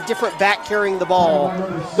it's been a different back carrying the ball.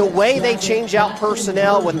 The way they change out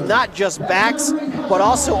personnel with not just backs, but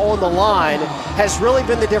also on the line has really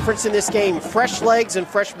been the difference in this game. Fresh legs and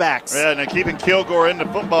fresh backs. Yeah, and they're keeping Kilgore in the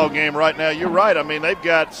football game right now. You're right. I mean, they've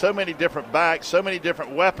got so many different backs, so many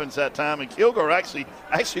different weapons that time, and Kilgore actually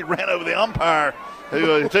ran over the umpire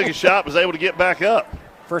who took a shot, was able to get back up.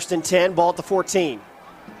 1st and 10, ball at the 14.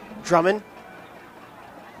 Drummond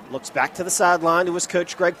looks back to the sideline to his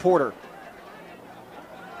coach, Greg Porter.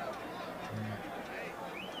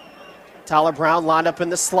 Tyler Brown lined up in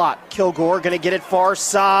the slot. Kilgore going to get it far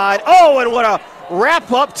side. Oh, and what a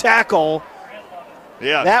wrap-up tackle.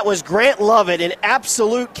 Yeah. That was Grant Lovett, an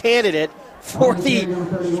absolute candidate for the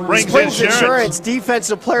Springs Insurance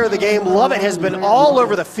Defensive Player of the Game. Lovett has been all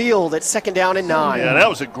over the field at 2nd down and 9. Yeah, that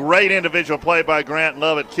was a great individual play by Grant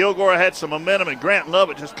Lovett. Kilgore had some momentum, and Grant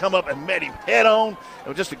Lovett just come up and met him head on. It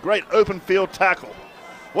was just a great open field tackle.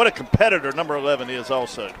 What a competitor number 11 is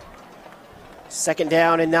also. 2nd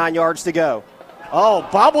down and 9 yards to go. Oh,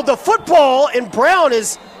 bobbled the football, and Brown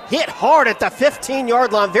is hit hard at the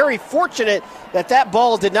 15-yard line. Very fortunate that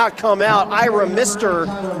ball did not come out. Ira Mister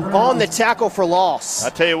on the tackle for loss. I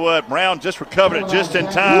tell you what, Brown just recovered it just in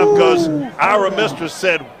time because Ira Mister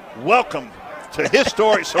said, welcome to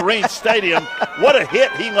historic Serene Stadium. What a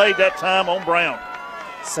hit he laid that time on Brown.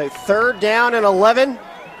 So 3rd down and 11.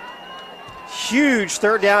 Huge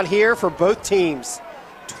 3rd down here for both teams.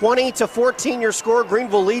 20-14 your score.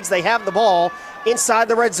 Greenville leads. They have the ball inside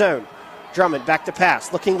the red zone. Drummond back to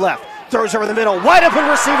pass, looking left. Throws over the middle. Wide open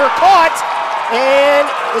receiver caught. And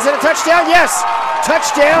is it a touchdown? Yes.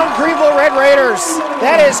 Touchdown, Greenville Red Raiders.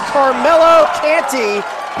 That is Carmelo Canty,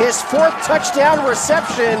 his 4th touchdown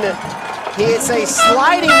reception It's a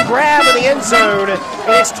sliding grab in the end zone, and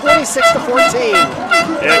it's 26-14.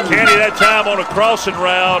 Yeah, Candy that time on a crossing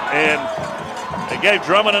route, and they gave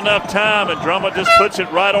Drummond enough time, and Drummond just puts it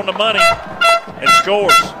right on the money and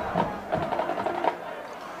scores.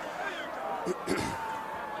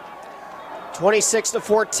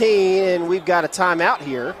 (26-14), and we've got a timeout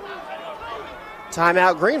here.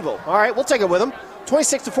 Timeout Greenville. All right, we'll take it with them.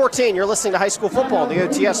 26-14, you're listening to High School Football on the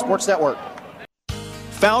OTS Sports Network.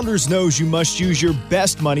 Founders knows you must use your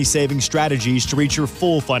best money-saving strategies to reach your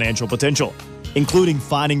full financial potential, including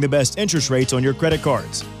finding the best interest rates on your credit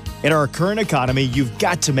cards. In our current economy, you've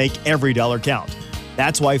got to make every dollar count.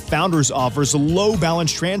 That's why Founders offers low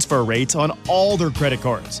balance transfer rates on all their credit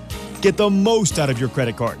cards. Get the most out of your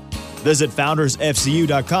credit card. Visit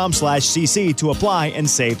foundersfcu.com/cc to apply and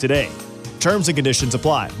save today. Terms and conditions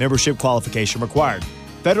apply. Membership qualification required.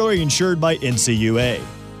 Federally insured by NCUA.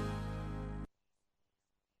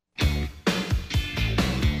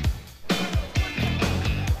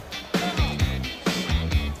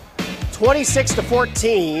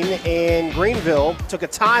 26-14, and Greenville took a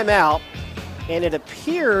timeout, and it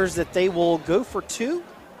appears that they will go for two.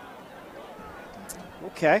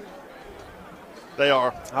 Okay. They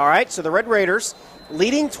are. All right, so the Red Raiders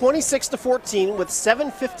leading 26-14 with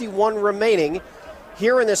 7:51 remaining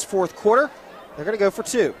here in this fourth quarter. They're going to go for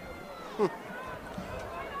two. All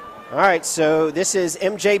right, so this is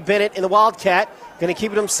MJ Bennett in the Wildcat. Going to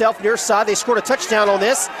keep it himself near side. They scored a touchdown on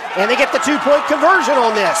this, and they get the two-point conversion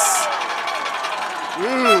on this.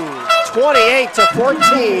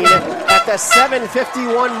 28-14 at the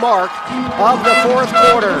 7:51 mark of the fourth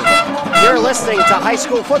quarter. You're listening to High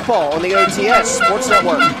School Football on the OTS Sports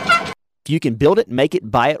Network. If you can build it, make it,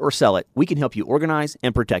 buy it, or sell it, we can help you organize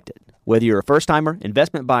and protect it. Whether you're a first-timer,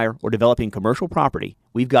 investment buyer, or developing commercial property,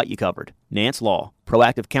 we've got you covered. Nance Law.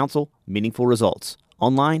 Proactive counsel, meaningful results.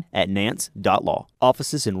 Online at nance.law.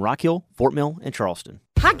 Offices in Rock Hill, Fort Mill, and Charleston.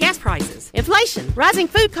 High gas prices, inflation, rising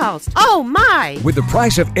food costs. Oh, my! With the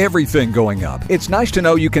price of everything going up, it's nice to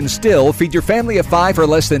know you can still feed your family of 5 for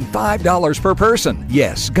less than $5 per person.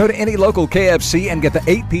 Yes, go to any local KFC and get the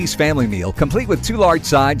 8-piece family meal, complete with 2 large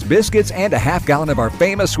sides, biscuits, and a half gallon of our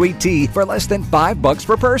famous sweet tea for less than $5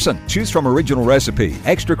 per person. Choose from original recipe,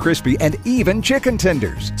 extra crispy, and even chicken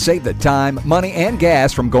tenders. Save the time, money, and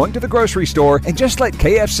gas from going to the grocery store, and just let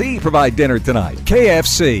KFC provide dinner tonight.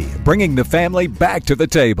 KFC, bringing the family back to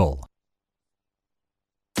the table.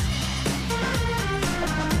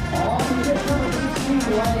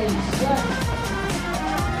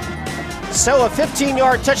 So a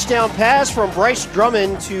 15-yard touchdown pass from Bryce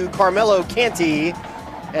Drummond to Carmelo Canty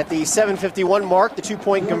at the 7:51 mark. The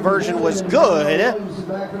two-point conversion was good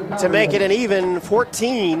to make it an even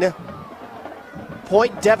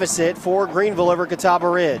 14-point deficit for Greenville over Catawba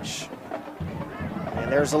Ridge.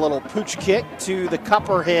 And there's a little pooch kick to the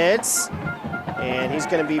Copperheads. And he's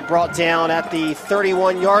going to be brought down at the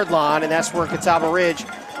 31-yard line, and that's where Catawba Ridge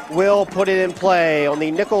will put it in play. On the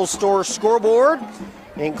Nichols Store scoreboard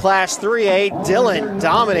in Class 3A, Dillon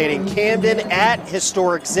dominating Camden at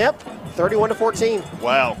historic Zip, 31-14.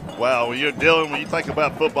 Wow. When you're Dillon, when you think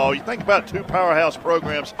about football, you think about 2 powerhouse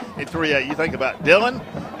programs in 3A. You think about Dillon,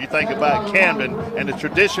 you think about Camden, and the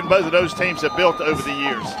tradition both of those teams have built over the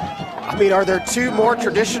years. I mean, are there 2 more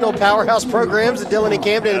traditional powerhouse programs than Dillon and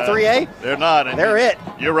Camden in 3A? They're not. They're it.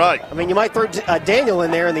 You're right. I mean, you might throw Daniel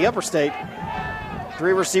in there in the upper state.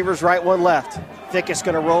 3 receivers, right, 1 left. Fick is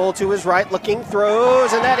going to roll to his right, looking,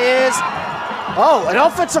 throws, and that is... Oh, an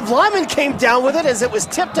offensive lineman came down with it as it was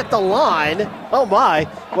tipped at the line. Oh, my.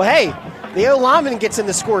 Well, hey, the O-lineman gets in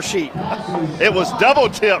the score sheet. It was double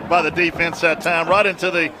tipped by the defense that time, right into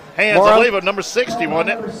the hands, Morrow. I believe, of number 60,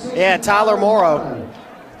 wasn't it? Yeah, Tyler Morrow.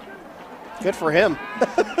 Good for him.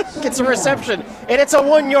 Gets a reception. And it's a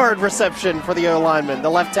 1-yard reception for the O-lineman, the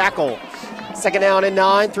left tackle. 2nd down and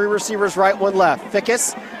 9, 3 receivers right, 1 left.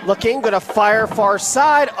 Fickus looking, going to fire far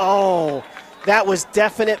side. Oh, that was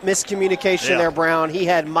definite miscommunication there, Brown. He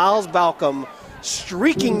had Miles Balcom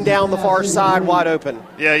streaking down the far side wide open.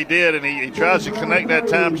 Yeah, he did, and he tries to connect that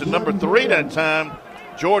time to number 3 that time.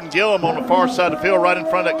 Jordan Gillum on the far side of the field right in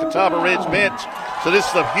front of that Catawba Ridge bench. So this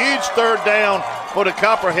is a huge 3rd down for the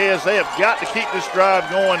Copperheads. They have got to keep this drive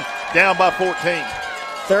going down by 14.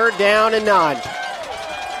 3rd down and 9.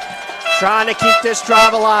 Trying to keep this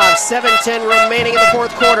drive alive. 7:10 remaining in the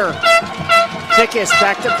fourth quarter. Fickus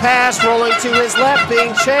back to pass, rolling to his left,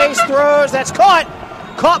 being chased, throws. That's caught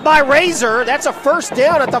by Razor. That's a 1st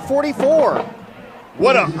down at the 44.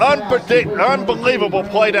 What an unbelievable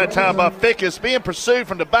play that time by Fickus, being pursued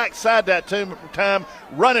from the backside that time,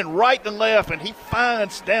 running right and left, and he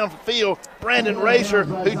finds downfield Brandon Razor,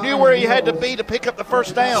 who knew where he had to be to pick up the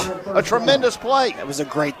first down. A tremendous play. That was a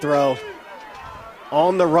great throw.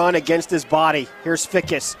 On the run against his body. Here's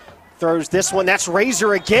Fickus. Throws this one. That's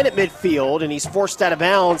Razor again at midfield, and he's forced out of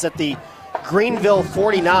bounds at the Greenville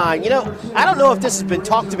 49. You know, I don't know if this has been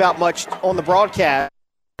talked about much on the broadcast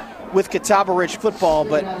with Catawba Ridge football,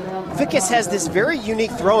 but Fickus has this very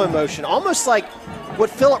unique throwing motion, almost like what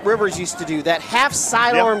Phillip Rivers used to do, that half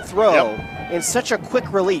sidearm throw in such a quick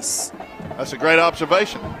release. That's a great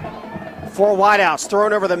observation. 4 wideouts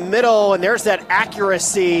thrown over the middle, and there's that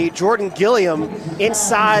accuracy. Jordan Gilliam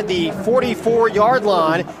inside the 44-yard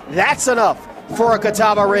line. That's enough for a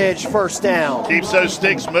Catawba Ridge first down. Keeps those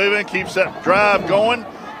sticks moving, keeps that drive going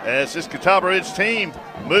as this Catawba Ridge team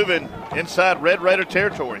moving inside Red Raider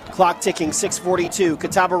territory. Clock ticking, 6:42.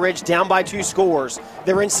 Catawba Ridge down by 2 scores.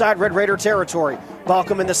 They're inside Red Raider territory.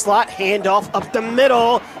 Balcom in the slot, handoff up the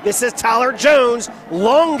middle. This is Tyler Jones,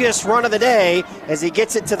 longest run of the day as he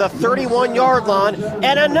gets it to the 31-yard line,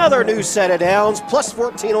 and another new set of downs, plus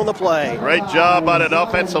 14 on the play. Great job by that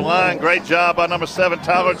offensive line. Great job by number 7,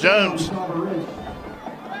 Tyler Jones.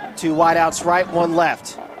 2 wideouts right, 1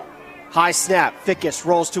 left. High snap. Fickus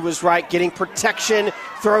rolls to his right, getting protection,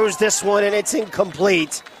 throws this one, and it's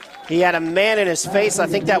incomplete. He had a man in his face. I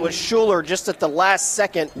think that was Schuler just at the last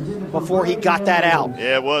second before he got that out.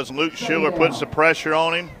 Yeah, it was. Luke Schuler puts the pressure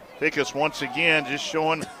on him. Fickus once again just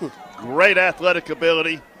showing great athletic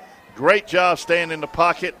ability. Great job staying in the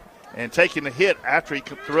pocket and taking the hit after he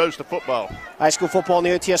throws the football. High school football on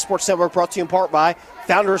the OTS Sports Network brought to you in part by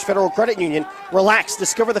Founders Federal Credit Union. Relax.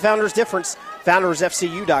 Discover the Founders difference.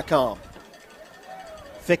 FoundersFCU.com.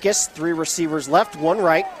 Fickus, 3 receivers left, 1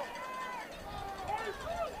 right.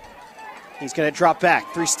 He's going to drop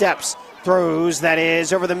back, 3 steps. Throws, that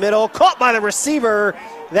is over the middle. Caught by the receiver.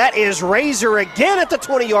 That is Razor again at the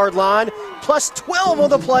 20-yard line. Plus 12 on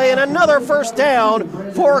the play and another first down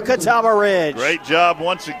for Catawba Ridge. Great job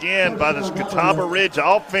once again by this Catawba Ridge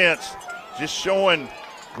offense. Just showing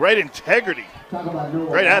great integrity,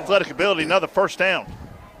 great athletic ability. Another first down.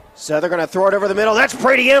 So they're going to throw it over the middle. That's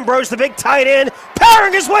Brady Ambrose, the big tight end,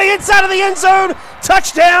 powering his way inside of the end zone.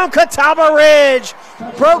 Touchdown, Catawba Ridge.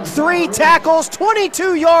 Broke 3 tackles,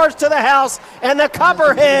 22 yards to the house, and the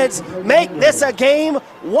Copperheads make this a game,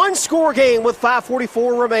 1-score game with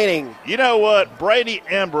 5:44 remaining. You know what? Brady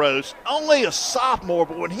Ambrose, only a sophomore,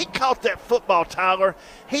 but when he caught that football, Tyler,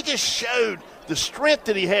 he just showed the strength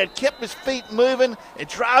that he had, kept his feet moving, and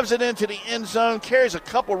drives it into the end zone, carries a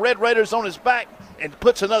couple Red Raiders on his back, and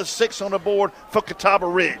puts another 6 on the board for Catawba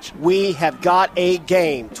Ridge. We have got a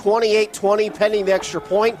game. 28-20 pending the extra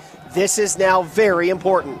point. This is now very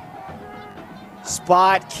important.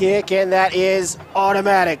 Spot kick, and that is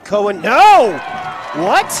automatic. Cohen, no!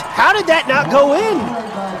 What? How did that not go in?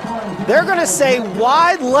 They're going to say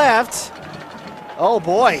wide left. Oh,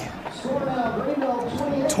 boy.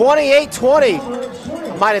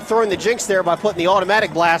 28-20. Might have thrown the jinx there by putting the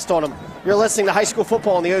automatic blast on him. You're listening to High School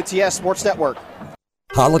Football on the OTS Sports Network.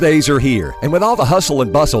 Holidays are here, and with all the hustle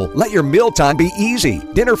and bustle, let your mealtime be easy.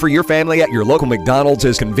 Dinner for your family at your local McDonald's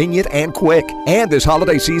is convenient and quick. And this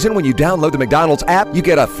holiday season, when you download the McDonald's app, you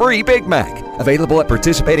get a free Big Mac. Available at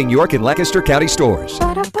participating York and Lancaster County stores.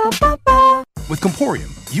 With Comporium,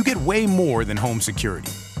 you get way more than home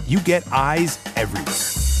security. You get eyes everywhere.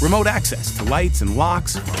 Remote access to lights and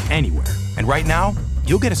locks from anywhere. And right now,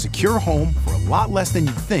 you'll get a secure home for a lot less than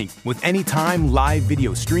you'd think with anytime live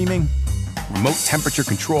video streaming, remote temperature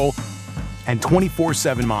control, and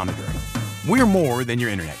 24/7 monitoring. We're more than your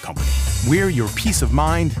internet company. We're your peace of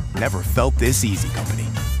mind, never felt this easy company.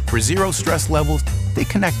 For zero stress levels, stay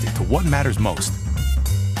connected to what matters most.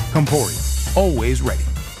 Comporium, always ready.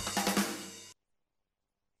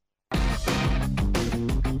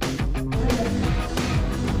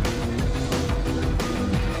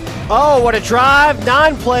 Oh, what a drive.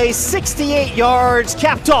 9 plays, 68 yards,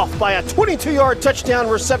 capped off by a 22-yard touchdown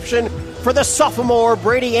reception for the sophomore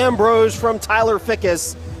Brady Ambrose from Tyler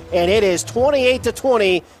Fickus. And it is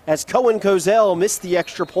 28-20 as Cohen Kozel missed the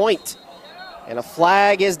extra point. And a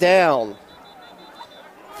flag is down.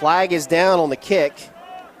 Flag is down on the kick.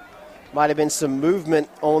 Might have been some movement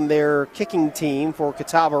on their kicking team for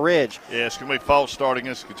Catawba Ridge. Yeah, it's going to be false start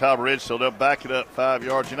against Catawba Ridge, so they'll back it up 5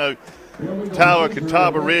 yards. You know, Tyler,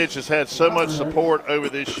 Catawba Ridge has had so much support over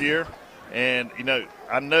this year. And,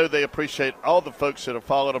 I know they appreciate all the folks that have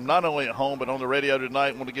followed them, not only at home but on the radio tonight.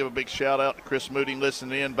 I want to give a big shout-out to Chris Moody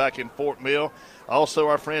listening in back in Fort Mill. Also,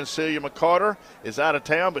 our friend Celia McCarter is out of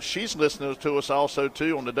town, but she's listening to us also,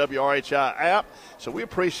 too, on the WRHI app. So we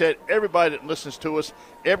appreciate everybody that listens to us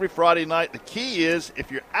every Friday night. The key is,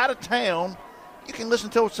 if you're out of town, you can listen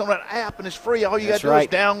to us on that app, and it's free. All you got to do is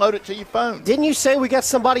download it to your phone. Didn't you say we got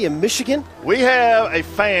somebody in Michigan? We have a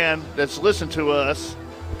fan that's listened to us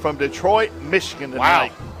from Detroit, Michigan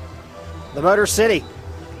tonight. Wow. The Motor City.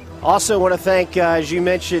 Also want to thank, as you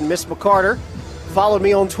mentioned, Miss McCarter. Followed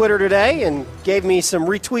me on Twitter today and gave me some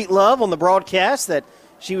retweet love on the broadcast that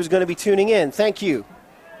she was going to be tuning in. Thank you.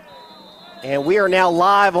 And we are now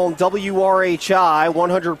live on WRHI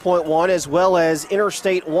 100.1 as well as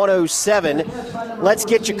Interstate 107. Let's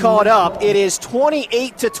get you caught up. It is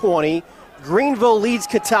 28-20. Greenville leads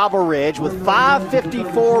Catawba Ridge with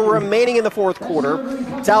 5:54 remaining in the fourth quarter.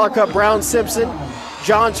 Tyler Cupp, Brown Simpson,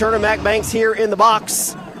 John Turner, Mac Banks here in the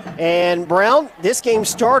box. And Brown, this game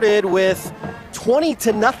started with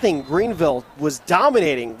 20-0. Greenville was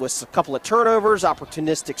dominating with a couple of turnovers,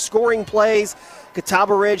 opportunistic scoring plays.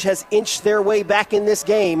 Catawba Ridge has inched their way back in this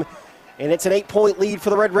game, and it's an 8-point lead for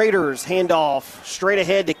the Red Raiders. Handoff straight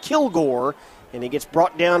ahead to Kilgore, and he gets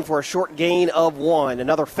brought down for a short gain of 1.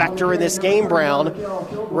 Another factor in this game, Brown,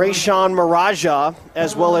 Rayshawn Maraja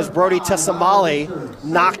as well as Brody Tessamali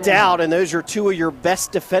knocked out, and those are two of your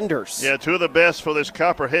best defenders. Yeah, two of the best for this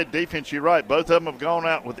Copperhead defense. You're right. Both of them have gone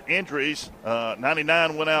out with injuries.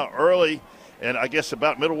 99 went out early, and I guess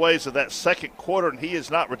about middle ways of that second quarter, and he has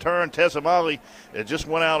not returned. Tessamali just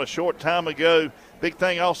went out a short time ago. Big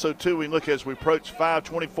thing also, too, we look as we approach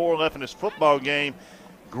 5:24 left in this football game.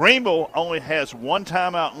 Greenville only has one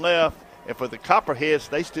timeout left, and for the Copperheads,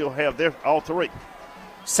 they still have their all three.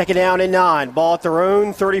 Second down and 9. Ball at their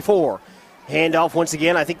own 34. Handoff once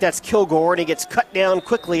again. I think that's Kilgore, and he gets cut down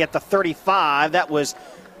quickly at the 35. That was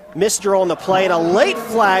Mister on the play, and a late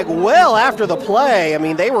flag well after the play. I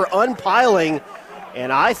mean, they were unpiling,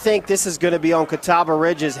 and I think this is going to be on Catawba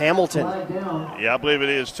Ridge's Hamilton. Yeah, I believe it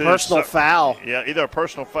is, too. Personal foul. Yeah, either a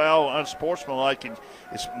personal foul or unsportsmanlike. And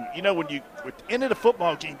it's, when you at the end of the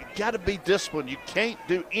football game, you got to be disciplined. You can't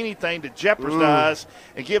do anything to jeopardize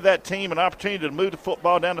and give that team an opportunity to move the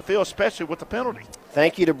football down the field, especially with the penalty.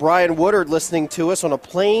 Thank you to Brian Woodard listening to us on a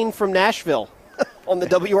plane from Nashville on the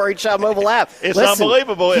WRHI mobile app. It's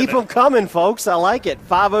unbelievable, Keep them coming, folks. I like it.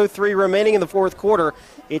 5:03 remaining in the fourth quarter.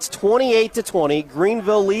 It's 28-20.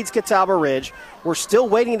 Greenville leads Catawba Ridge. We're still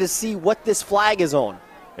waiting to see what this flag is on.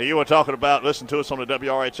 Hey, you were talking about, listen to us on the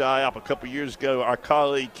WRHI app a couple years ago. Our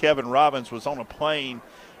colleague Kevin Robbins was on a plane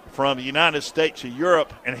from the United States to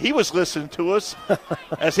Europe, and he was listening to us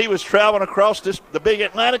as he was traveling across the big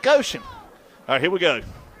Atlantic Ocean. All right, here we go.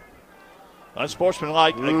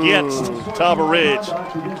 Unsportsmanlike against Catawba Ridge.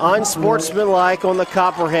 Unsportsmanlike on the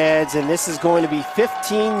Copperheads, and this is going to be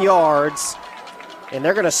 15 yards. And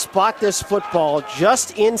they're going to spot this football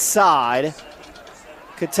just inside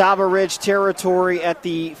Catawba Ridge territory at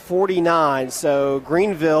the 49. So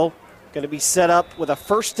Greenville going to be set up with a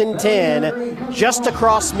 1st and 10 just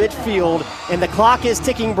across midfield. And the clock is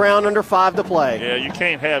ticking, Brown, under 5 to play. Yeah, you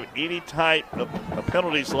can't have any type of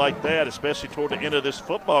penalties like that, especially toward the end of this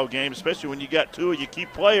football game, especially when you got two of your key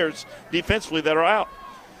players defensively that are out.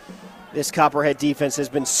 This Copperhead defense has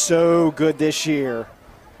been so good this year.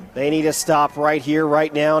 They need to stop right here,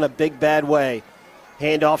 right now, in a big, bad way.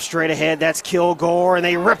 Handoff straight ahead. That's Kilgore, and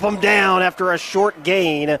they rip them down after a short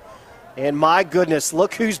gain. And my goodness,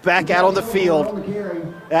 look who's back out on the field.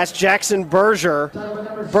 That's Jackson Berger.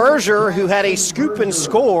 Berger, who had a scoop and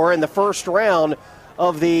score in the first round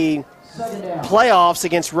of the playoffs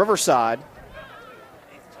against Riverside.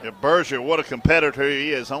 Yeah, Berger, what a competitor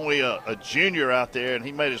he is. Only a junior out there, and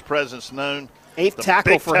he made his presence known. 8th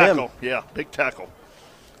tackle for him. Yeah, big tackle.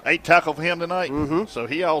 8 tackle for him tonight. So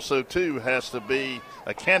he also, too, has to be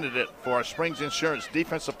a candidate for our Springs Insurance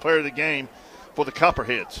Defensive Player of the Game for the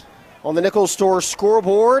Copperheads. On the Nichols Store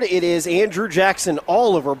scoreboard, it is Andrew Jackson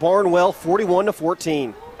all over Barnwell,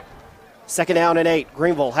 41-14. Second down and 8.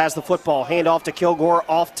 Greenville has the football. Handoff to Kilgore,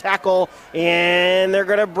 off tackle, and they're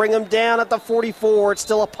going to bring him down at the 44. It's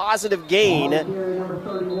still a positive gain.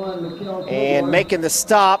 And making the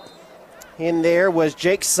stop in there was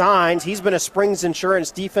Jake Sines. He's been a Springs Insurance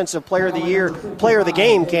Defensive Player of the Year, Player of the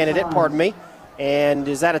Game candidate, pardon me. And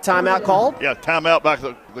is that a timeout called? Yeah, timeout back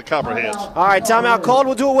to the Copperheads. All right, timeout called.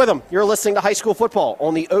 We'll do it with them. You're listening to High School Football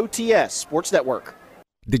on the OTS Sports Network.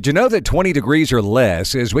 Did you know that 20 degrees or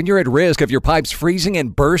less is when you're at risk of your pipes freezing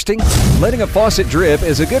and bursting? Letting a faucet drip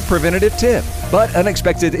is a good preventative tip, but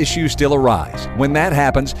unexpected issues still arise. When that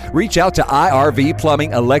happens, reach out to IRV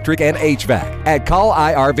Plumbing, Electric, and HVAC at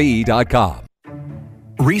callirv.com.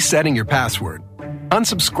 Resetting your password,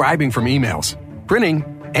 unsubscribing from emails,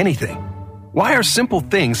 printing anything. Why are simple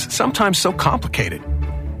things sometimes so complicated?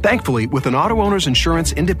 Thankfully, with an auto owner's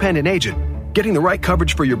insurance independent agent, getting the right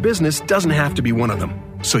coverage for your business doesn't have to be one of them,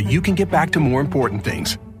 so you can get back to more important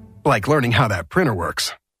things, like learning how that printer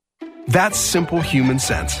works. That's simple human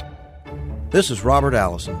sense. This is Robert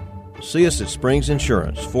Allison. See us at Springs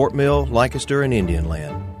Insurance, Fort Mill, Lancaster, and Indian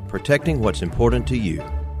Land, protecting what's important to you.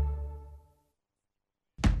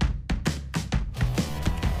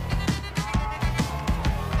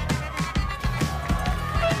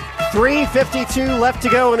 .352 left to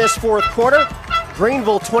go in this fourth quarter.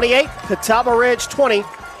 Greenville 28, Catawba Ridge 20.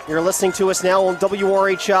 You're listening to us now on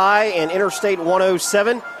WRHI and Interstate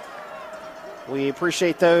 107. We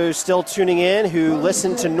appreciate those still tuning in who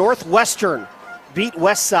listen to Northwestern beat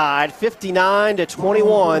Westside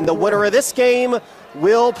 59-21. The winner of this game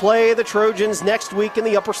will play the Trojans next week in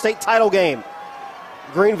the Upper State title game.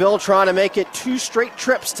 Greenville trying to make it 2 straight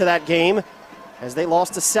trips to that game as they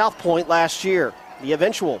lost to South Point last year, the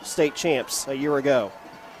eventual state champs a year ago.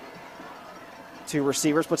 2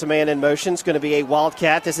 receivers, puts a man in motion. It's going to be a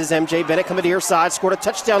Wildcat. This is MJ Bennett coming to your side. Scored a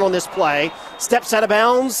touchdown on this play. Steps out of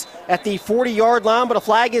bounds at the 40-yard line, but a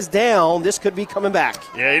flag is down. This could be coming back.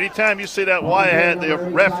 Yeah, anytime you see that white hat, the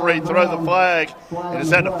referee throw the flag, and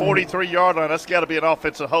it's at the 43-yard line, that's got to be an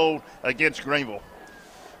offensive hold against Greenville.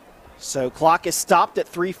 So clock is stopped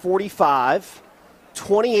at 3:45.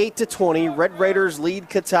 28-20. Red Raiders lead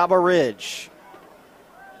Catawba Ridge.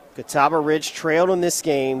 Catawba Ridge trailed in this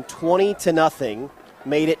game 20-0,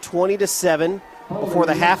 made it 20-7 before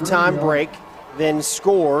the halftime break, then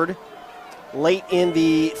scored late in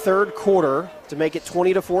the third quarter to make it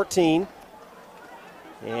 20-14.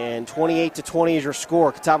 And 28-20 is your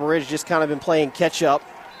score. Catawba Ridge just kind of been playing catch-up.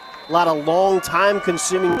 A lot of long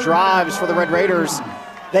time-consuming drives for the Red Raiders.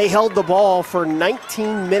 They held the ball for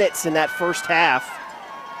 19 minutes in that first half.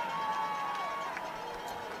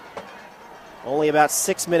 Only about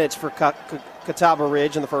 6 minutes for Catawba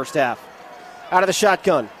Ridge in the first half. Out of the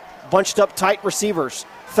shotgun, bunched up tight receivers.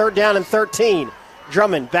 3rd down and 13.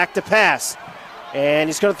 Drummond back to pass. And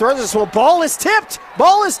he's going to throw this one. Ball is tipped.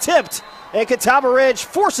 And Catawba Ridge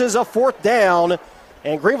forces a 4th down.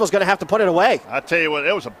 And Greenville's going to have to put it away. I tell you what,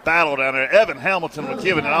 it was a battle down there. Evan Hamilton was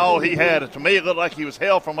giving it all he had. To me, it looked like he was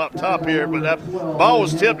held from up top here. But that ball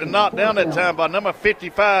was tipped and knocked down that time by number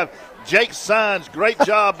 55, Jake Sines. Great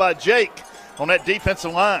job by Jake on that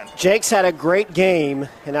defensive line. Jake's had a great game,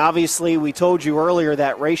 and obviously we told you earlier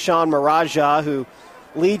that Rayshawn Maraja, who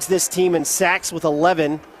leads this team in sacks with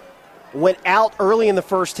 11, went out early in the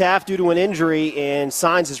first half due to an injury, and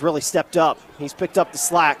Sines has really stepped up. He's picked up the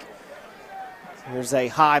slack. Here's a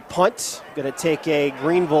high punt. Going to take a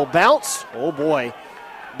Greenville bounce. Oh, boy.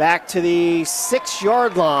 Back to the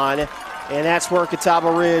 6-yard line, and that's where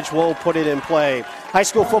Catawba Ridge will put it in play. High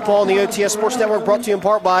school football on the OTS Sports Network brought to you in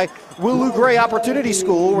part by Wooloo Gray Opportunity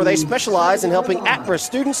School, where they specialize in helping at-risk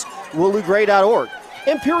students. WoolooGray.org.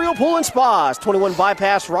 Imperial Pool and Spas, 21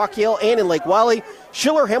 Bypass, Rock Hill, and in Lake Wiley.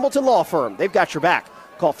 Schiller Hamilton Law Firm. They've got your back.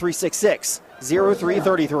 Call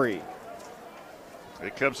 366-0333. Here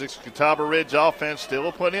comes this Catawba Ridge offense. Still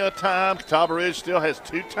plenty of time. Catawba Ridge still has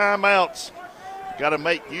 2 timeouts. Got to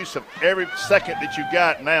make use of every second that you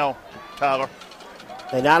got now, Tyler.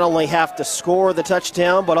 They not only have to score the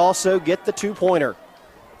touchdown, but also get the 2-pointer.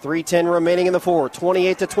 3:10 remaining in the 4th,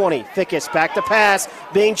 28-20. Fickus back to pass,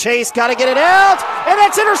 being chased, got to get it out, and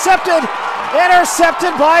it's intercepted.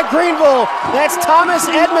 Intercepted by Greenville. That's Thomas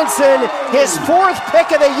Edmondson, his 4th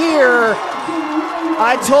pick of the year.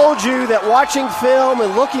 I told you that watching film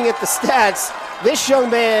and looking at the stats, this young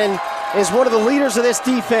man is one of the leaders of this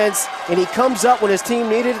defense, and he comes up when his team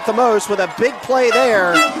needed it the most with a big play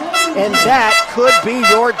there, and that could be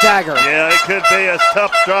your dagger. Yeah, it could be a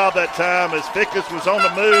tough job that time as Fickus was on the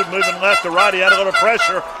move, moving left to right. He had a little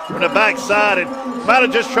pressure from the backside and might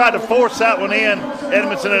have just tried to force that one in.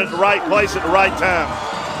 Edmondson at the right place at the right time.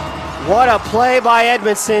 What a play by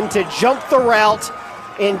Edmondson to jump the route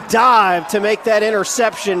and dive to make that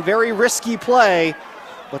interception. Very risky play.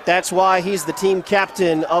 But that's why he's the team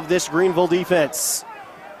captain of this Greenville defense.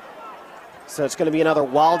 So it's going to be another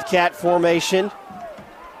Wildcat formation.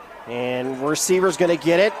 And receiver's going to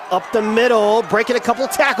get it up the middle, breaking a couple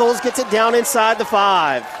tackles, gets it down inside the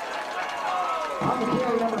 5.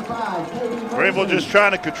 Greenville just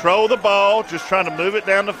trying to control the ball, just trying to move it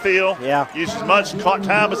down the field. Yeah. Use as much clock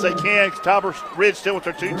time as they can. Catawba Ridge still with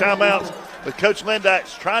their 2 timeouts. But Coach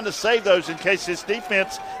Lindack's trying to save those in case his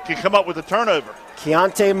defense can come up with a turnover.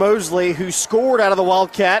 Keontae Mosley, who scored out of the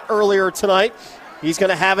Wildcat earlier tonight, he's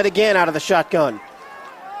going to have it again out of the shotgun.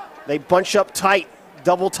 They bunch up tight,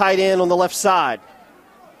 double tight end on the left side.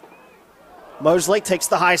 Mosley takes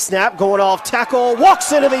the high snap, going off tackle,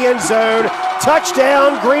 walks into the end zone.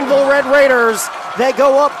 Touchdown, Greenville Red Raiders. They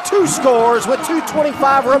go up 2 scores with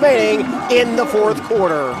 2:25 remaining in the fourth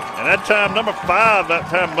quarter. And that time, number 5, that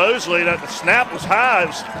time Mosley, that the snap was high. It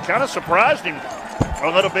was kind of surprised him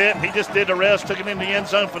a little bit. He just did the rest, took it in the end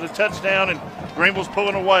zone for the touchdown, and Greenville's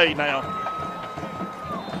pulling away now.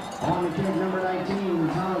 On the kick, number 19,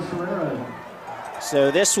 Thomas Guerrero.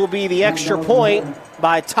 So this will be the extra point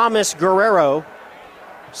by Thomas Guerrero.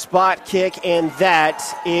 Spot kick, and that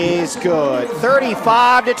is good.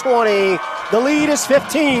 35-20. The lead is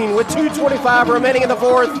 15 with 2:25 remaining in the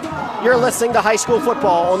fourth. You're listening to high school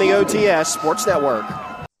football on the OTS Sports Network.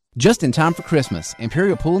 Just in time for Christmas,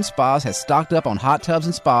 Imperial Pool and Spas has stocked up on hot tubs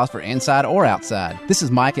and spas for inside or outside. This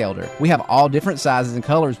is Mike Elder. We have all different sizes and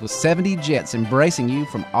colors with 70 jets embracing you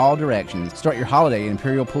from all directions. Start your holiday at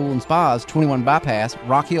Imperial Pool and Spas, 21 Bypass,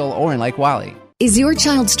 Rock Hill, or in Lake Wiley. Is your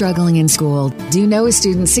child struggling in school? Do you know a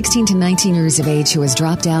student 16 to 19 years of age who has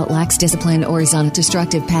dropped out, lacks discipline, or is on a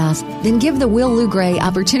destructive path? Then give the Will Lou Gray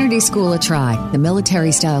Opportunity School a try. The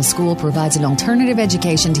military-style school provides an alternative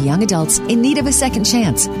education to young adults in need of a second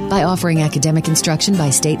chance by offering academic instruction by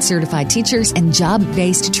state-certified teachers and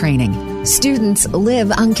job-based training. Students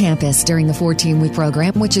live on campus during the 14-week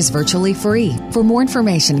program, which is virtually free. For more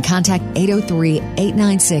information, contact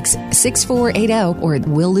 803-896-6480 or at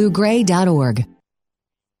willlougray.org.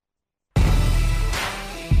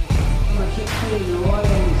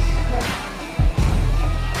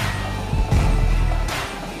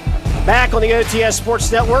 Back on the OTS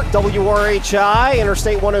Sports Network, WRHI,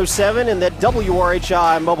 Interstate 107, and the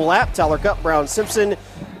WRHI mobile app. Tyler Cupp, Brown Simpson,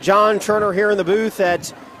 John Turner here in the booth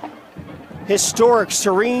at historic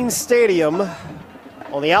Serene Stadium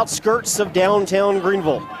on the outskirts of downtown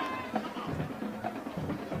Greenville.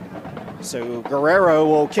 So Guerrero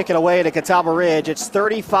will kick it away to Catawba Ridge. It's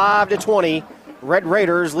 35-20. Red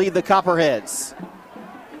Raiders lead the Copperheads.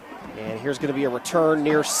 And here's going to be a return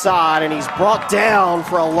near side, and he's brought down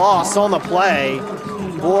for a loss on the play.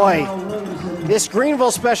 Boy, this Greenville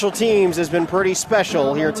special teams has been pretty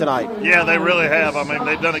special here tonight. Yeah, they really have. I mean,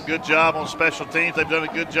 they've done a good job on special teams. They've done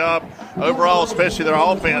a good job overall, especially their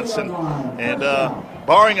offense. And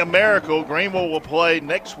barring a miracle, Greenville will play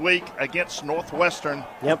next week against Northwestern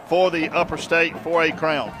for the Upper State 4A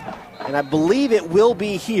crown. And I believe it will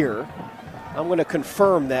be here. I'm going to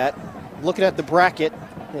confirm that. Looking at the bracket,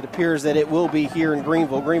 it appears that it will be here in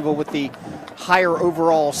Greenville. Greenville with the higher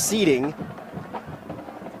overall seeding.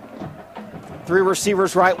 3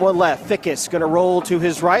 receivers right, 1 left. Fickus going to roll to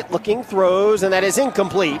his right, looking, throws, and that is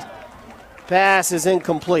incomplete. Pass is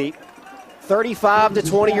incomplete.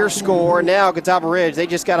 35-20 your score. Now Catawba Ridge, they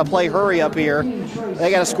just got to play hurry up here.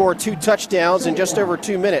 They got to score 2 touchdowns in just over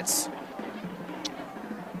 2 minutes.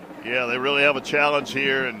 Yeah, they really have a challenge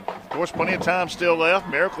here, and of course plenty of time still left.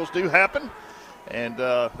 Miracles do happen. And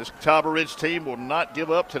this Catawba Ridge team will not give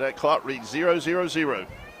up to that clock read 0-0-0.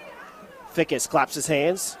 Fickus claps his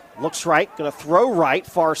hands, looks right, going to throw right,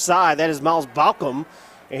 far side. That is Miles Balcom,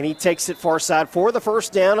 and he takes it far side for the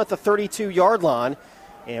first down at the 32-yard line.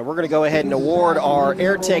 And we're going to go ahead and award our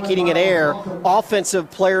AirTech Heating and Air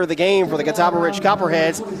Offensive Player of the Game for the Catawba Ridge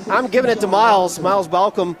Copperheads. I'm giving it to Miles. Miles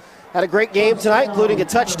Balcom had a great game tonight, including a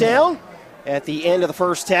touchdown at the end of the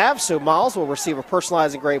first half. So Miles will receive a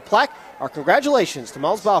personalized engraved plaque. Our congratulations to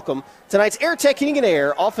Miles Balcom, tonight's AirTech Heating and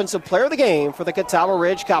Air Offensive Player of the Game for the Catawba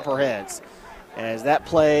Ridge Copperheads. As that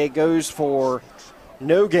play goes for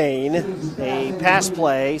no gain, a pass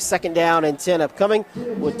play, 2nd down and 10 upcoming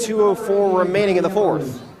with 2:04 remaining in the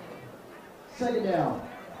fourth. 2nd down.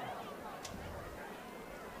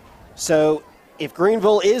 So if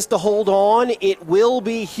Greenville is to hold on, it will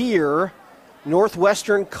be here.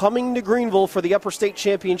 Northwestern coming to Greenville for the Upper State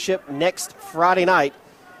Championship next Friday night.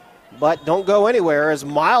 But don't go anywhere as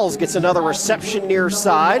Miles gets another reception near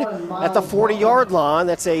side at the 40-yard line.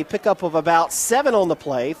 That's a pickup of about 7 on the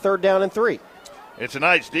play, 3rd down and 3. And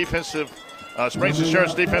tonight's defensive, Springs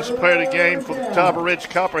Insurance Defensive Player of the Game for the Catawba Ridge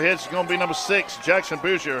Copperheads is going to be number 6, Jackson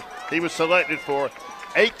Bouger. He was selected for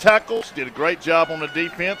 8 tackles, did a great job on the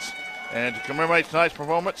defense. And to commemorate tonight's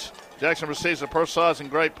performance, Jackson receives a personalized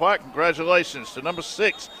engraved plaque. Congratulations to number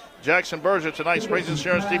 6, Jackson Berger, tonight's Springs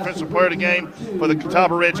Insurance Defensive Player of the Game for the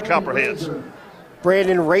Catawba Ridge Copperheads.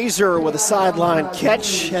 Brandon Razor with a sideline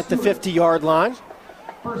catch at the 50-yard line.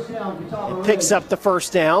 It picks up the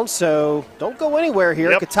first down, so don't go anywhere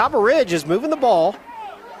here. Catawba Ridge is moving the ball.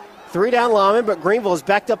 3 down linemen, but Greenville has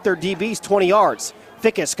backed up their DBs 20 yards.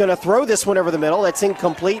 Fickus going to throw this one over the middle. That's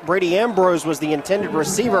incomplete. Brady Ambrose was the intended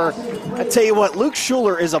receiver. I tell you what, Luke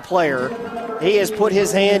Schuler is a player. He has put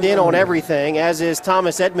his hand in on everything, as is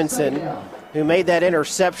Thomas Edmondson, who made that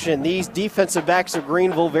interception. These defensive backs of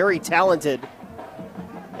Greenville, very talented,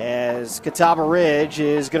 as Catawba Ridge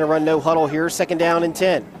is going to run no huddle here. 2nd down and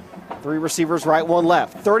 10. 3 receivers right, 1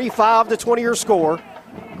 left. 35-20 your score.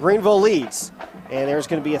 Greenville leads. And there's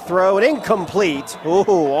going to be a throw, and incomplete. Ooh,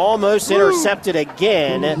 almost intercepted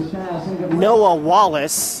again. Noah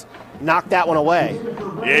Wallace knocked that one away.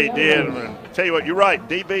 Yeah, he did. I tell you what, you're right.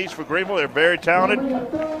 DBs for Greenville, they're very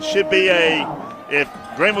talented. Should be if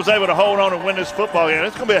Greenville's able to hold on and win this football game,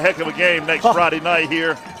 it's going to be a heck of a game next Friday night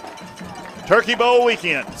here. Turkey Bowl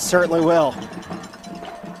weekend. Certainly will.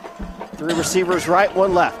 3 receivers right,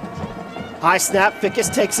 1 left. High snap,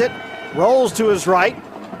 Fickus takes it, rolls to his right.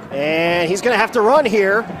 And he's going to have to run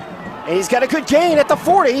here. And he's got a good gain at the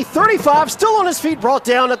 40. 35, still on his feet, brought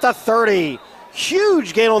down at the 30.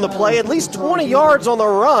 Huge gain on the play, at least 20 yards on the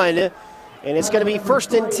run. And it's going to be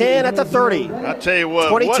 1st and 10 at the 30. I tell you what,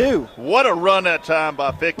 22. What a run that time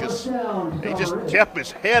by Fickus. He just kept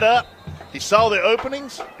his head up. He saw the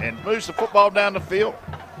openings and moves the football down the field.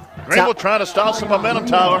 Greenville trying to stop some momentum,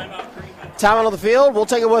 Tyler. Time on the field, we'll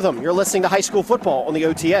take it with him. You're listening to High School Football on the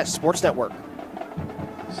OTS Sports Network.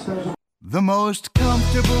 The most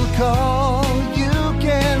comfortable call you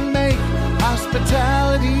can make.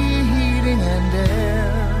 Hospitality Heating and Air.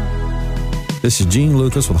 This is Gene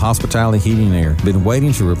Lucas with Hospitality Heating and Air. Been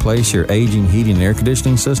waiting to replace your aging heating and air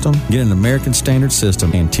conditioning system? Get an American Standard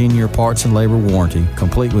system and 10-year parts and labor warranty,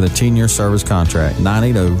 complete with a 10-year service contract.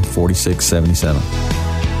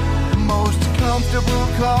 980-4677. The most comfortable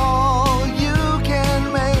call you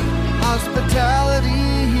can make. Hospitality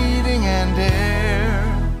Heating and Air.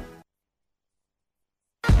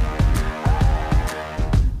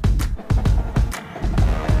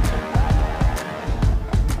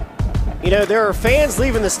 You know, there are fans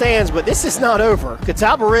leaving the stands, but this is not over.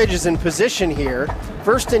 Catawba Ridge is in position here.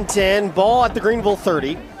 1st and 10, ball at the Greenville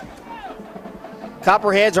 30.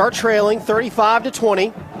 Copperheads are trailing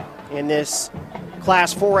 35-20 in this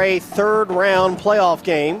Class 4A 3rd round playoff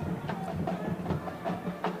game.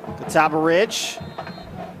 Catawba Ridge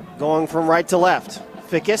going from right to left.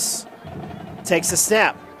 Fickus takes a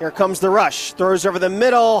snap. Here comes the rush. Throws over the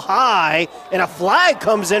middle, high, and a flag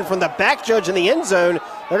comes in from the back judge in the end zone.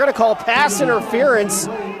 They're going to call pass interference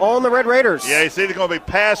on the Red Raiders. Yeah, it's either going to be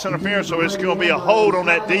pass interference or it's going to be a hold on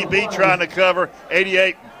that DB trying to cover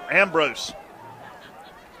 88 Ambrose.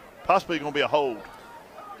 Possibly going to be a hold.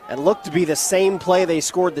 It looked to be the same play they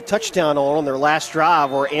scored the touchdown on their last drive,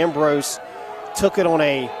 where Ambrose took it on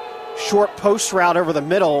a short post route over the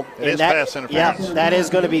middle. It is pass interference. Yeah, that is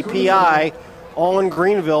going to be PI on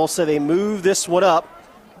Greenville, so they move this one up.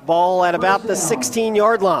 Ball at about the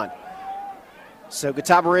 16-yard line. So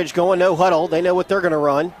Catawba Ridge going no huddle. They know what they're going to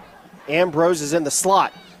run. Ambrose is in the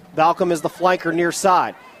slot. Balcom is the flanker near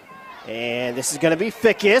side. And this is going to be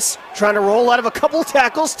Fickus trying to roll out of a couple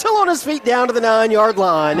tackles, still on his feet down to the 9-yard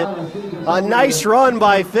line. A nice run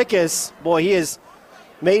by Fickus. Boy, he has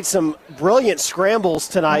made some brilliant scrambles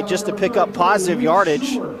tonight just to pick up positive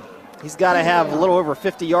yardage. He's got to have a little over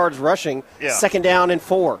 50 yards rushing. Yeah. 2nd down and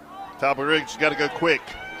 4. Catawba Ridge got to go quick.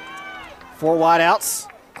 4 wide outs.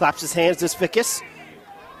 Claps his hands to Fickus.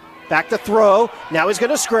 Back to throw. Now he's going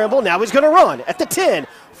to scramble. Now he's going to run at the 10.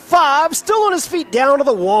 5, still on his feet down to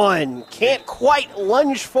the 1. Can't quite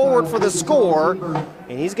lunge forward for the score.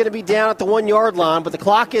 And he's going to be down at the 1-yard line, but the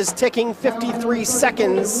clock is ticking, 53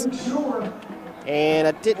 seconds. And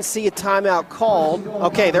I didn't see a timeout called.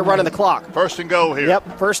 Okay, they're running the clock. 1st and goal here.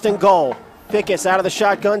 Yep, 1st and goal. Fickus out of the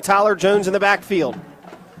shotgun. Tyler Jones in the backfield.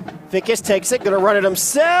 Fickus takes it, going to run it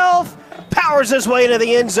himself. Powers his way into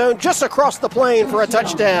the end zone just across the plane for a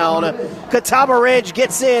touchdown. Catawba Ridge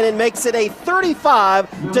gets in and makes it a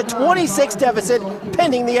 35-26 deficit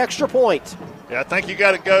pending the extra point. Yeah, I think you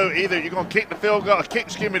got to go either you're going to kick the field goal,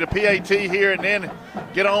 the PAT here, and then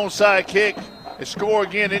get an onside kick and score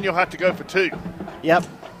again, then you'll have to go for 2. Yep.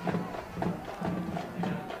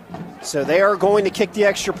 So they are going to kick the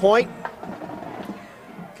extra point.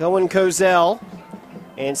 Cohen Kozel.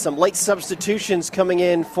 And some late substitutions coming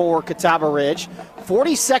in for Catawba Ridge.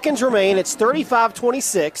 40 seconds remain. It's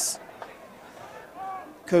 35-26.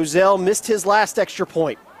 Kozel missed his last extra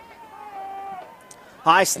point.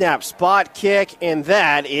 High snap, spot kick, and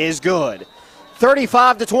that is good.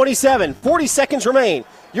 35-27. 40 seconds remain.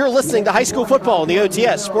 You're listening to High School Football on the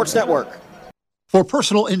OTS Sports Network. For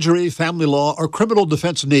personal injury, family law, or criminal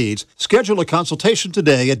defense needs, schedule a consultation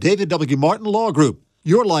today at David W. Martin Law Group.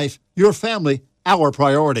 Your life, your family, our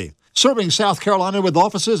priority. Serving South Carolina with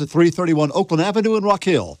offices at 331 Oakland Avenue in Rock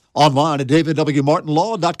Hill. Online at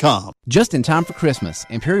davidwmartinlaw.com. Just in time for Christmas,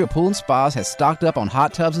 Imperial Pool and Spas has stocked up on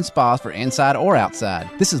hot tubs and spas for inside or outside.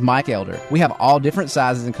 This is Mike Elder. We have all different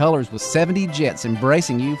sizes and colors with 70 jets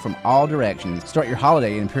embracing you from all directions. Start your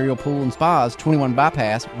holiday at Imperial Pool and Spas, 21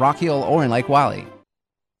 Bypass, Rock Hill, or in Lake Wiley.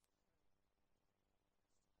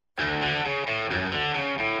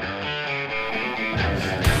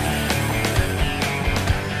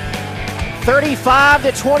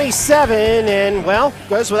 35-27, and, well,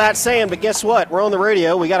 goes without saying, but guess what? We're on the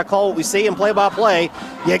radio. We got to call what we see and play-by-play.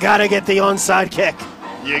 You got to get the onside kick.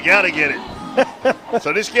 You got to get it.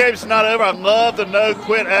 So this game's not over. I love the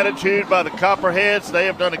no-quit attitude by the Copperheads. They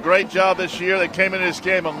have done a great job this year. They came into this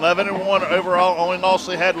game 11-1 overall. Only loss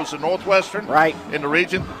they had was the Northwestern in the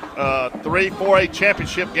region. 3-4A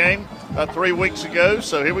championship game 3 weeks ago.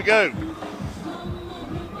 So here we go.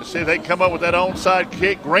 Let's see if they can come up with that onside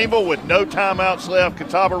kick. Greenville with no timeouts left.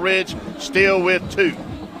 Catawba Ridge still with 2.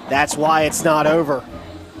 That's why it's not over.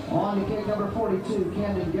 On to kick number 42,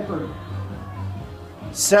 Camden Gifford.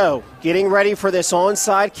 So, getting ready for this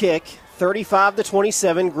onside kick,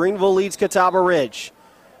 35-27, Greenville leads Catawba Ridge.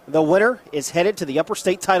 The winner is headed to the Upper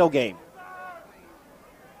State title game.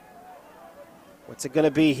 What's it going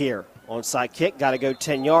to be here? Onside kick, got to go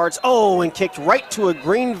 10 yards. Oh, and kicked right to a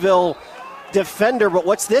Greenville defender, but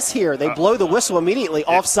what's this here? They blow the whistle immediately,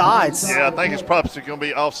 offsides. Yeah, I think it's probably going to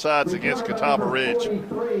be offsides against Catawba Ridge.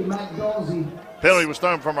 Penalty was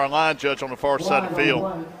thrown from our line judge on the far side of the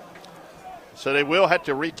field. So they will have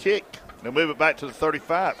to re-kick. They'll move it back to the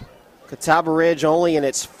 35. Catawba Ridge only in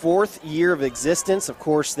its 4th year of existence. Of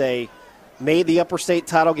course, they made the Upper State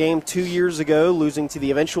title game 2 years ago, losing to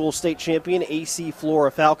the eventual state champion AC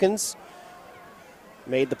Flora Falcons.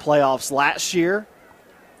 Made the playoffs last year.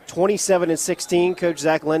 27-16, Coach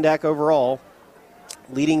Zach Lendak overall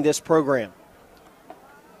leading this program.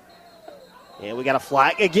 And we got a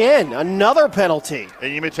flag again, another penalty.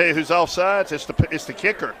 And you may tell you who's offsides. It's the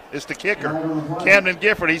kicker. It's the kicker. Camden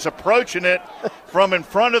Gifford. He's approaching it from in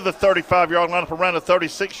front of the 35-yard line up around the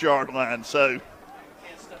 36-yard line. So,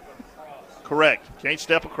 correct. Can't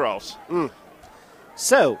step across.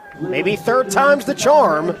 So, maybe third time's the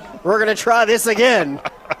charm. We're going to try this again.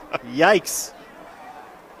 Yikes.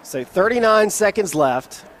 So 39 seconds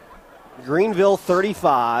left. Greenville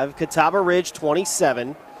 35, Catawba Ridge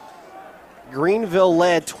 27. Greenville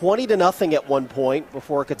led 20-0 at one point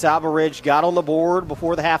before Catawba Ridge got on the board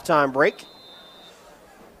before the halftime break.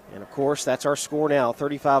 And, of course, that's our score now,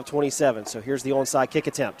 35-27. So here's the onside kick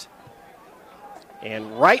attempt.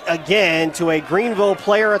 And right again to a Greenville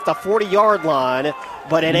player at the 40-yard line,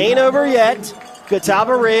 but it ain't over yet.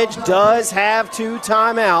 Catawba Ridge does have 2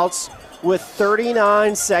 timeouts with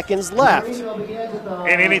 39 seconds left.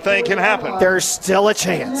 And anything can happen. There's still a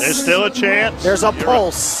chance. There's still a chance. There's a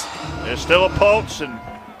pulse. There's still a pulse, and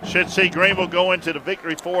should see Greenville go into the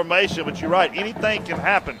victory formation. But you're right, anything can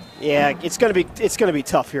happen. Yeah, it's going to be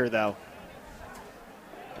tough here, though.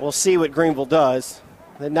 We'll see what Greenville does.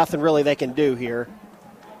 There's nothing really they can do here.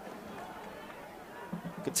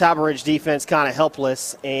 Catawba Ridge defense kind of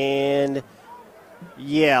helpless, and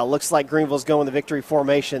yeah, looks like Greenville's going the victory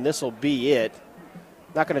formation. This will be it.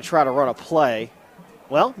 Not going to try to run a play.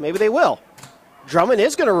 Well, maybe they will. Drummond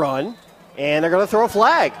is going to run, and they're going to throw a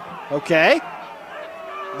flag. Okay.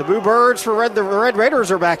 The Boo Birds for the Red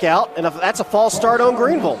Raiders are back out, and that's a false start on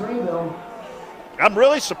Greenville. I'm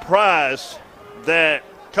really surprised that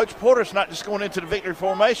Coach Porter's not just going into the victory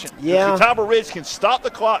formation. Yeah. Catawba Ridge can stop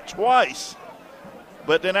the clock twice,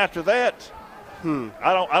 but then after that,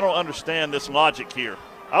 I don't understand this logic here.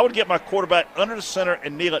 I would get my quarterback under the center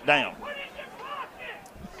and kneel it down.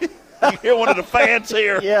 You hear one of the fans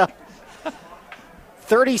here. Yeah.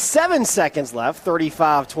 37 seconds left,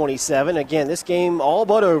 35-27. Again, this game all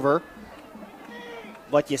but over.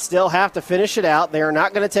 But you still have to finish it out. They're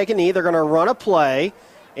not going to take a knee. They're going to run a play.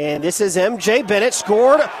 And this is M.J. Bennett,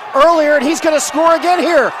 scored earlier, and he's going to score again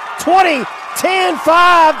here. 20, 10,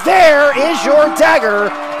 5. There is your dagger.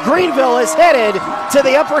 Greenville is headed to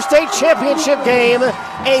the Upper State Championship game.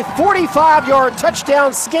 A 45-yard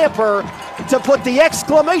touchdown scamper to put the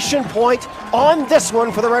exclamation point on this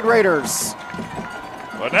one for the Red Raiders.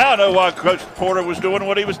 Well, now I know why Coach Porter was doing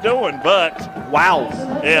what he was doing, but wow.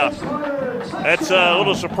 Yeah. That's a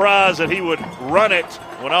little surprise that he would run it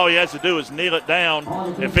when all he has to do is kneel it down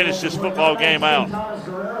and finish this football game out.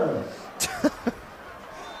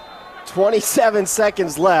 27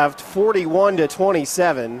 seconds left,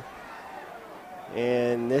 41-27.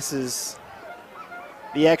 And this is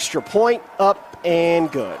the extra point, up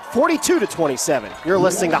and good. 42-27. You're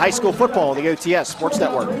listening to High School Football on the OTS Sports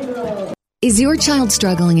Network. Is your child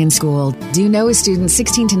struggling in school? Do you know a student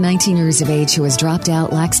 16 to 19 years of age who has dropped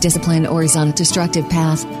out, lacks discipline, or is on a destructive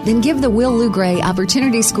path? Then give the Will Lou Gray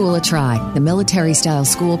Opportunity School a try. The military-style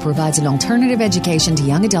school provides an alternative education to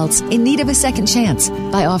young adults in need of a second chance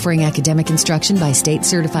by offering academic instruction by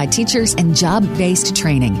state-certified teachers and job-based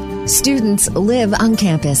training. Students live on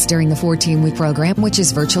campus during the 14-week program, which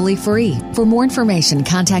is virtually free. For more information,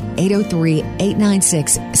 contact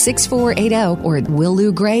 803-896-6480 or at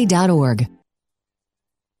willlougray.org.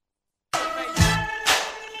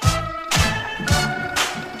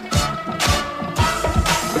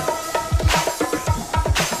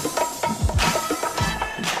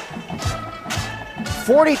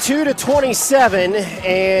 42-27,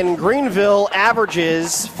 and Greenville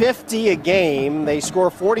averages 50 a game. They score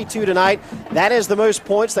 42 tonight. That is the most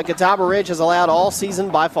points that Catawba Ridge has allowed all season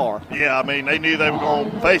by far. Yeah, I mean, they knew they were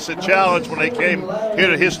going to face a challenge when they came here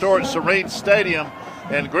to historic Serene Stadium.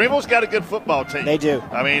 And Greenville's got a good football team. They do.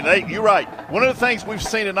 I mean, you're right. One of the things we've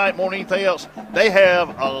seen tonight more than anything else, they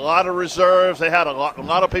have a lot of reserves. They had a lot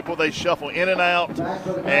of people they shuffle in and out,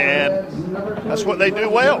 and that's what they do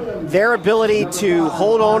well. Their ability to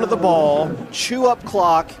hold on to the ball, chew up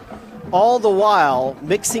clock, all the while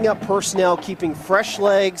mixing up personnel, keeping fresh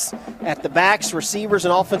legs at the backs, receivers,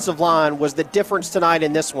 and offensive line was the difference tonight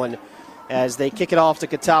in this one as they kick it off to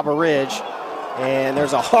Catawba Ridge. And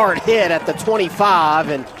there's a hard hit at the 25,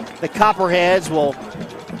 and the Copperheads will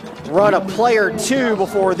run a play or two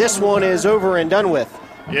before this one is over and done with.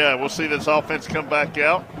 Yeah, we'll see this offense come back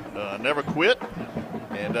out, never quit.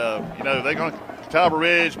 And, they're going to – Catawba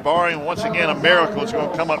Ridge, barring once again a miracle, is going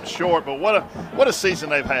to come up short. But what a season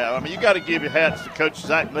they've had. I mean, you got to give your hats to Coach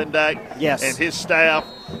Zach Lindak and his staff.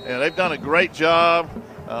 And they've done a great job.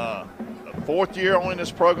 Fourth year on in this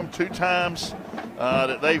program, 2 times.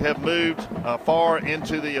 That they have moved far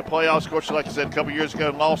into the playoffs. Of course, like I said, a couple years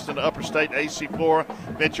ago, lost in the upper state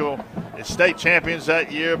AC4. Mitchell is state champions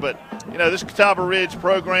that year. But, this Catawba Ridge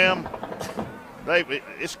program,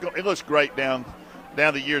 it looks great down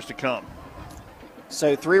the years to come.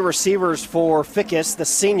 So 3 receivers for Fickus, the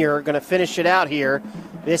senior, going to finish it out here.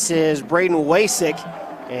 This is Braden Wasick,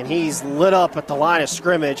 and he's lit up at the line of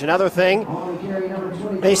scrimmage. Another thing,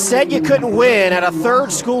 they said you couldn't win at a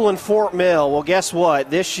third school in Fort Mill. Well, guess what?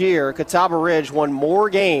 This year, Catawba Ridge won more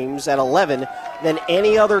games at 11 than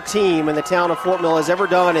any other team in the town of Fort Mill has ever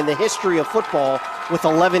done in the history of football with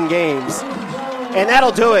 11 games. And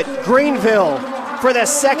that'll do it. Greenville, for the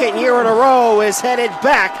second year in a row, is headed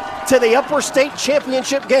back to the Upper State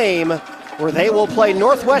Championship game, where they will play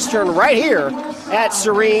Northwestern right here at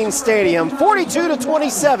Serene Stadium.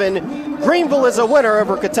 42-27, Greenville is a winner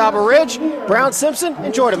over Catawba Ridge. Brown Simpson,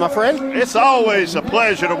 enjoyed it, my friend. It's always a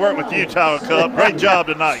pleasure to work with you, Tyler Cupp. Great job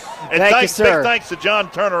tonight. And Thank you, sir. Big thanks to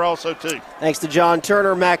John Turner also, too. Thanks to John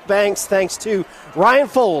Turner, Mac Banks. Thanks to Ryan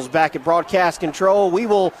Foles back at Broadcast Control. We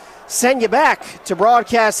will send you back to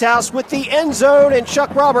Broadcast House with the End Zone and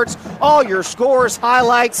Chuck Roberts. All your scores,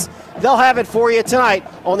 highlights, they'll have it for you tonight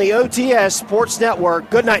on the OTS Sports Network.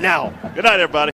 Good night now. Good night, everybody.